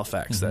location in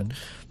Halifax that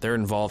they're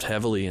involved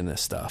heavily in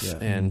this stuff,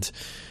 and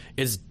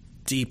it's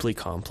deeply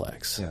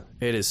complex. Yeah.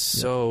 It is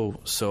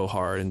so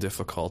hard and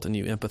difficult, and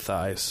you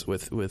empathize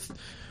with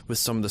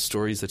some of the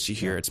stories that you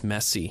hear. It's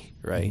messy,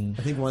 right?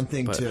 I think one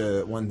thing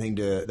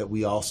that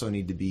we also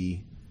need to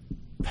be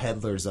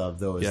peddlers of,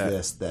 though, is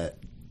this, that,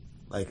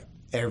 like,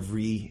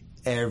 every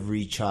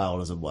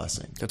child is a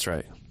blessing. That's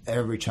right.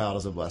 Every child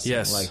is a blessing.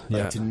 Yes.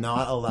 Like to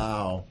not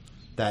allow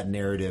that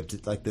narrative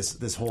to, like,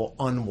 this whole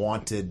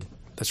unwanted.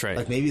 That's right.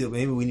 Like, maybe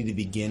we need to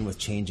begin with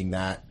changing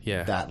that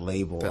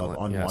label of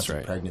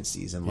unwanted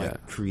pregnancies, and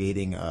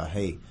creating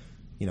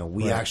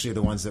we actually are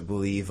the ones that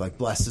believe, like,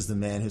 blessed is the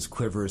man whose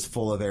quiver is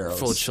full of arrows,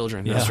 full of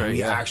children. That's right.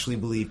 We actually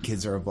believe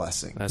kids are a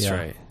blessing. That's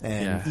right.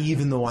 And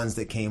even the ones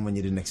that came when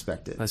you didn't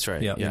expect it. That's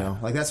right.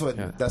 Like, that's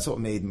what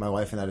made my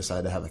wife and I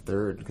decide to have a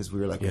third, because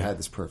we were like, we had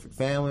this perfect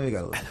family, we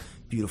got a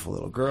beautiful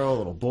little girl,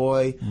 little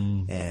boy,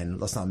 and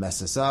let's not mess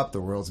this up.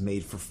 The world's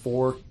made for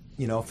 4,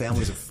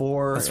 families of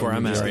 4. That's where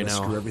I'm at right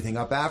now. Screw everything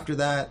up after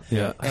that.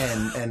 Yeah.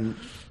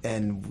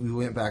 And we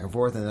went back and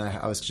forth, and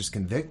I was just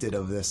convicted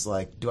of this.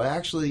 Like, do I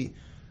actually?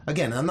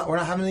 Again, we're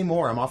not having any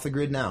more. I'm off the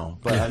grid now.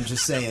 But I'm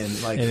just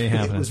saying, like,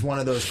 it was one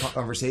of those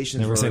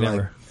conversations never where, like,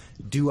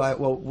 never.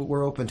 Well,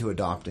 we're open to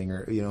adopting,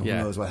 or, who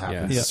knows what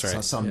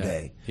happens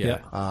someday.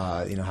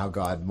 How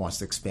God wants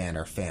to expand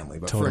our family.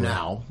 But for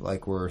now,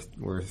 like, we're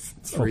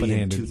 3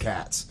 and 2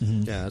 cats.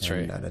 Yeah, that's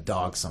right. And a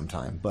dog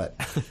sometime. But,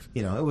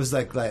 it was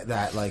like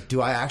that. Like,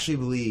 do I actually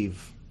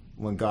believe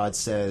when God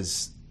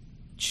says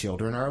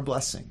children are a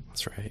blessing?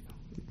 That's right.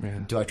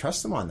 Man. Do I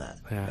trust him on that?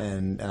 Yeah.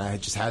 And I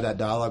just had that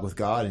dialogue with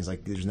God, and he's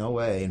like, there's no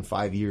way in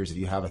 5 years, if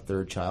you have a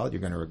third child, you're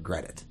going to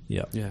regret it.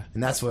 Yeah.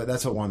 And that's what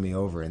won me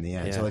over in the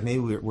end. So, like, maybe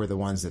we're the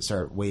ones that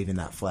start waving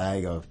that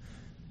flag of,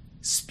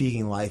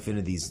 speaking life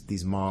into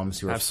these moms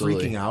who are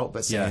Absolutely. freaking out,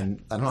 but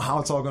saying, I don't know how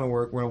it's all going to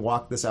work. We're going to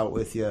walk this out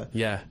with you.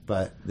 Yeah.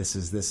 But this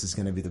is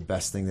going to be the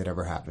best thing that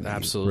ever happened to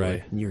Absolutely. you.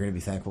 Right. And you're going to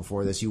be thankful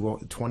for this. You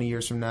won't, 20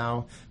 years from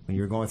now, when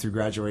you're going through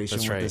graduation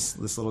That's with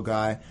right. this little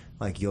guy,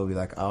 like you'll be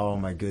like, oh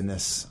my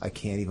goodness, I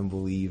can't even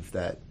believe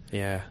that.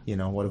 Yeah.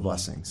 What a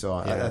blessing. So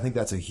I think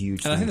that's a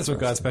huge And I thing think that's what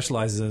for God us.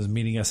 specializes in, is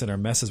meeting us in our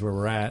messes where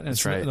we're at. And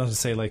it's right. not to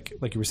say, like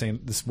you were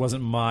saying, this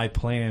wasn't my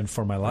plan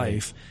for my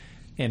life,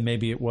 and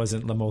maybe it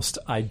wasn't the most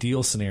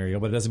ideal scenario,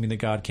 but it doesn't mean that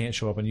God can't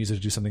show up and use it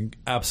to do something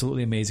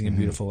absolutely amazing and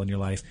beautiful in your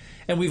life.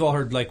 And we've all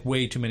heard like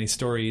way too many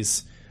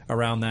stories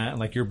around that, and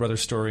like your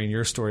brother's story and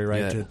your story,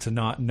 right? Yeah. To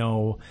not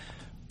know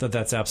that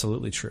that's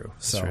absolutely true.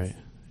 So That's right.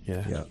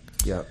 Yeah.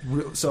 Yeah.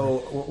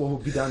 So we'll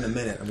be done in a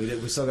minute.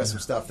 We still got some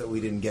stuff that we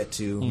didn't get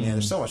to. Man,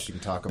 there's so much you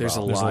can talk about. There's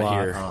a lot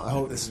here. I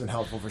hope this has been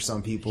helpful for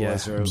some people Yeah,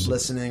 as they're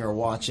listening or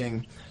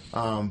watching.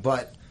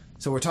 But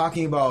so we're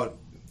talking about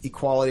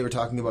equality. We're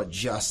talking about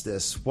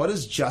justice. What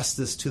does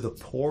justice to the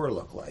poor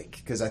look like?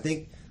 Because I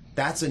think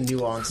that's a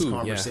nuanced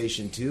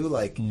conversation too.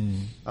 Like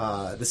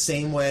the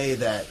same way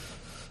that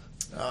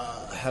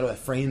how do I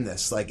frame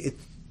this? Like,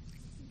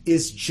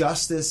 is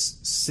justice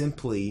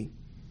simply,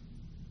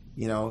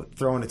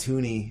 throwing a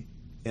toonie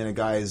in a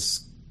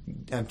guy's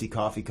empty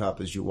coffee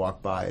cup as you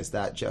walk by? Is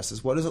that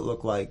justice? What does it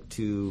look like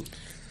to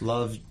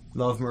love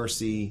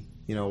mercy,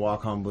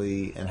 walk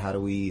humbly, and how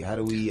do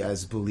we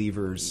as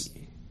believers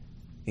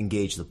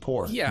engage the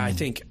poor? Yeah, I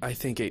think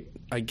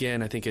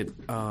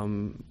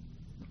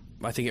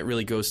it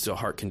really goes to a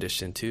heart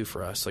condition too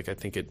for us. Like,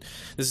 this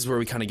is where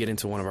we kind of get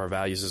into one of our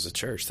values as a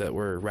church, that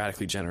we're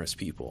radically generous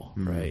people,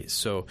 right?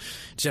 So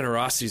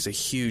generosity is a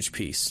huge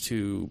piece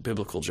to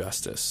biblical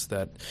justice,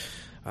 that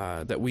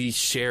we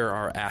share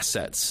our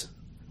assets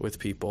with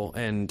people.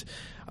 And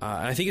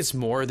I think it's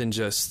more than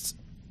just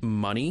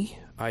money.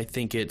 I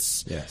think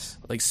it's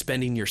like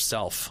spending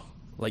yourself,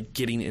 like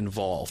getting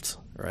involved,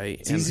 right?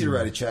 It's easy to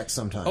write a check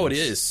sometimes. Oh, it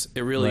is.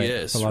 It really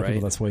is. For a lot of right?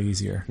 people, that's way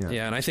easier.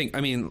 Yeah, and I think,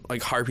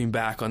 like harping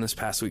back on this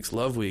past week's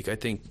Love Week, I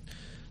think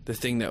the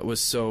thing that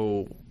was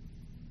so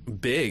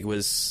big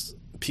was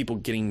people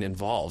getting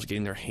involved,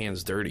 getting their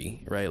hands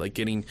dirty, right? Like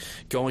going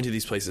to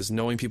these places,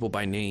 knowing people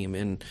by name,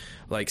 and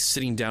like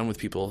sitting down with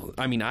people.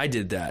 I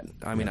did that.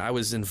 I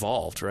was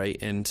involved, right?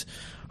 And,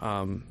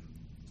 and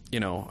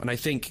I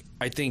think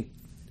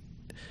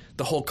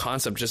the whole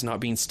concept just not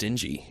being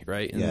stingy,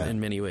 right? In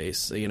many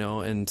ways,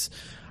 and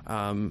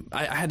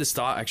I had this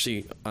thought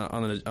actually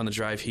on the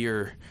drive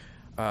here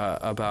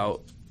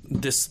about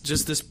this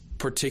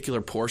particular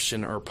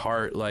portion or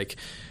part. Like,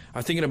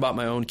 I'm thinking about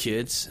my own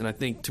kids, and I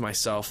think to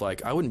myself,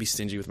 like, I wouldn't be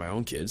stingy with my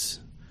own kids,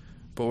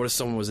 but what if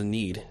someone was in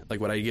need? Like,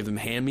 would I give them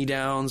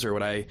hand-me-downs, or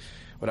would I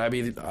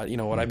be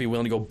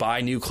willing to go buy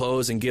new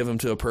clothes and give them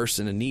to a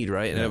person in need,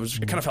 right? And I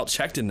kind of felt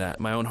checked in that,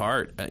 my own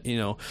heart,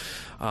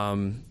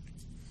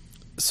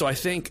 So I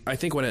think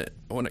when it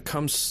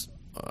comes,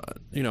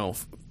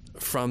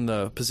 from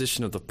the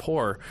position of the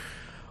poor,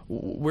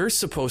 we're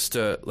supposed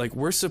to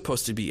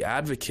be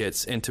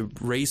advocates and to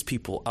raise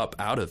people up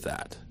out of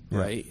that,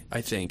 right?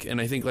 I think we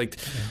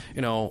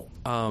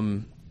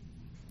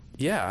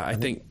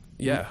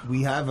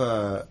have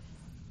I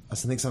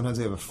think sometimes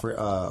we have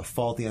a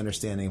faulty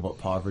understanding of what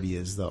poverty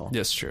is, though.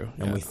 That's true.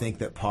 And we think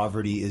that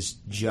poverty is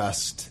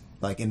just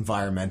like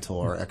environmental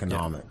or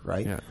economic,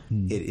 right? Yeah.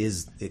 It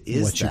is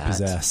what you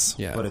possess.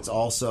 Yeah. But it's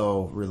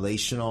also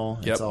relational.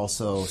 Yep. It's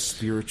also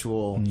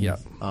spiritual. Yep.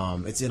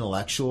 It's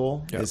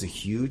intellectual. Yep. Is a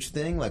huge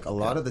thing. Like a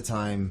lot of the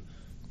time,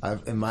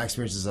 in my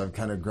experiences, I've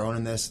kind of grown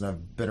in this, and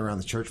I've been around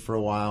the church for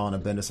a while, and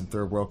I've been to some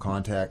third world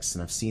contexts,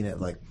 and I've seen it.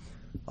 Like,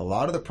 a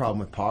lot of the problem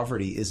with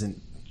poverty isn't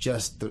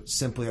just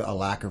simply a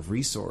lack of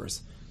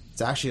resource.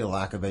 It's actually a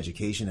lack of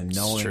education and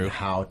knowing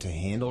how to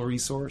handle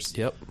resource.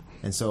 Yep.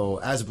 And so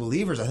as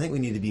believers, I think we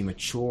need to be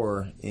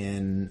mature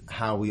in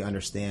how we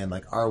understand,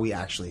 like, are we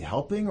actually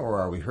helping or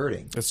are we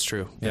hurting? That's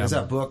true. Yeah. There's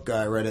that book,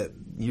 I read it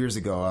years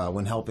ago,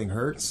 When Helping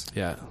Hurts.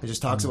 Yeah. It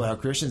just talks about how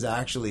Christians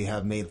actually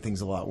have made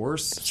things a lot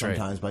worse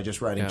sometimes by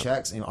just writing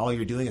checks, and all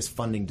you're doing is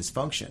funding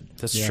dysfunction.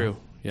 That's true.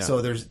 Yeah.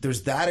 So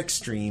there's that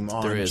extreme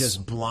on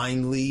just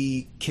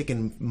blindly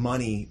kicking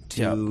money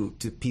to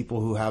people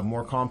who have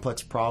more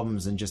complex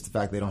problems than just the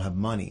fact they don't have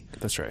money.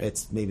 That's right.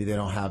 It's maybe they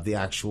don't have the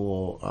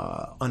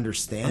actual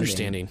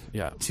understanding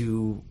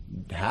to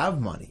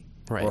have money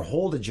or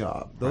hold a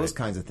job. Those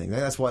kinds of things.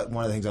 That's one of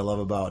the things I love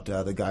about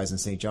the guys in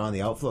St. John,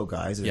 the Outflow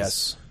guys.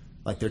 Is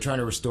like, they're trying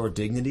to restore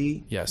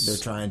dignity. Yes. They're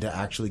trying to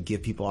actually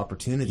give people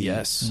opportunity.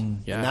 Yes.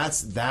 Yeah. And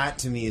that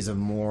to me is a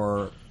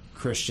more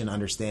Christian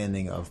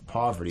understanding of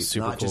poverty. It's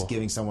not just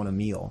giving someone a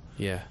meal.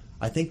 Yeah.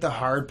 I think the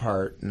hard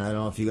part, and I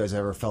don't know if you guys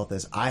ever felt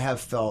this, I have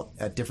felt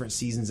at different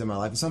seasons in my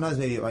life, and sometimes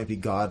maybe it might be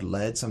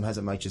God-led, sometimes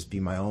it might just be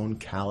my own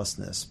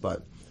callousness,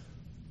 but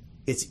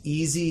it's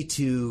easy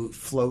to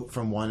float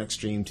from one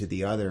extreme to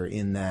the other,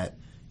 in that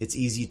it's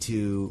easy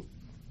to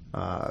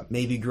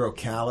maybe grow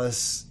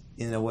callous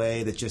in a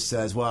way that just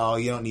says, well,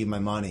 you don't need my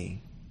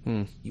money.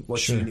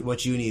 What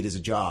you need is a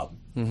job.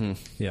 Mm-hmm.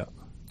 Yeah.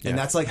 And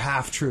that's like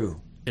half true.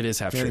 It is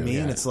half You know true. what I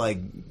mean? Yeah. It's like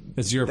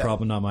It's your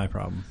problem, not my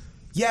problem.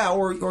 Yeah,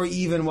 or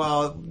even,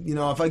 well, you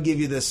know, if I give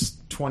you this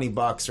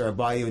 $20 or I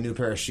buy you a new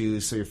pair of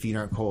shoes so your feet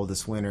aren't cold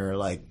this winter,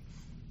 like,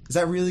 is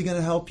that really going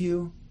to help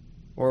you?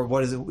 Or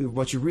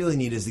what you really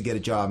need is to get a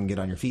job and get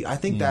on your feet. I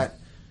think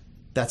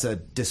that's a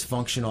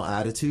dysfunctional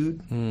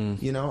attitude,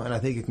 you know, and I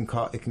think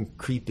it can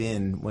creep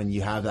in when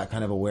you have that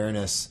kind of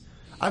awareness.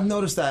 I've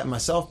noticed that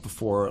myself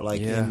before,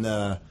 like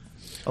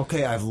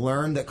I've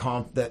learned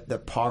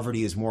that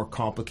poverty is more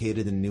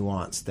complicated and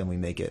nuanced than we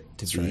make it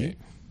to be. Right.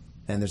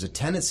 And there's a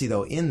tendency,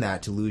 though, in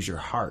that to lose your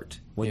heart.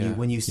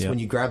 When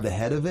you grab the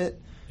head of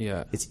it,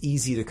 it's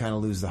easy to kind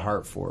of lose the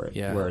heart for it.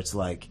 Yeah. Where it's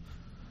like,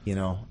 you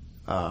know,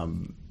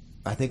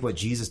 I think what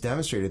Jesus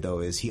demonstrated, though,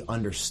 is he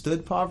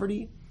understood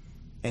poverty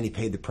and he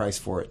paid the price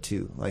for it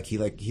too. Like he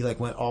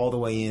went all the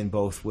way in,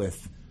 both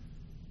with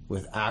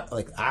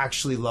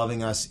actually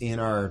loving us in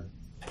our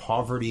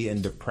poverty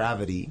and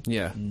depravity.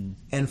 Yeah.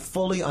 And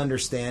fully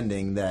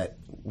understanding that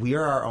we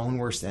are our own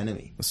worst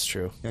enemy. That's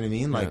true. You know what I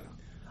mean? Like,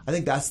 I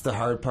think that's the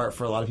hard part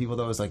for a lot of people,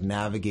 though, is like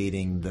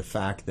navigating the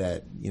fact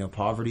that, you know,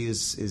 poverty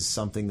is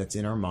something that's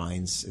in our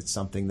minds. It's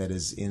something that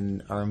is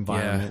in our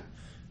environment.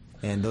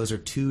 And those are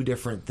two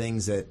different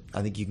things that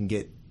I think you can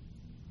get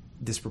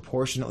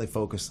disproportionately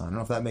focused on. I don't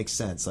know if that makes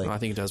sense. Like, I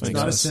think it does it's make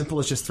not sense. as simple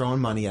as just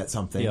throwing money at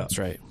something. Yeah. That's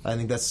right. I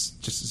think that's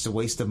just it's a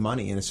waste of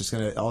money, and it's just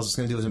all it's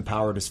going to do is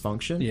empower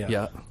dysfunction.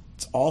 Yeah.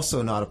 It's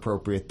also not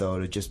appropriate,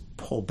 though, to just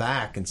pull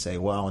back and say,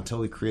 well, until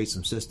we create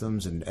some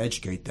systems and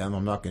educate them,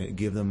 I'm not going to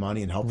give them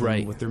money and help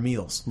them with their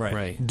meals.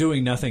 Right.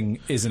 Doing nothing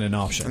isn't an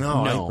option.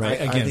 No. Right.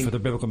 I Again, think, for the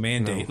biblical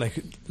mandate,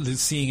 like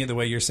seeing it the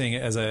way you're seeing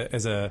it as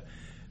a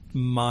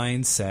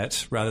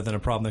mindset rather than a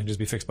problem that can just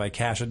be fixed by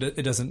cash.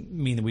 It doesn't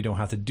mean that we don't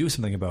have to do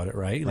something about it,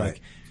 right?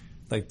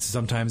 Like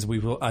sometimes we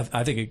will.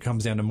 I think it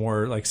comes down to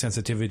more like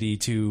sensitivity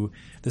to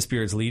the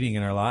Spirit's leading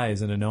in our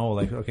lives, and to know,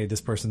 like, okay,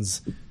 this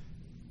person's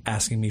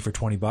asking me for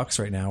 $20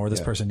 right now, or this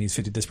person needs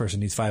 $50. This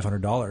person needs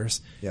 $500.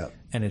 Yeah,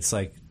 and it's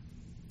like,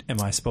 am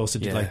I supposed to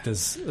do like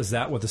this? Is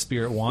that what the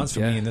Spirit wants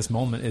for me in this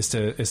moment? Is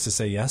to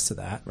say yes to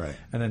that, right?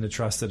 And then to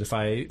trust that if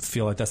I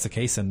feel like that's the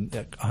case, then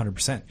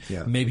 100%.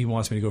 Yeah. Maybe He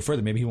wants me to go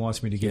further. Maybe He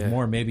wants me to give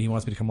more. Maybe He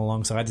wants me to come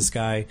alongside this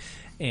guy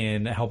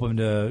and help him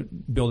to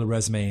build a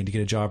resume and to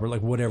get a job, or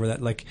like whatever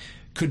that like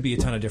could be a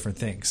ton of different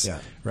things. Yeah.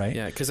 Right.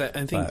 Yeah. Because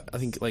I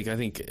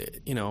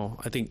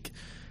think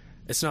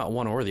it's not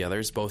one or the other.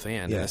 It's both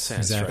and in a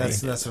sense. Exactly. Right?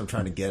 That's what I'm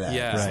trying to get at.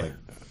 Yeah. It's like,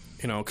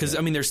 you know, because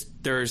I mean,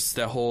 there's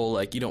that whole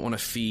like, you don't want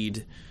to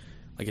feed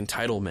like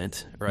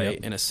entitlement, right?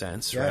 In a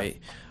sense, right?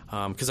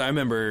 Because I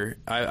remember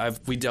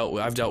I've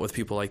dealt with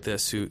people like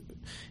this who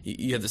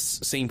you have the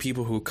same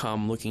people who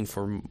come looking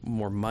for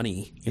more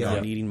money, you know,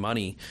 needing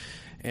money,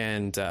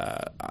 and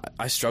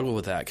I struggle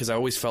with that because I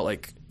always felt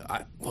like,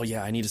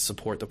 I need to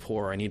support the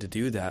poor, I need to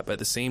do that, but at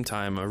the same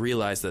time I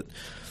realized that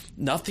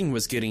nothing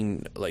was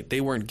getting, like,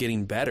 they weren't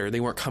getting better,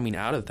 they weren't coming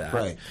out of that.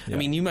 Right. I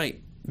mean, you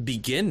might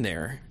begin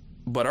there,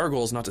 but our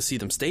goal is not to see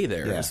them stay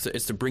there. Yeah.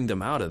 It's to bring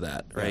them out of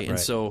that, right? And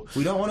so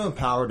we don't want to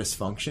empower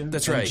dysfunction.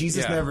 That's and right.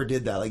 Jesus never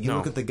did that. Like, you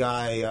look at the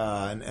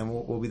guy, and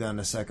we'll be there in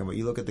a second, but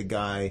you look at the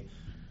guy,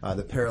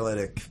 the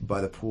paralytic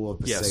by the pool of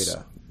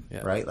Bethsaida,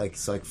 right? Like,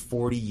 it's like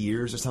 40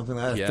 years or something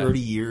like that. Yeah. 30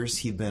 years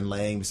he'd been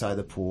laying beside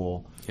the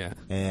pool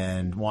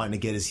and wanting to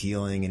get his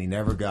healing, and he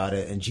never got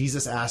it. And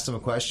Jesus asked him a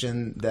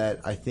question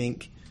that I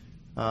think,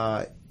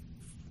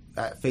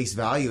 at face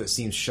value, it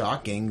seems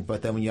shocking,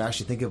 but then when you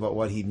actually think about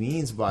what he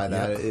means by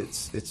that,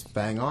 it's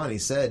bang on. He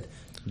said,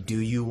 "Do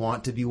you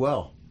want to be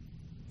well?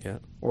 Yeah.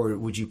 Or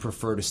would you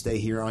prefer to stay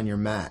here on your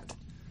mat?"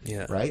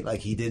 Yeah. Right? Like,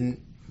 he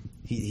didn't,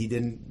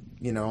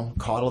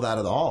 coddle that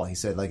at all. He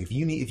said, like, if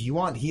you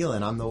want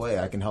healing, I'm the way.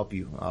 I can help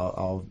you.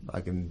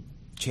 I can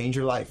change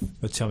your life.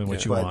 But tell me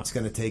what you but want. it's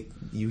going to take.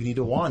 You need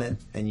to want it,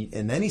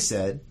 and then he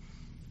said,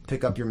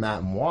 "Pick up your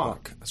mat and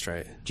walk." That's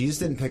right. Jesus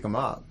didn't pick him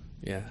up.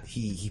 Yeah.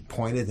 He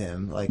pointed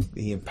him, like,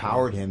 he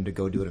empowered him to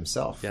go do it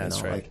himself. Yeah,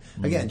 that's right.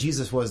 Like, again,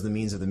 Jesus was the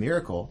means of the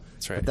miracle.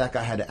 That's right. But that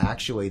guy had to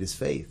actuate his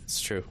faith. It's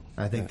true.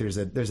 I think there's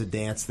a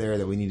dance there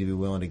that we need to be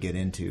willing to get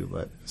into.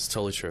 But It's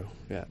totally true.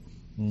 Yeah.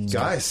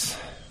 guys,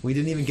 we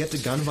didn't even get to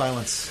gun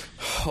violence.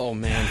 Oh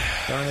man.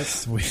 Darn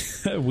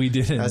it. We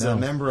didn't. As know. a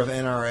member of the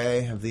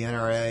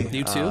NRA.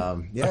 You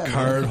too? Yeah. A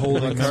card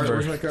holding member.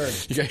 Where's my card?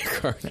 You got your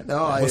card.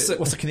 No, What's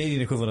the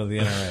Canadian equivalent of the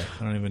NRA?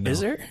 I don't even know. Is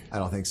there? I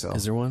don't think so.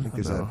 Is there one? I think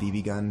there's a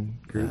BB gun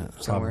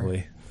group somewhere.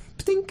 Probably.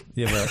 Tink.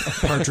 You have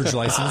a partridge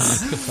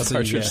license. That's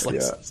what you Partridge get.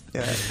 license.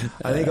 Yeah.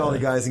 I think all the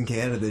guys in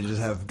Canada, they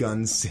just have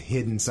guns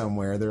hidden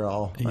somewhere. They're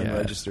all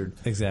unregistered.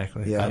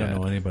 Exactly. Yeah. I don't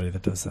know anybody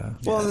that does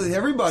that. Well,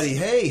 everybody,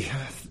 hey,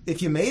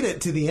 if you made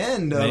it to the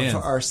end of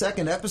our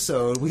second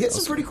episode, we hit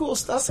some pretty cool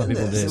stuff in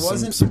people this. did. It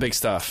wasn't Some big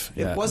stuff.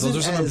 It Yeah. wasn't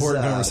Those are some as,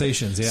 important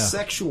conversations, yeah.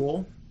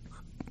 Sexual.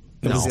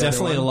 It was the other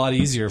definitely a one. lot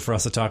easier for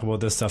us to talk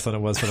about this stuff than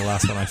it was for the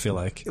last one, I feel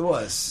like. It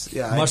was,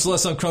 yeah. Much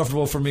less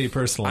uncomfortable for me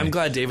personally. I'm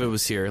glad David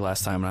was here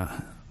last time,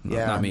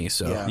 not me.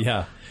 So Yeah.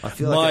 Yeah. I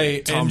feel My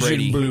like Tom engine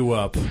Brady. blew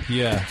up.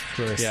 Yeah, of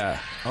course. yeah.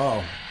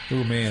 Oh,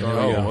 Oh man,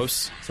 there we go.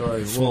 Whoops.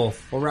 Sorry, Full.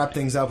 we'll wrap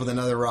things up with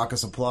another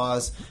raucous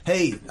applause.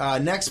 Hey,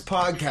 next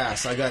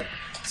podcast, I got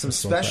some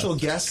special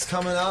guests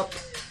coming up.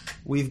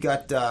 We've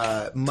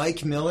got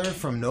Mike Miller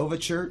from Nova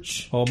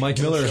Church. Oh, Mike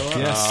Miller, Show up.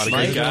 yes, The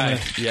great great guy.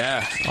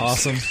 Yeah.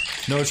 awesome.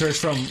 No church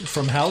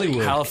from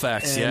Hollywood.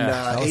 Halifax, And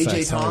yeah. AJ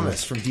Halifax,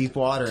 Thomas from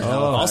Deepwater. in Oh,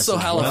 Halifax also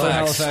as well. Another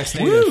Halifax. Halifax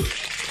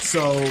native.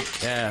 So,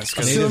 Yeah, it's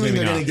gonna Native, assuming maybe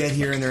they're not. going to get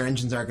here and their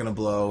engines aren't going to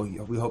blow,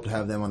 we hope to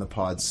have them on the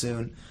pod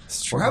soon.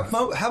 true.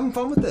 We're having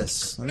fun with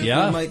this. I think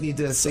Yeah. we might need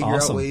to figure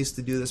awesome. out ways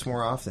to do this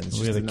more often. It's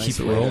We just got a to nice keep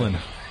it way to rolling.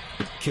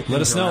 kick Let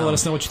things us know. around. Let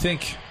us know what you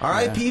think. All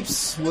right,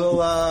 peeps.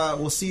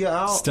 We'll see you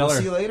out. Stellar. We'll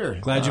see you later.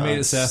 Glad you made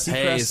it, Seth.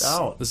 Hey, Seacrest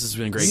out. this has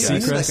been great, We guys.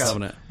 need, Seacrest.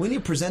 Loving it. we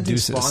need presenting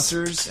Deuces.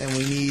 sponsors, and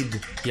we need.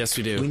 Yes,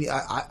 we do. We need,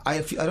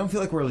 I don't feel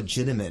like we're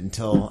legitimate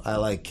until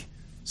I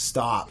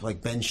stop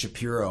like Ben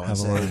Shapiro and Have a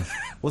say word.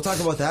 we'll talk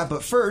about that.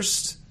 But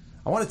first,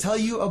 I want to tell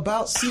you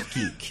about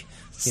SeatGeek.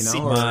 You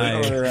know,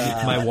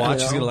 My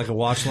watch is got like a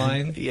watch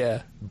line.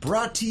 Yeah.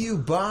 brought to you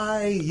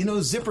by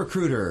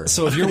ZipRecruiter.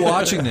 So if you're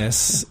watching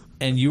this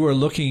and you are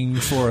looking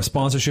for a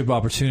sponsorship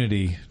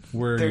opportunity,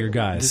 we're your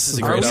guys. This is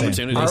a That's what great I'm saying.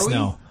 opportunity. Let Are us we?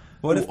 know.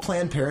 What if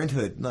Planned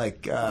Parenthood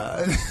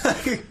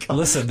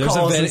Listen, there's a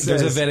calls and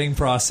vetting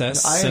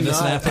process. I am Send us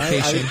an not-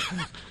 application.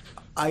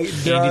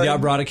 there are-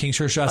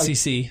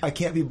 Andy.broad@kingchurch.cc. I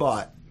can't be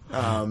bought.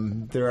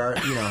 There are,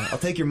 I'll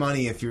take your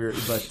money if you're,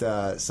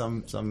 but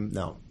some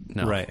no.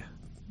 No. Right.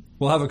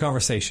 We'll have a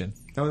conversation.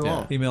 No, we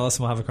won't. Email us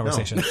and we'll have a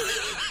conversation.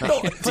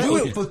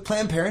 With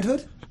Planned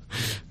Parenthood?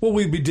 Well,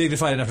 we'd be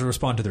dignified enough to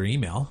respond to their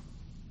email,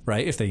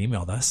 right? If they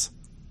emailed us.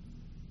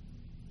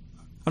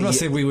 I'm not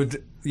saying we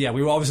would. Yeah,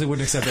 we obviously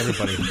wouldn't accept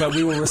everybody, but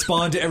we will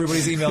respond to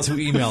everybody's emails who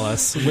email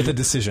us with a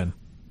decision.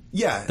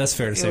 Yeah, That's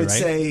fair to say, it would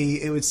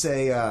right? It would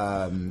say,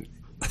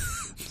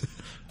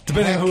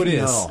 Depending on who it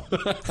is. No.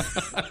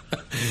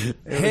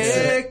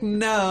 Heck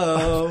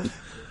no.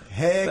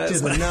 Heck to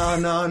the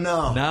no.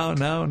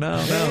 No.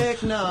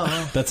 Heck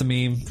no. That's a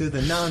meme. To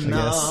the no.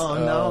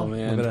 Oh,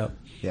 man. Look it up.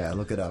 Yeah,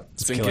 look it up.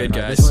 It's been Killer. good,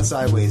 This guys. went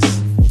sideways.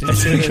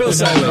 Go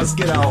sideways. Let's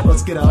get out.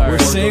 Let's get out. We're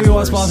saying we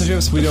want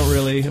sponsorships. We don't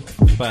really.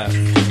 But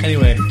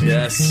anyway,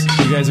 Yes.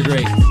 you guys are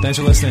great. Thanks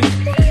for listening.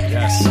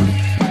 Yes.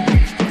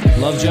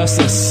 Love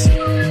justice.